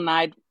one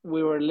night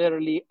we were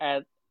literally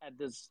at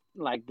this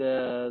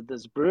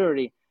this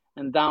brewery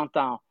in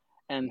downtown,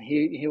 and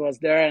he was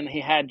there, and he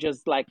had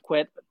just like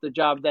quit the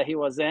job that he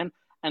was in,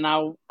 and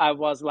I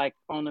was like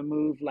on the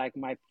move, like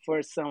my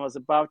first son was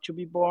about to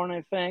be born,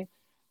 I think,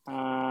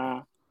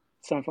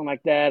 something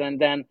like that,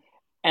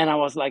 and I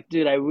was like,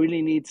 dude, I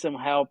really need some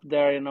help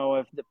there,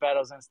 with the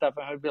pedals and stuff.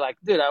 And I'd be like,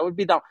 dude, I would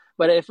be down.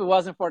 But if it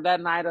wasn't for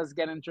that night, I was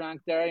getting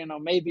drunk there,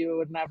 maybe it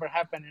would never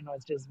happen.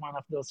 It's just one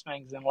of those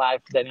things in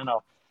life that,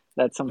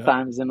 that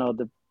sometimes,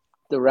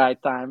 the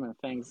right time and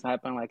things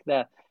happen like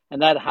that.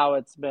 And that's how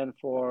it's been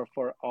for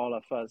all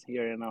of us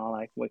here,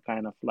 like we're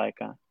kind of like,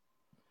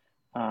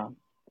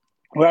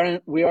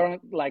 we are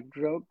like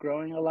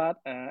growing a lot.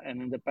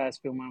 And in the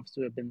past few months,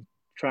 we have been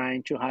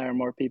trying to hire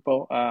more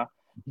people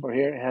for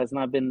here. It has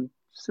not been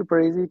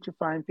super easy to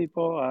find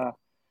people,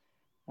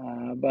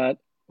 but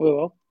we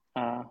will.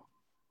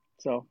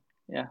 So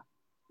yeah,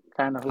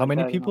 kind of. How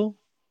many people?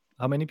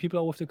 How many people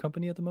are with the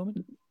company at the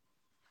moment?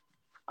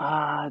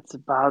 It's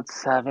about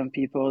 7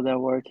 people that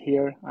work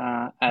here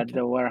at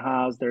the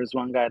warehouse. There's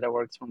one guy that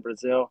works from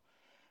Brazil.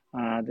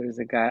 There's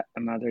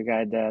another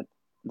guy that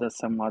does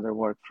some other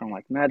work from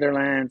like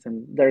Netherlands,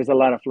 and there's a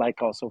lot of like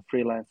also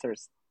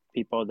freelancers,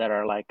 people that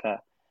are like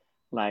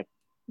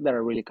that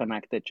are really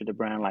connected to the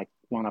brand. Like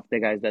one of the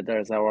guys that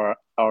does our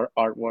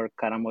artwork,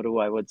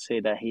 Karamuru, I would say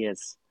that he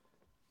is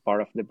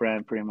part of the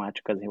brand pretty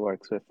much because he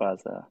works with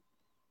us,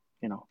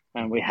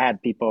 and we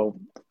had people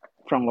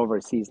from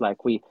overseas.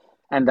 Like we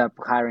end up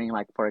hiring,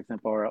 like, for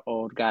example, our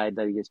old guy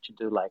that used to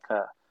do like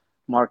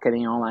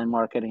marketing, online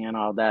marketing and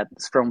all that.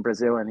 It's from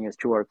Brazil, and he used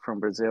to work from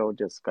Brazil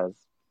just because,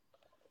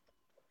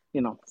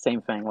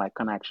 same thing, like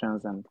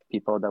connections and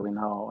people that we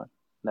know and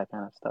that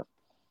kind of stuff.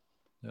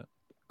 Yeah,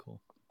 cool.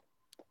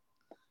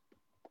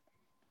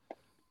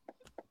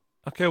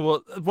 Okay,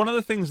 well, one of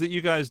the things that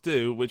you guys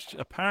do, which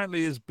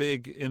apparently is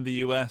big in the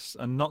US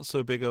and not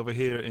so big over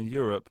here in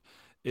Europe,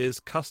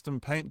 is custom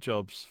paint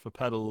jobs for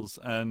pedals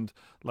and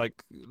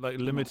like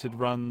limited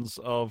runs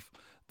of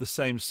the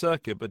same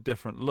circuit but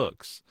different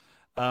looks.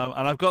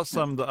 And I've got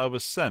some that I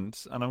was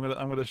sent, and I'm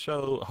gonna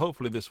show.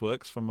 Hopefully, this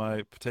works from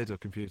my potato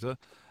computer.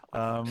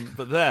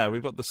 But there,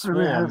 we've got the Swarm.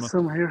 We have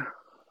some here.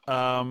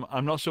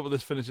 I'm not sure what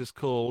this finish is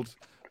called,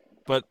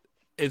 but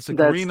it's a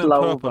That's green and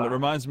purple. Lova. It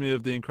reminds me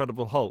of the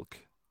Incredible Hulk.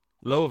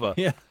 Lova.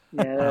 Yeah.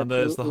 Yeah, And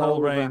there's the whole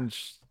Lova.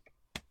 range.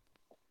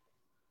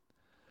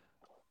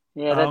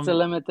 Yeah, that's a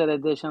limited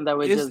edition that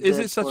we just Is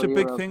did it such for a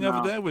big Europe thing now.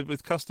 over there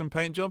with custom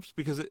paint jobs?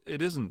 Because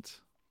it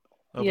isn't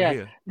over Yeah,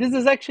 here. this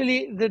is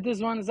actually this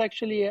one is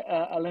actually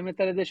a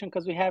limited edition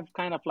because we have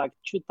kind of like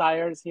 2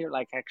 tires here,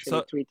 like actually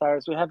So- 3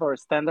 tires. We have our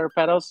standard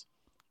pedals.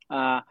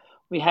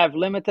 We have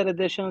limited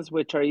editions,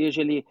 which are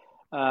usually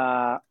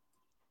the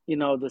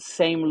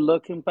same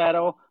looking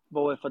pedal,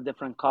 but with a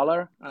different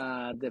color,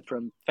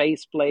 different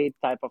faceplate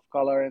type of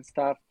color and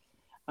stuff.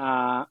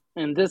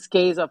 In this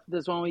case of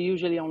this one, we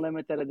usually on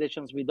limited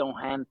editions, we don't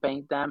hand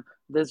paint them.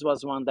 This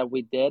was one that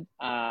we did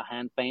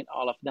hand paint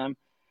all of them.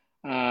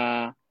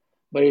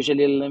 But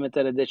usually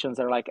limited editions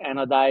are like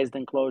anodized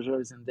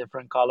enclosures in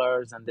different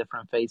colors and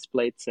different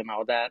faceplates and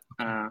all that.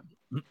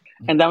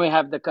 And then we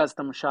have the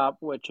custom shop,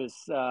 which is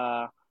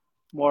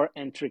more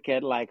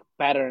intricate, like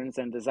patterns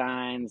and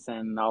designs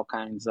and all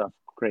kinds of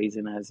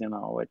craziness,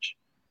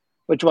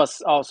 which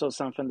was also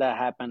something that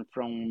happened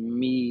from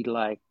me,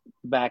 like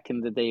back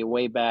in the day,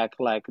 way back,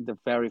 like the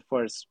very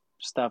first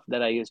stuff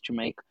that I used to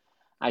make.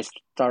 I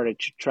started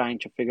trying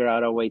to figure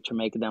out a way to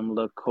make them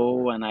look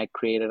cool, and I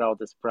created all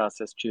this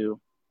process to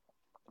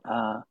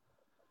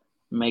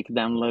make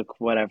them look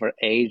whatever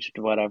aged,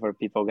 whatever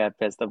people get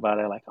pissed about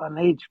it, like an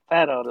aged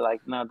pedal.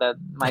 Like, no, that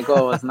my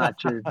goal was not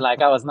to,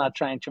 like, I was not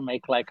trying to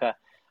make like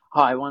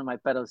I want my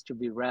pedals to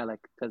be relic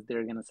because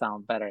they're gonna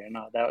sound better.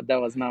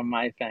 That was not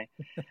my thing.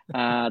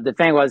 The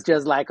thing was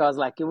just like, I was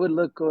like, it would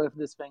look cool if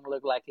this thing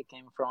looked like it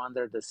came from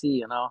under the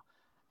sea,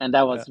 and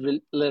that was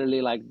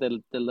literally like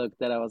the look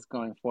that I was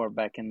going for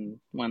back in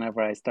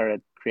whenever I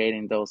started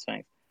creating those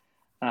things.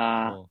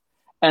 Cool.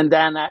 And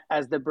then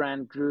as the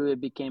brand grew, it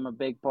became a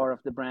big part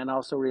of the brand,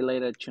 also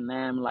related to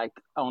NAMM. Like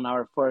on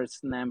our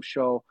first NAMM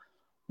show,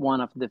 one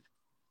of the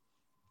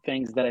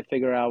things that I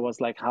figured out was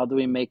like, how do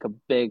we make a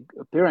big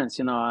appearance?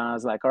 And I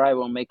was like, all right,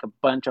 we'll make a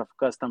bunch of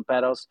custom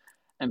pedals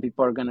and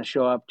people are going to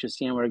show up to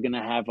see, and we're going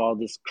to have all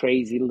these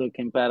crazy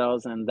looking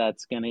pedals. And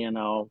that's going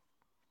to,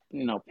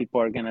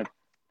 people are going to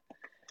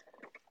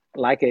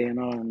like it,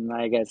 and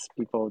I guess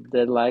people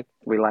did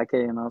we like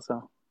it,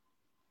 so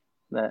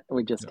that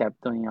we just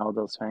kept doing all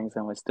those things,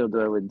 and we still do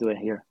it. We do it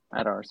here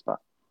at our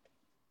spot.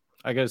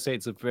 I gotta say,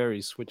 it's a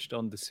very switched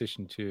on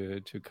decision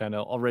to kind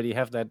of already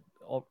have that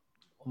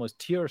almost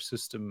tier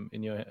system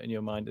in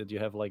your mind, that you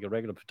have like a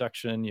regular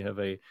production, you have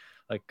a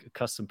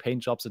custom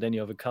paint jobs, and then you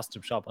have a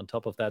custom shop on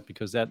top of that,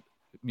 because that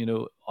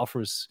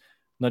offers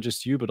not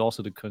just you but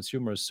also the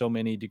consumers so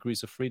many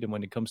degrees of freedom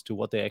when it comes to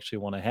what they actually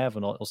want to have,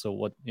 and also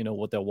what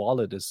what their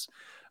wallet is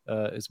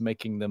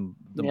making them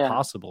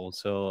possible.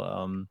 So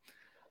I'm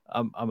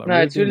no,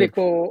 it's really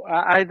cool.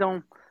 I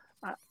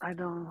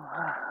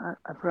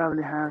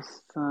probably have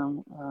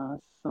some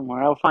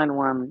somewhere. I'll find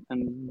one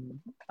and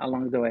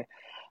along the way.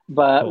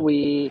 But cool.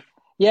 we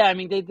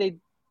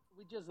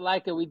just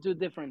like it. We do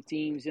different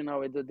teams,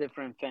 we do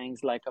different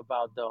things like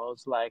about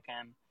those, like,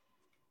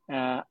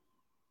 and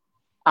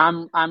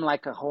I'm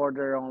like a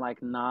hoarder on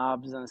like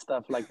knobs and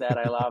stuff like that.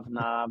 I love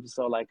knobs.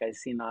 So like I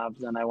see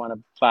knobs and I want to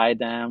buy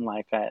them.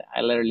 Like I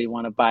literally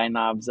want to buy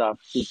knobs of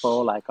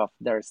people, like of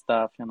their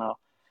stuff,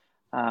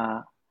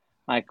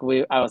 like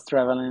I was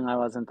traveling, I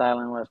was in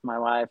Thailand with my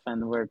wife,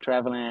 and we're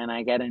traveling, and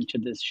I get into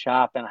this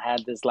shop, and I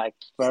had this like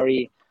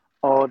very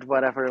old,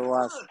 whatever it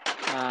was,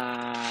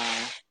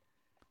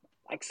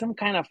 like some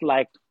kind of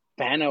like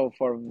panel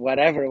for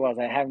whatever it was.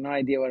 I have no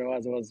idea what it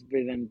was. It was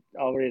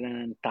all written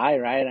in Thai,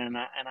 right? And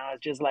I was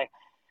just like,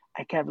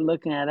 I kept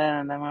looking at it,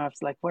 and then I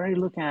was like, what are you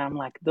looking at? I'm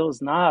like,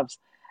 those knobs.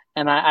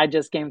 And I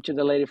just came to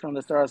the lady from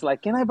the store. I was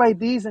like, can I buy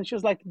these? And she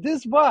was like,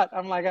 this what?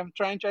 I'm like, I'm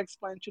trying to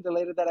explain to the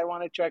lady that I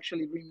wanted to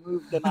actually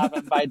remove the knob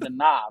and buy the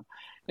knob.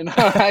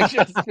 I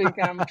just think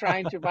I'm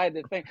trying to buy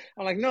the thing.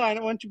 I'm like, no, I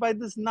don't want to buy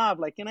this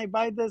knob. Like, can I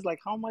buy this? Like,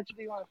 how much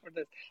do you want for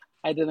this?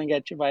 I didn't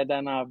get to buy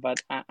that knob,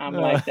 but I'm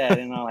like that,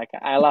 like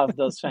I love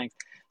those things.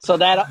 So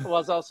that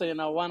was also,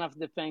 one of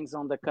the things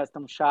on the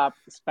custom shop,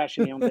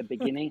 especially on the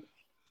beginning.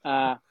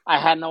 I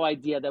had no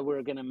idea that we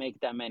were going to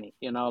make that many,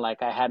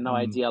 like I had no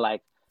idea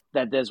like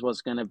that this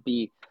was going to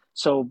be.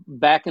 So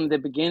back in the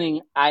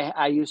beginning,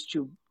 I used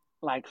to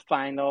like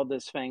find all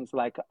these things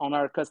like on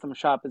our custom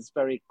shop. It's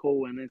very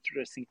cool and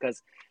interesting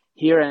because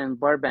here in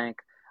Burbank,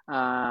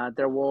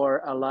 there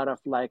were a lot of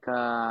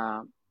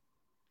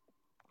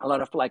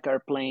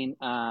airplane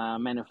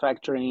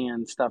manufacturing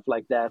and stuff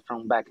like that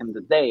from back in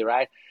the day,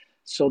 right?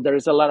 So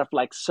there's a lot of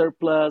like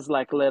surplus,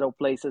 like little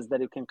places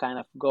that you can kind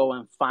of go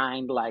and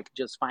find, like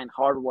just find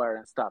hardware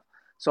and stuff.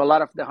 So a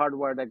lot of the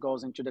hardware that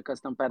goes into the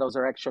custom pedals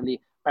are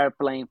actually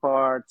airplane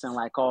parts and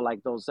like all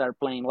like those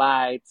airplane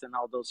lights and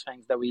all those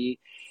things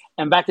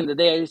and back in the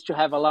day, I used to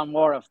have a lot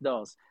more of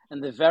those.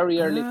 And the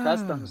very early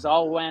customs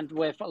all went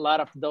with a lot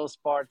of those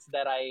parts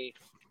that I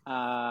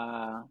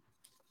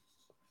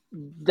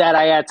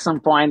at some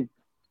point,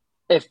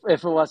 if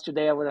it was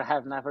today, I would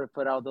have never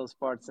put all those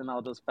parts in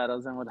all those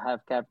pedals and would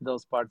have kept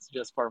those parts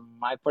just for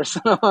my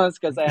personal ones,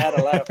 because I had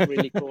a lot of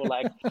really cool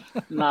like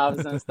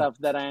knobs and stuff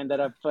that I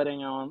ended up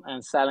putting on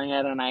and selling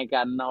it, and I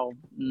got no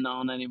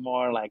known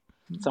anymore, like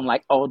some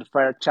like old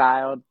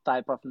Fairchild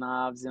type of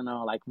knobs,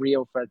 like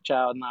real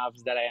Fairchild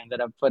knobs that I ended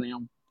up putting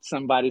on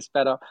somebody's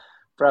pedal.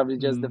 Probably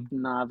just the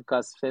knob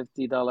cost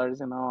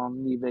 $50,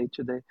 on eBay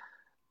today.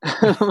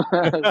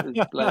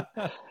 It's like,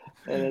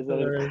 it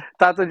is.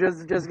 Tato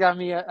just got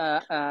me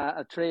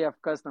a tray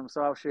of custom,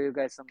 so I'll show you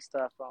guys some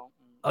stuff.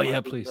 Oh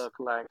yeah, please. Look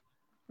like.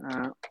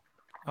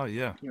 Oh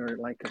yeah. You're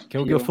like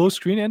Can we go full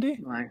screen, Andy?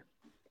 Like,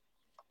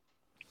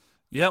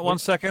 yeah, 1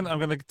 second. I'm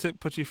going to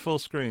put you full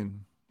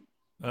screen.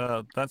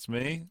 That's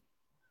me.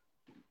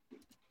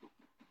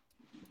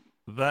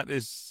 That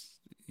is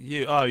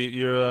you. Oh,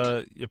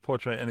 your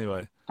portrait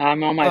anyway.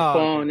 I'm on my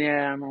phone.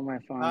 Yeah, I'm on my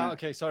phone.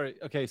 Okay, sorry.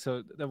 Okay,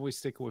 so then we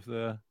stick with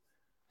the.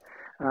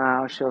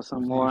 I'll show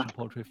some more.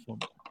 Portrait form.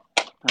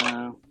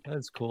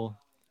 That's cool.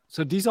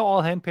 So these are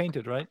all hand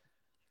painted, right?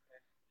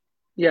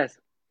 Yes.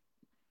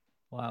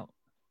 Wow,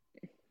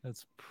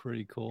 that's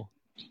pretty cool.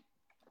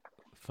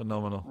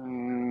 Phenomenal.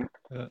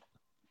 Yeah.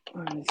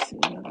 Let me see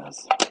what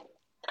else.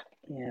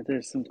 Yeah,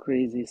 there's some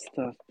crazy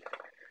stuff.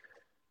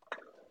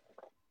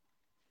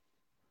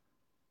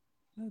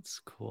 That's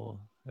cool.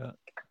 Yeah.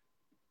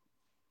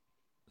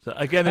 So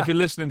again, if you're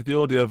listening to the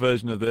audio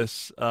version of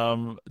this,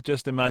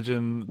 just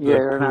imagine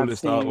the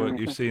coolest artwork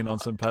you've seen on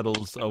some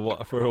pedals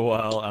for a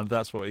while, and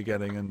that's what you're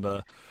getting.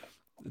 And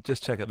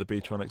just check out the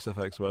Beatronics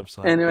FX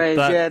website. Anyways,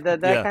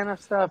 that kind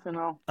of stuff,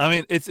 I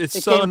mean,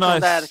 it's so nice.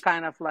 From that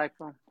kind of like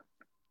from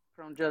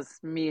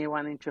just me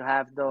wanting to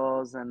have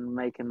those and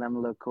making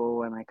them look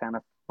cool, and I kind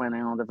of went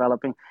on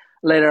developing.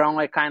 Later on,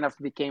 I kind of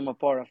became a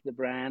part of the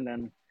brand,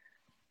 and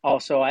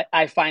also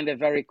I find it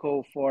very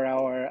cool for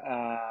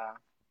our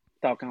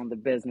talking on the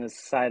business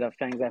side of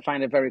things, I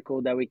find it very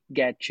cool that we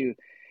get to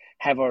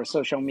have our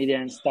social media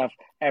and stuff.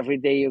 Every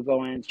day you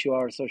go into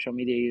our social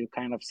media, you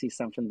kind of see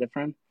something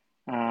different.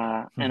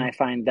 And I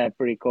find that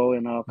pretty cool,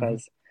 you know,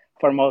 because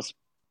for most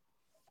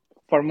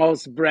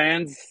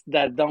brands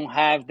that don't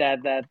have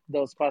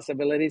those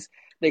possibilities,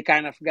 they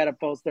kind of gotta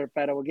post their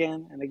pedal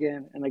again and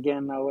again and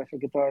again, now with a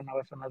guitar, now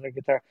with another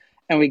guitar,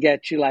 and we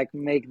get to like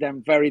make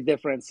them very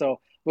different. So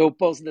we'll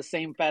post the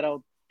same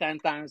pedal 10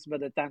 times,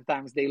 but the 10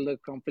 times they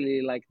look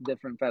completely like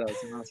different pedals,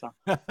 you know. So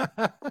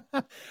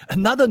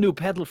Another new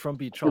pedal from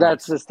Beatronics.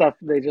 that's the stuff.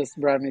 They just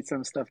brought me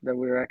some stuff that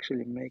we were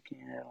actually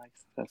making, like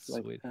stuff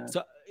Sweet. like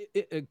So,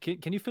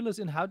 can you fill us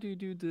in? How do you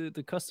do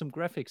the custom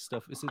graphics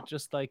stuff? Is it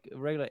just like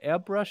regular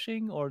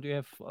airbrushing, or do you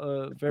have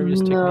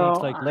various techniques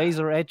like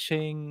laser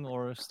etching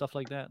or stuff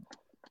like that?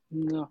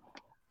 No,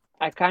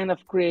 I kind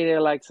of created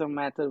like some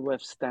method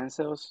with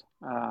stencils.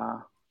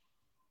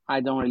 I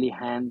don't really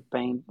hand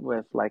paint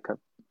with like a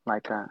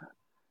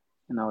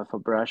with a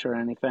brush or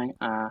anything.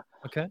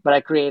 Okay. But I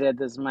created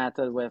this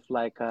method with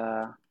like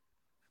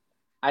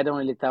I don't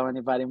really tell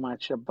anybody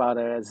much about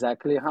it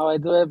exactly how I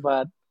do it,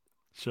 but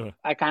Sure.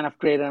 I kind of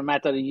created a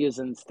method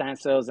using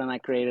stencils, and I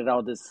created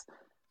all these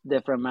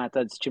different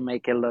methods to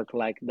make it look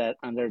like that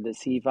under the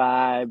sea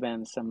vibe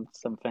and some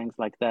things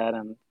like that,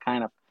 and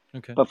kind of.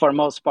 Okay. But for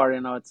most part,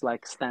 it's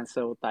like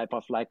stencil type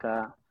of like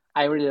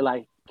I really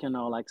like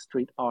like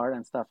street art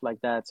and stuff like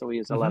that. So we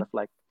use a lot of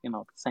like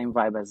same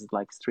vibe as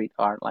like street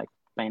art, like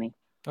painting.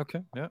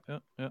 Okay. Yeah.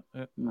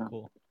 Yeah.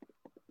 Cool.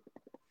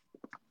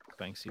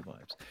 Banksy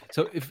vibes.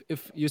 So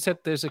if you said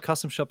there's a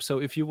custom shop, so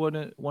if you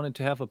wanted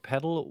to have a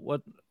pedal,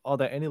 what are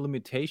there any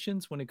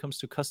limitations when it comes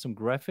to custom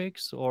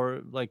graphics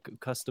or like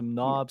custom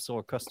knobs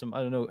or custom,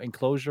 I don't know,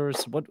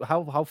 enclosures?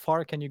 How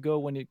far can you go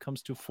when it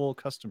comes to full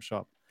custom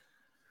shop?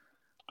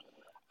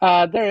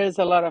 There is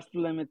a lot of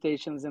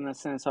limitations in the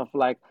sense of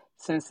like,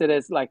 since it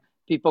is like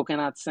people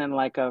cannot send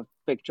like a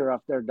picture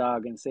of their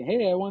dog and say,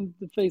 hey, I want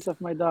the face of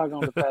my dog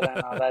on the pedal.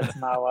 No, that's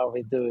not what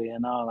we do,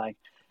 like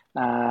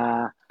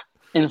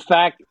in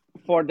fact,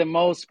 for the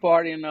most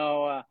part,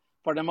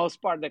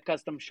 the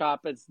custom shop,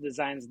 it's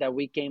designs that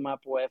we came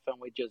up with and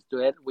we just do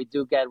it. We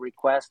do get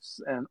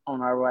requests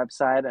on our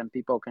website, and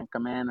people can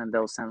come in and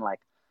they'll send like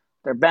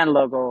their band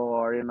logo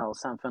or,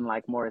 something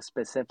like more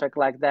specific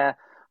like that.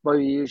 But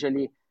we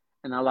usually,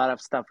 in a lot of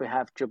stuff, we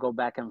have to go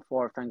back and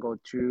forth and go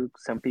through.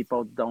 Some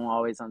people don't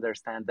always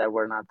understand that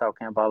we're not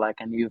talking about like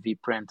an UV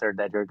printer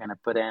that you're going to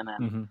put in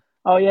and,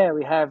 oh yeah,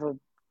 we have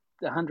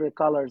 100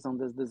 colors on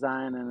this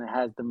design and it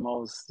has the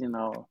most,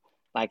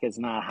 like it's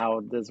not how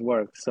this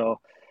works.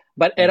 So,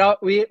 but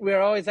we're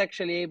always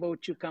actually able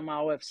to come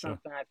out with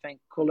something I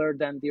think cooler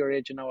than the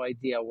original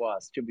idea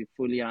was, to be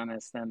fully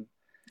honest. And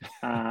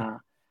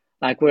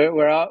like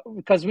we're all,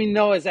 because we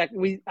know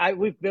exactly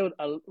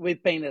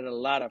we've painted a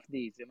lot of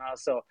these,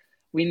 so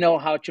we know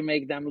how to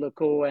make them look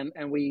cool,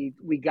 and we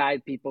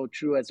guide people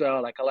through as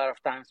well. Like a lot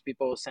of times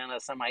people will send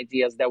us some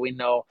ideas that we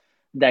know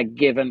that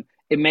given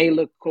it may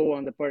look cool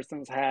on the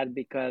person's head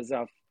because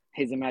of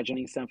he's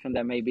imagining something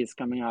that maybe is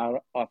coming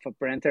out of a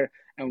printer.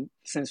 And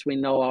since we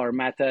know our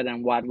method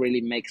and what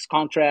really makes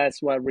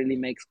contrast, what really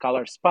makes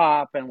colors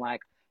pop, and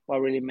like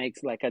what really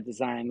makes like a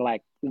design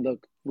like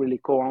look really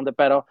cool on the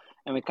pedal,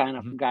 and we kind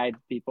of guide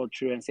people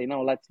through and say,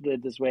 no, let's do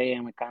it this way.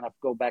 And we kind of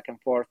go back and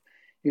forth.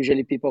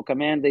 Usually people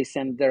come in, they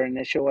send their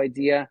initial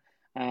idea.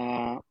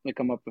 We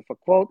come up with a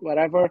quote,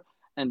 whatever.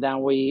 And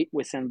then we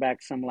send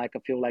back some like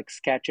a few like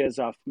sketches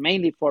of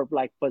mainly for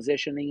like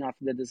positioning of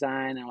the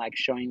design and like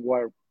showing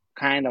what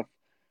kind of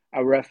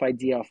a rough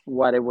idea of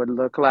what it would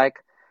look like.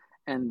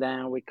 And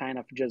then we kind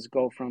of just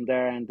go from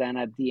there. And then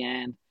at the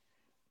end,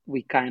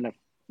 we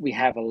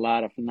have a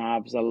lot of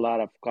knobs, a lot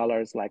of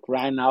colors. Like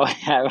right now I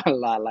have a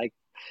lot. Like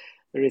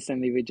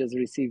recently we just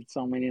received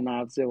so many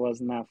knobs. It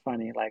was not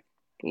funny.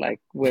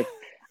 Like with,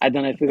 I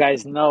don't know if you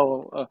guys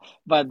know,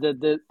 but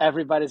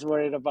everybody's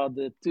worried about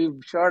the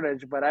tube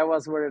shortage, but I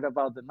was worried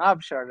about the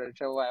knob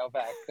shortage a while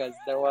back because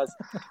there was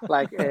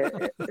like,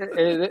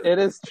 it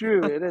is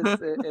true. It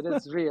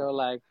is real.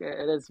 Like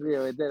it is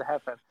real. It did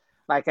happen.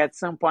 Like at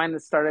some point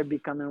it started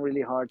becoming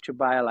really hard to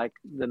buy like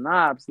the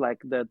knobs, like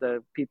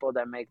the people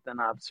that make the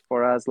knobs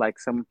for us, like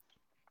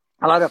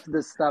a lot of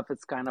this stuff,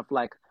 it's kind of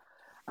like,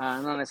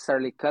 not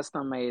necessarily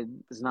custom made.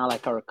 It's not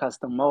like our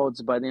custom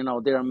modes, but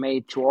they're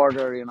made to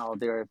order.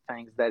 There are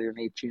things that you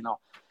need to,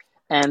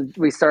 and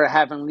we started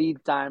having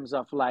lead times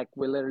of like,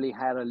 we literally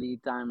had a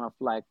lead time of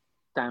like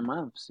 10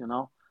 months.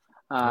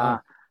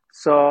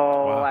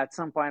 So at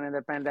some point in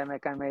the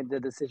pandemic, I made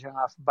the decision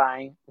of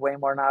buying way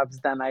more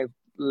knobs than I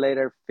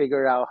later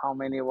figured out how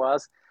many it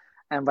was.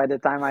 And by the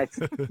time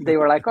they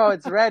were like, oh,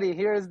 it's ready.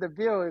 Here's the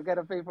bill. You got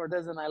to pay for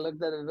this. And I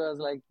looked at it and I was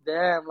like,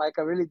 damn, like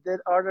I really did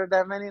order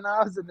that many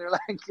knobs. And they're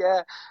like,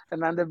 yeah.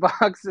 And then the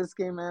boxes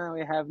came in and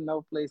we have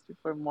no place to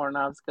put more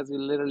knobs because we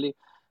literally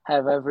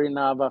have every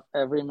knob of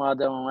every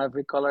model and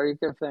every color you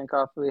can think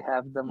of. We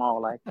have them all.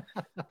 Like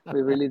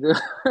we really do,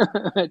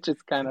 which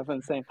is kind of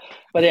insane.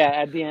 But yeah,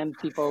 at the end,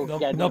 people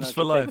get knobs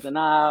for to life. pick the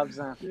knobs,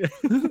 and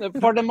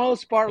for the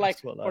most part, like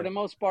for for the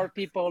most part,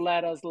 people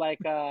let us like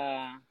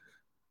kind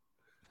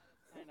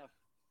of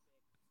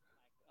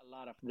a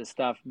lot of the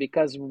stuff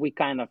because we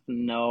kind of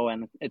know,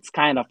 and it's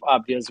kind of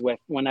obvious with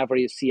whenever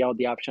you see all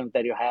the options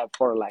that you have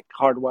for like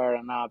hardware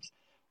and knobs.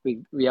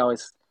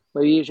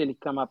 We usually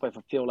come up with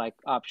a few like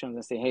options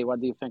and say, hey, what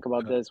do you think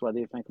about this? What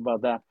do you think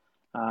about that?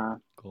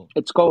 Cool.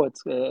 It's cool.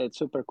 It's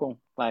super cool.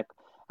 Like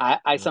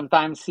I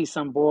sometimes see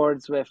some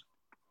boards with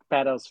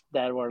pedals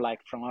that were like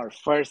from our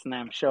first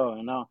NAMM show,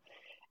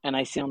 and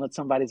I see on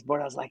somebody's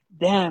board, I was like,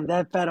 damn,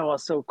 that pedal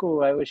was so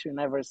cool. I wish we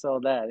never saw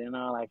that,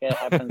 like it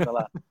happens a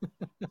lot.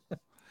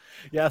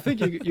 Yeah, I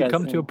think you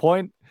come to a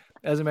point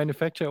as a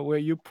manufacturer where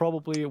you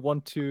probably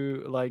want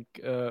to like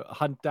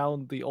hunt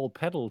down the old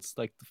pedals,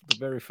 like the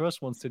very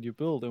first ones that you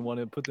build, and want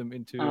to put them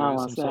into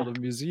some sort of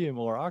museum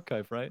or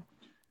archive, right?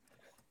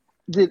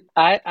 Dude,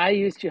 I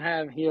used to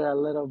have here a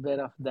little bit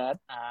of that.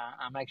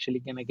 I'm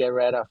actually gonna get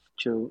rid of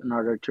in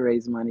order to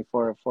raise money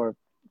for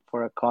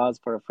a cause,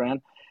 for a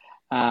friend.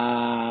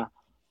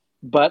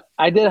 But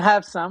I did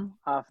have some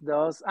of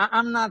those.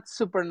 I'm not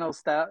super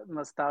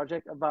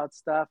nostalgic about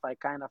stuff. I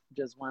kind of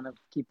just want to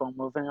keep on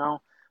moving on.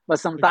 But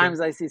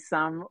sometimes I see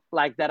some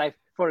like that I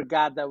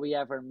forgot that we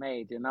ever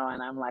made, and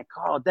I'm like,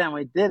 oh, damn,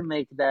 we did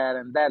make that,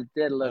 and that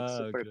did look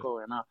super cool,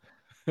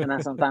 And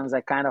then sometimes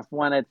I kind of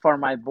want it for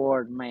my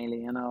board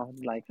mainly,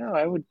 like, oh,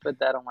 I would put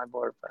that on my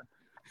board, but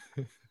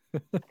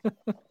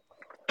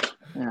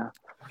yeah.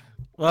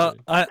 Well,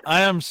 I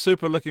am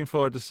super looking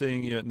forward to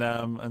seeing you at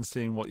NAMM and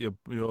seeing what your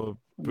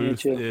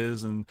booth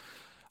is, and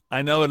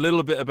I know a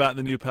little bit about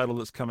the new pedal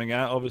that's coming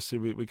out. Obviously,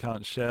 we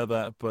can't share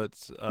that, but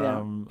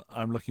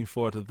I'm looking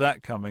forward to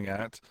that coming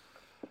out.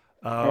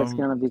 It's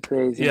gonna be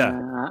crazy. Yeah,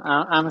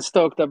 I'm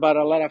stoked about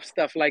a lot of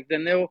stuff. Like the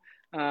new.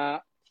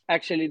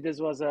 Actually, this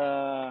was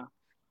a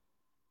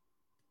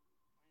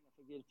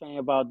good thing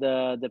about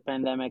the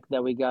pandemic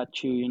that we got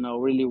to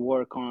really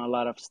work on a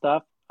lot of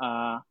stuff.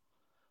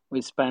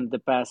 We spent the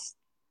past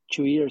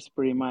 2 years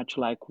pretty much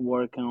like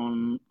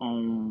working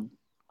on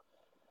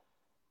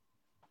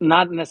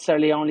not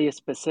necessarily only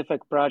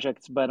specific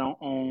projects, but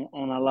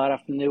on a lot of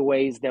new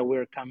ways that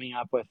we're coming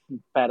up with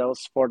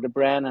pedals for the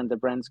brand, and the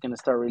brand's going to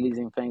start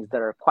releasing things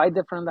that are quite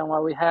different than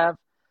what we have.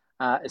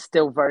 It's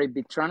still very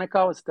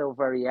Beatronical, it's still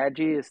very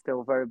edgy, it's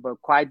still but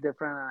quite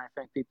different, and I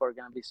think people are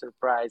going to be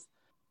surprised.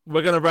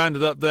 We're going to round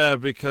it up there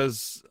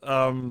because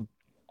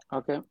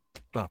okay.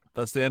 Well,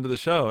 that's the end of the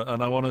show,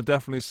 and I want to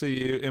definitely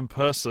see you in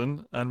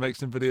person and make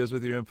some videos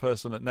with you in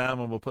person at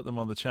NAMM, and we'll put them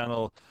on the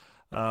channel.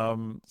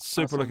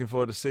 Super looking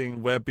forward to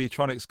seeing where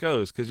Beatronics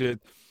goes, because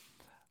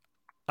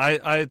I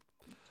don't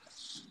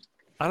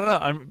know.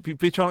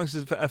 Beatronics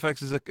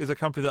FX is a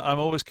company that I'm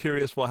always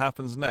curious what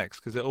happens next,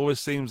 because it always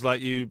seems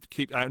like you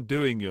keep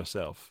outdoing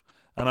yourself,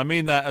 and I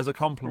mean that as a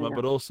compliment,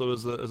 but also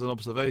as an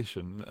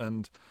observation.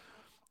 And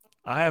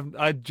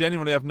I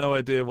genuinely have no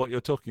idea what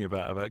you're talking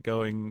about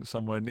going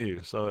somewhere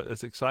new. So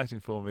it's exciting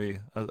for me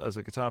as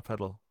a guitar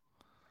pedal.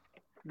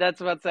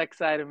 That's what's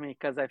exciting me,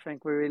 because I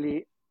think we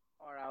really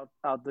are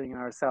outdoing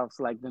ourselves.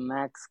 Like the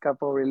next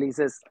couple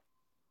releases,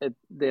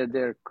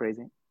 they're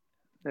crazy.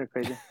 They're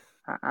crazy.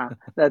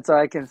 That's all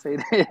I can say.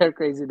 They're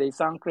crazy. They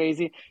sound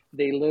crazy.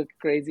 They look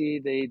crazy.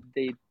 They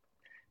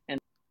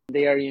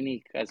are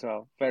unique as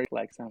well. Very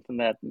like something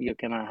that you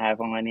cannot have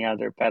on any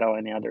other pedal,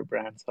 any other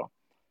brand. So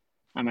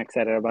I'm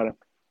excited about it.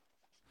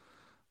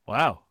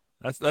 Wow,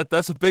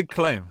 that's a big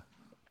claim.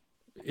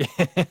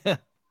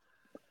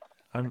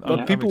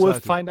 But people will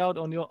find out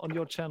on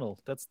your channel.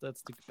 That's the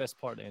best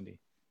part, Andy.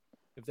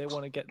 If they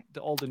want to get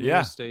all the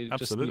news, they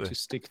just need to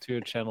stick to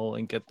your channel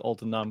and get all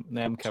the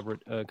NAMM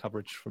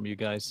coverage from you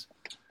guys.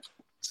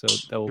 So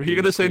that will. You're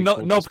going to say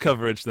knob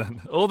coverage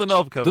then? All the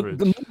knob coverage.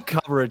 The knob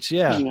coverage,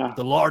 yeah.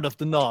 The Lord of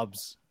the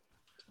Knobs.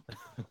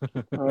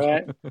 All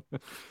right.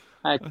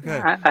 Okay.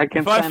 I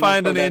can. If I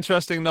find any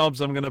interesting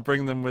knobs, I'm going to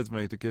bring them with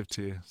me to give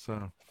to you.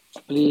 So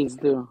please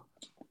do.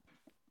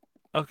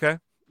 Okay.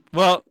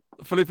 Well,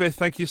 Felipe,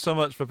 thank you so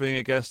much for being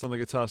a guest on the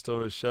Guitar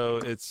Stories show.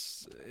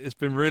 It's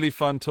been really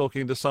fun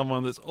talking to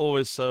someone that's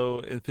always so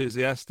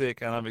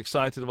enthusiastic, and I'm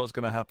excited what's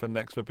going to happen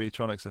next for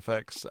Beatronics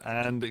FX,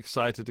 and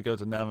excited to go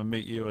to NAMM and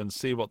meet you and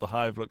see what the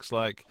Hive looks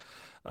like.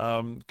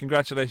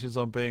 Congratulations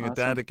on being a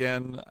dad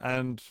again,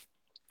 and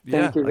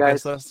thank you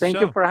guys. Thank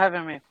you for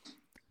having me.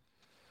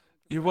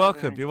 You're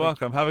welcome. You're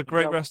welcome. Have a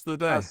great rest of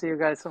the day. I'll see you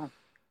guys soon.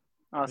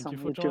 Awesome. Thank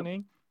you for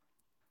joining.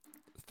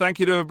 Thank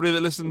you to everybody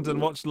that listened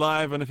and watched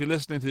live. And if you're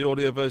listening to the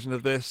audio version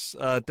of this,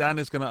 Dan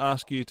is going to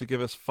ask you to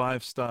give us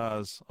 5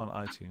 stars on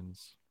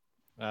iTunes.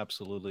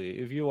 Absolutely.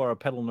 If you are a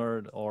pedal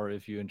nerd, or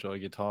if you enjoy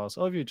guitars,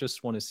 or if you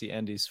just want to see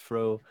Andy's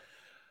throw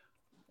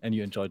and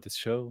you enjoyed this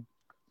show,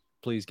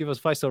 please give us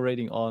a 5-star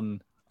rating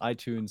on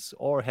iTunes,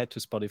 or head to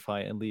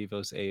Spotify and leave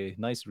us a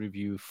nice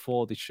review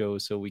for the show,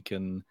 so we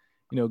can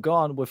go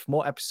on with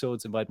more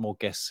episodes, invite more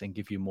guests, and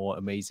give you more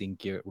amazing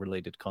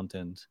gear-related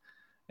content.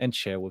 and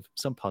share with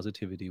some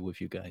positivity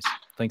with you guys.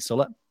 Thanks a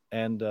lot,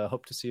 and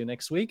hope to see you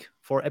next week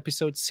for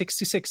episode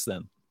 66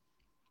 then.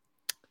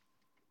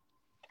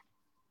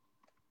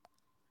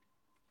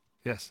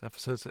 Yes,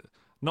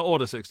 not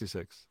order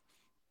 66.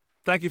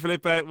 Thank you,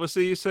 Felipe. We'll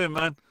see you soon,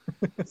 man.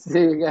 See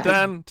you guys.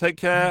 Dan, take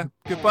care.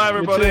 Goodbye, You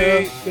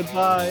everybody. too.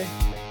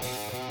 Goodbye.